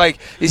it from Bodyke.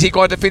 Is he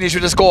going to finish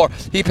with a score?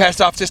 He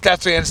passed off to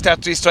Statry, and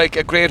Statry strike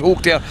a great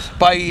hook there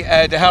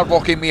by the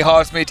hard-working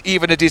Micheál Smith,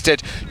 even at this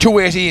stage.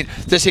 2:18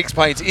 to 6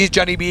 points. Is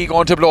Johnny B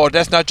going to blow?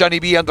 That's not Johnny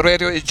B on the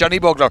radio, it's Johnny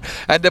Bugler.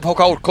 And the puck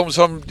out comes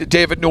from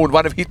David Noon,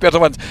 one of his better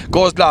ones.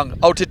 Goes long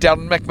out to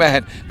Darren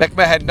McMahon.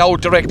 McMahon now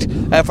direct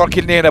for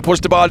Killanena, puts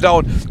the ball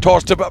down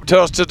towards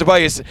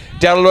Tobias.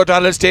 Darrell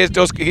O'Donnell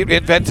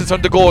advances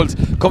on the goals,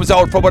 comes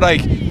out for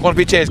Bodyke, going to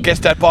be chased, gets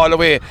that ball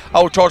away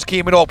out towards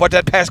Keeman up, but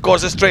that pass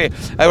goes astray.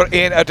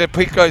 The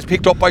pick is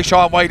picked up by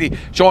Sean Wiley,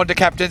 showing the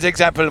captain's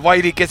example.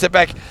 Wiley gets it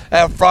back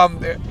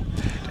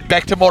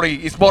back to Murray.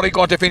 Is Murray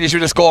going to finish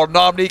with a score?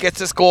 Normally he gets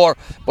a score,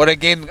 but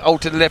again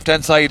out to the left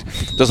hand side.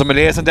 There's a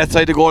malaise on that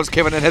side of goals,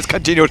 Kevin, and has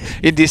continued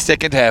in this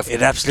second half.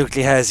 It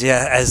absolutely has,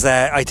 yeah, as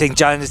I think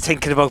John is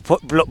thinking about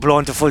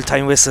blowing the full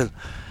time whistle.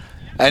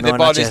 And the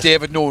ball is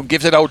David Noon,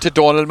 gives it out to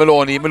Donald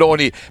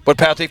Maloney, but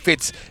Patrick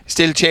Fitz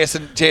still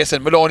chasing.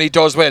 Maloney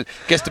does well,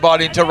 gets the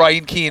ball into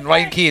Ryan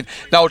Keane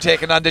now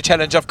taking on the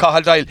challenge of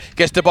Cathal Doyle,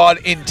 gets the ball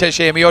into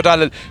Shamey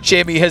O'Donnell.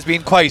 Shamey has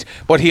been quiet,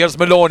 but here's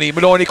Maloney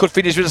could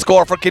finish with a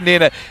score for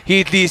Killanena.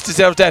 He at least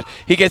deserves that.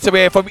 He gets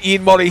away from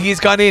Ian Murray, he's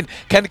gone in.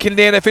 Can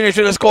Killanena finish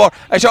with a score?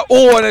 A shot,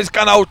 and it's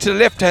gone out to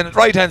the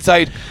right hand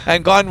side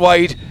and gone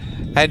wide,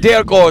 and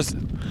there goes,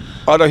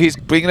 although he's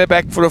bringing it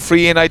back for a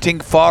free in, I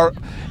think, for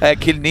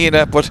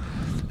Killanena, but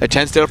a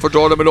chance there for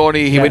Donald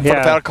Maloney. He went for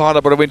the far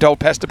corner, but it went out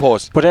past the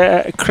post. But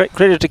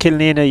credit to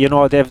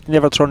Killanena, they've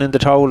never thrown in the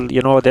towel.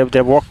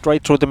 They've worked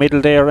right through the middle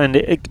there, and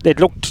it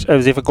looked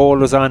as if a goal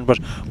was on, but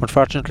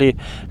unfortunately,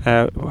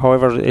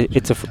 however,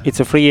 it's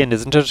a free in,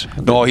 isn't it?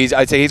 No,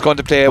 I'd say he's going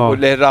to play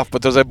later off,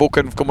 but there's a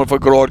booking coming for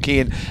Gerard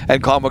Keane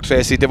and Cormac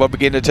Tracy. They were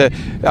beginning to,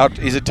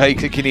 is it Ty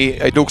Kilkenny?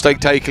 It looks like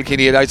Ty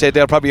Kilkenny, and I said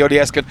they're probably only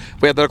asking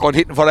where they're going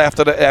hitting for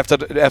after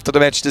the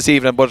match this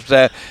evening.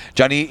 But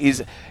Johnny,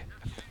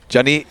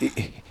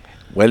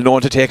 well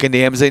known to taking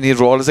names in his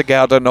role as a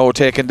guard, now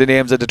taking the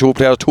names of the two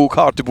players, two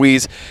carte de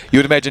brise.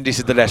 You'd imagine this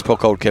is the last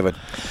puck out, Kevin.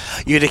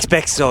 You'd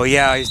expect so,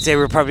 yeah. I'd say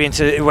we're probably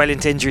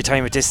into injury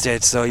time at this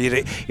stage, so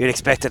you'd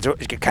expect that there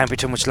can't be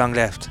too much long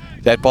left.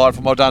 That ball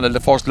from O'Donnell, the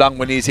first long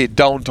one he's hit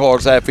down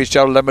towards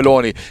Fitzgerald and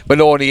Maloney.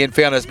 Maloney, in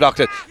fairness, blocked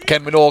it.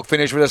 Can Minogue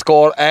finish with a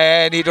score?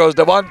 And he does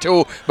the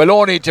 1-2.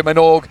 Maloney to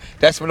Minogue.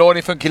 That's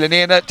Maloney from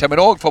Killanena to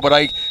Minogue for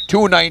Bodyke.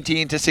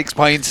 2:19 to 6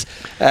 points.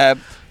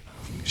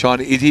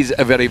 Sean, it is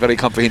a very, very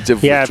comprehensive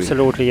victory.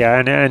 Absolutely, yeah.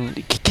 And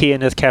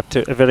Keane has kept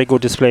a very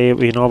good display,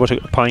 with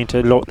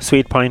a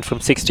sweet point from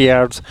 60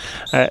 yards.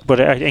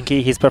 But I think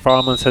his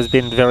performance has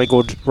been very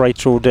good right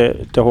through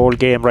the whole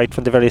game, right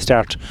from the very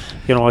start.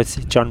 It's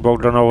John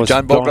Bugler now.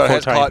 John Bugler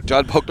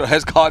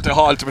has called a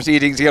halt to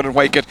proceedings here in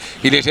Wycott.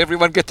 He let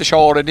everyone get the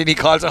shower and then he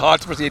calls a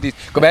halt to proceedings.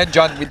 Come on,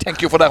 John, we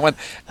thank you for that one.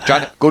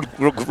 John, good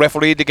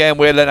referee the game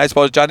well, and I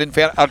suppose John and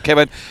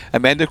Kevin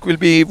Amanda will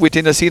be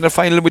within a senior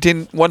final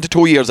within 1 to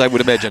 2 years, I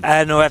would imagine.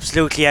 No,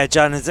 absolutely.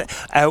 John is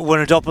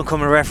one of the up and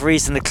coming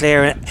referees in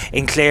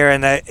Clare,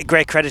 and a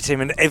great credit to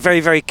him, and very,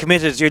 very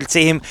committed. You'll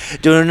see him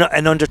doing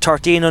an under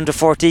 13, under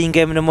 14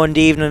 game on a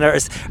Monday evening, or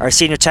our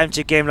senior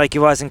championship game like he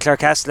was in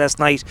Clarecastle last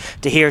night,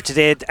 to here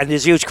today, and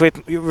there's huge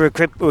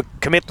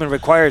commitment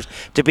required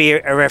to be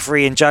a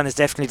referee, and John is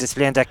definitely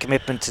displaying that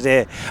commitment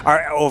today,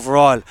 or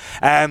overall.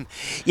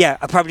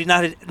 Probably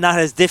not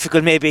as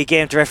difficult maybe a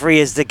game to referee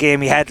as the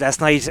game he had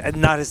last night, and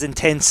not as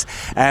intense.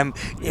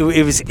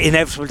 It was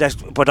inevitable that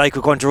Bodyke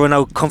were going to run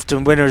out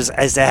comfortable winners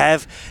as they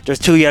have. There's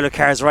 2 yellow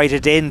cards right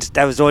at the end.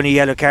 That was the only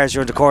yellow cards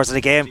during the course of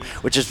the game,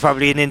 which is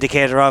probably an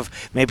indicator of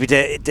maybe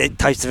the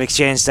types of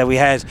exchange that we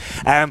had.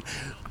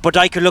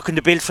 Bodyke are looking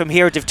to build from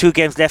here. They've 2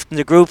 games left in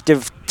the group.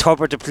 They've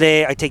Tubber to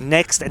play, I think,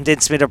 next, and then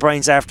Smith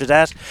O'Brien's after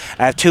that.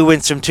 2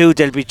 wins from 2,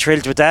 they'll be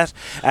thrilled with that.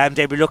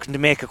 They'll be looking to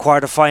make a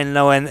quarter final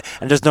now, and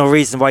there's no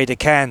reason why they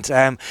can't.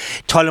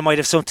 Tulla might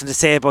have something to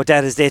say about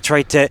that as they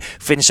try to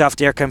finish off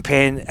their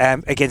campaign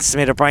against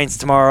Smith O'Brien's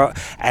tomorrow,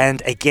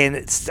 and again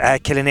it's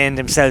Killanena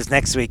themselves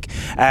next week.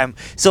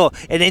 So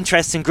an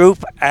interesting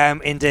group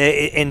in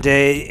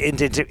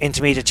the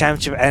intermediate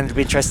championship, and it'll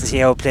be interesting to see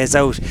how it plays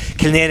out.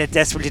 Killanena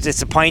desperately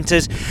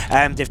disappointed.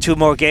 They've 2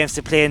 more games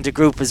to play in the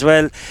group as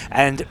well,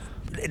 and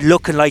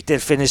looking like they'll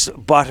finish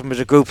bottom of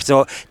the group,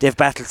 so they've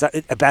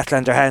a battle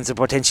on their hands, a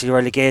potentially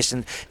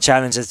relegation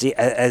challenge as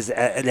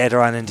later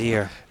on in the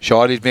year.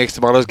 Sure, it makes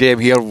tomorrow's game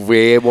here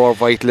way more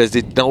vital, as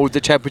now the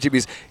championship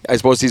is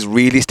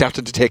really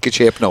starting to take a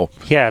shape now.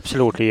 Yeah,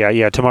 absolutely.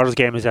 Yeah. Tomorrow's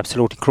game is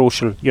absolutely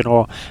crucial.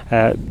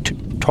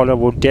 Tulla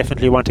would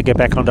definitely want to get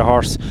back on the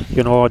horse.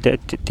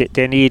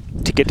 They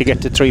need to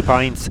get the 3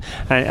 points,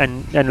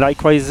 and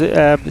likewise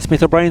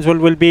Smith O'Brien's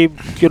will be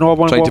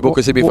trying to book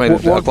a semi-final.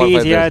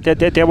 Yeah,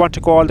 they want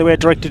to go all the way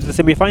directly to the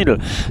semi-final.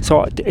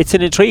 So it's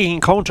an intriguing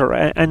encounter,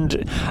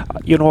 and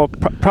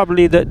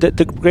probably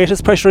the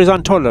greatest pressure is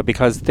on Tulla,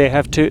 because they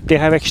have to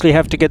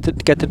get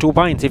the 2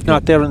 points. If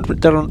not, they're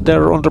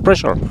under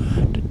pressure.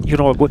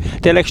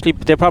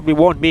 They probably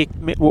will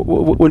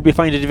be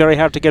finding it very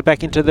hard to get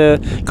back into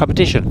the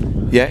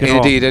competition. Yeah,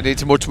 indeed, and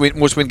it's a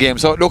must-win game.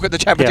 So look, at the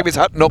championship is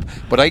hotting up,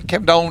 but I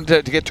came down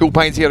to get 2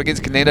 points here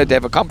against Killanena.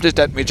 They've accomplished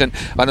that mission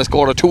on a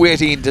score of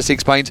 218 to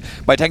 6 points.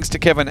 My thanks to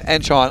Kevin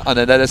and Sean on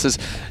analysis.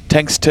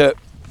 Thanks to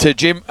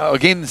Jim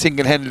again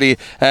single-handedly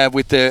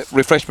with the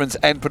refreshments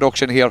and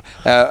production here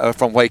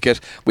from Wycott.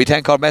 We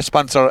thank our match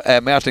sponsor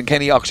Martin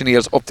Canny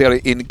Auctioneers up there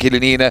in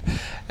Killanena,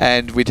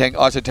 and we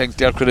also thank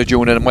Derek Critter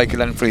Jr. and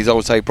Michael Allen for his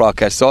outside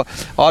broadcast. So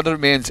all that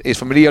remains is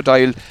for Leo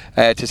Dial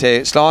to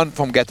say Slán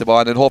from Get the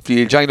Ball, and hopefully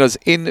you'll join us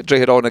in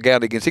Drogheda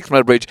again against 6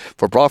 Mile Bridge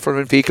for Bradford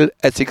and Fecal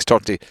at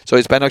 6:30. So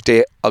it's Bannock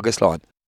Day, August Slán.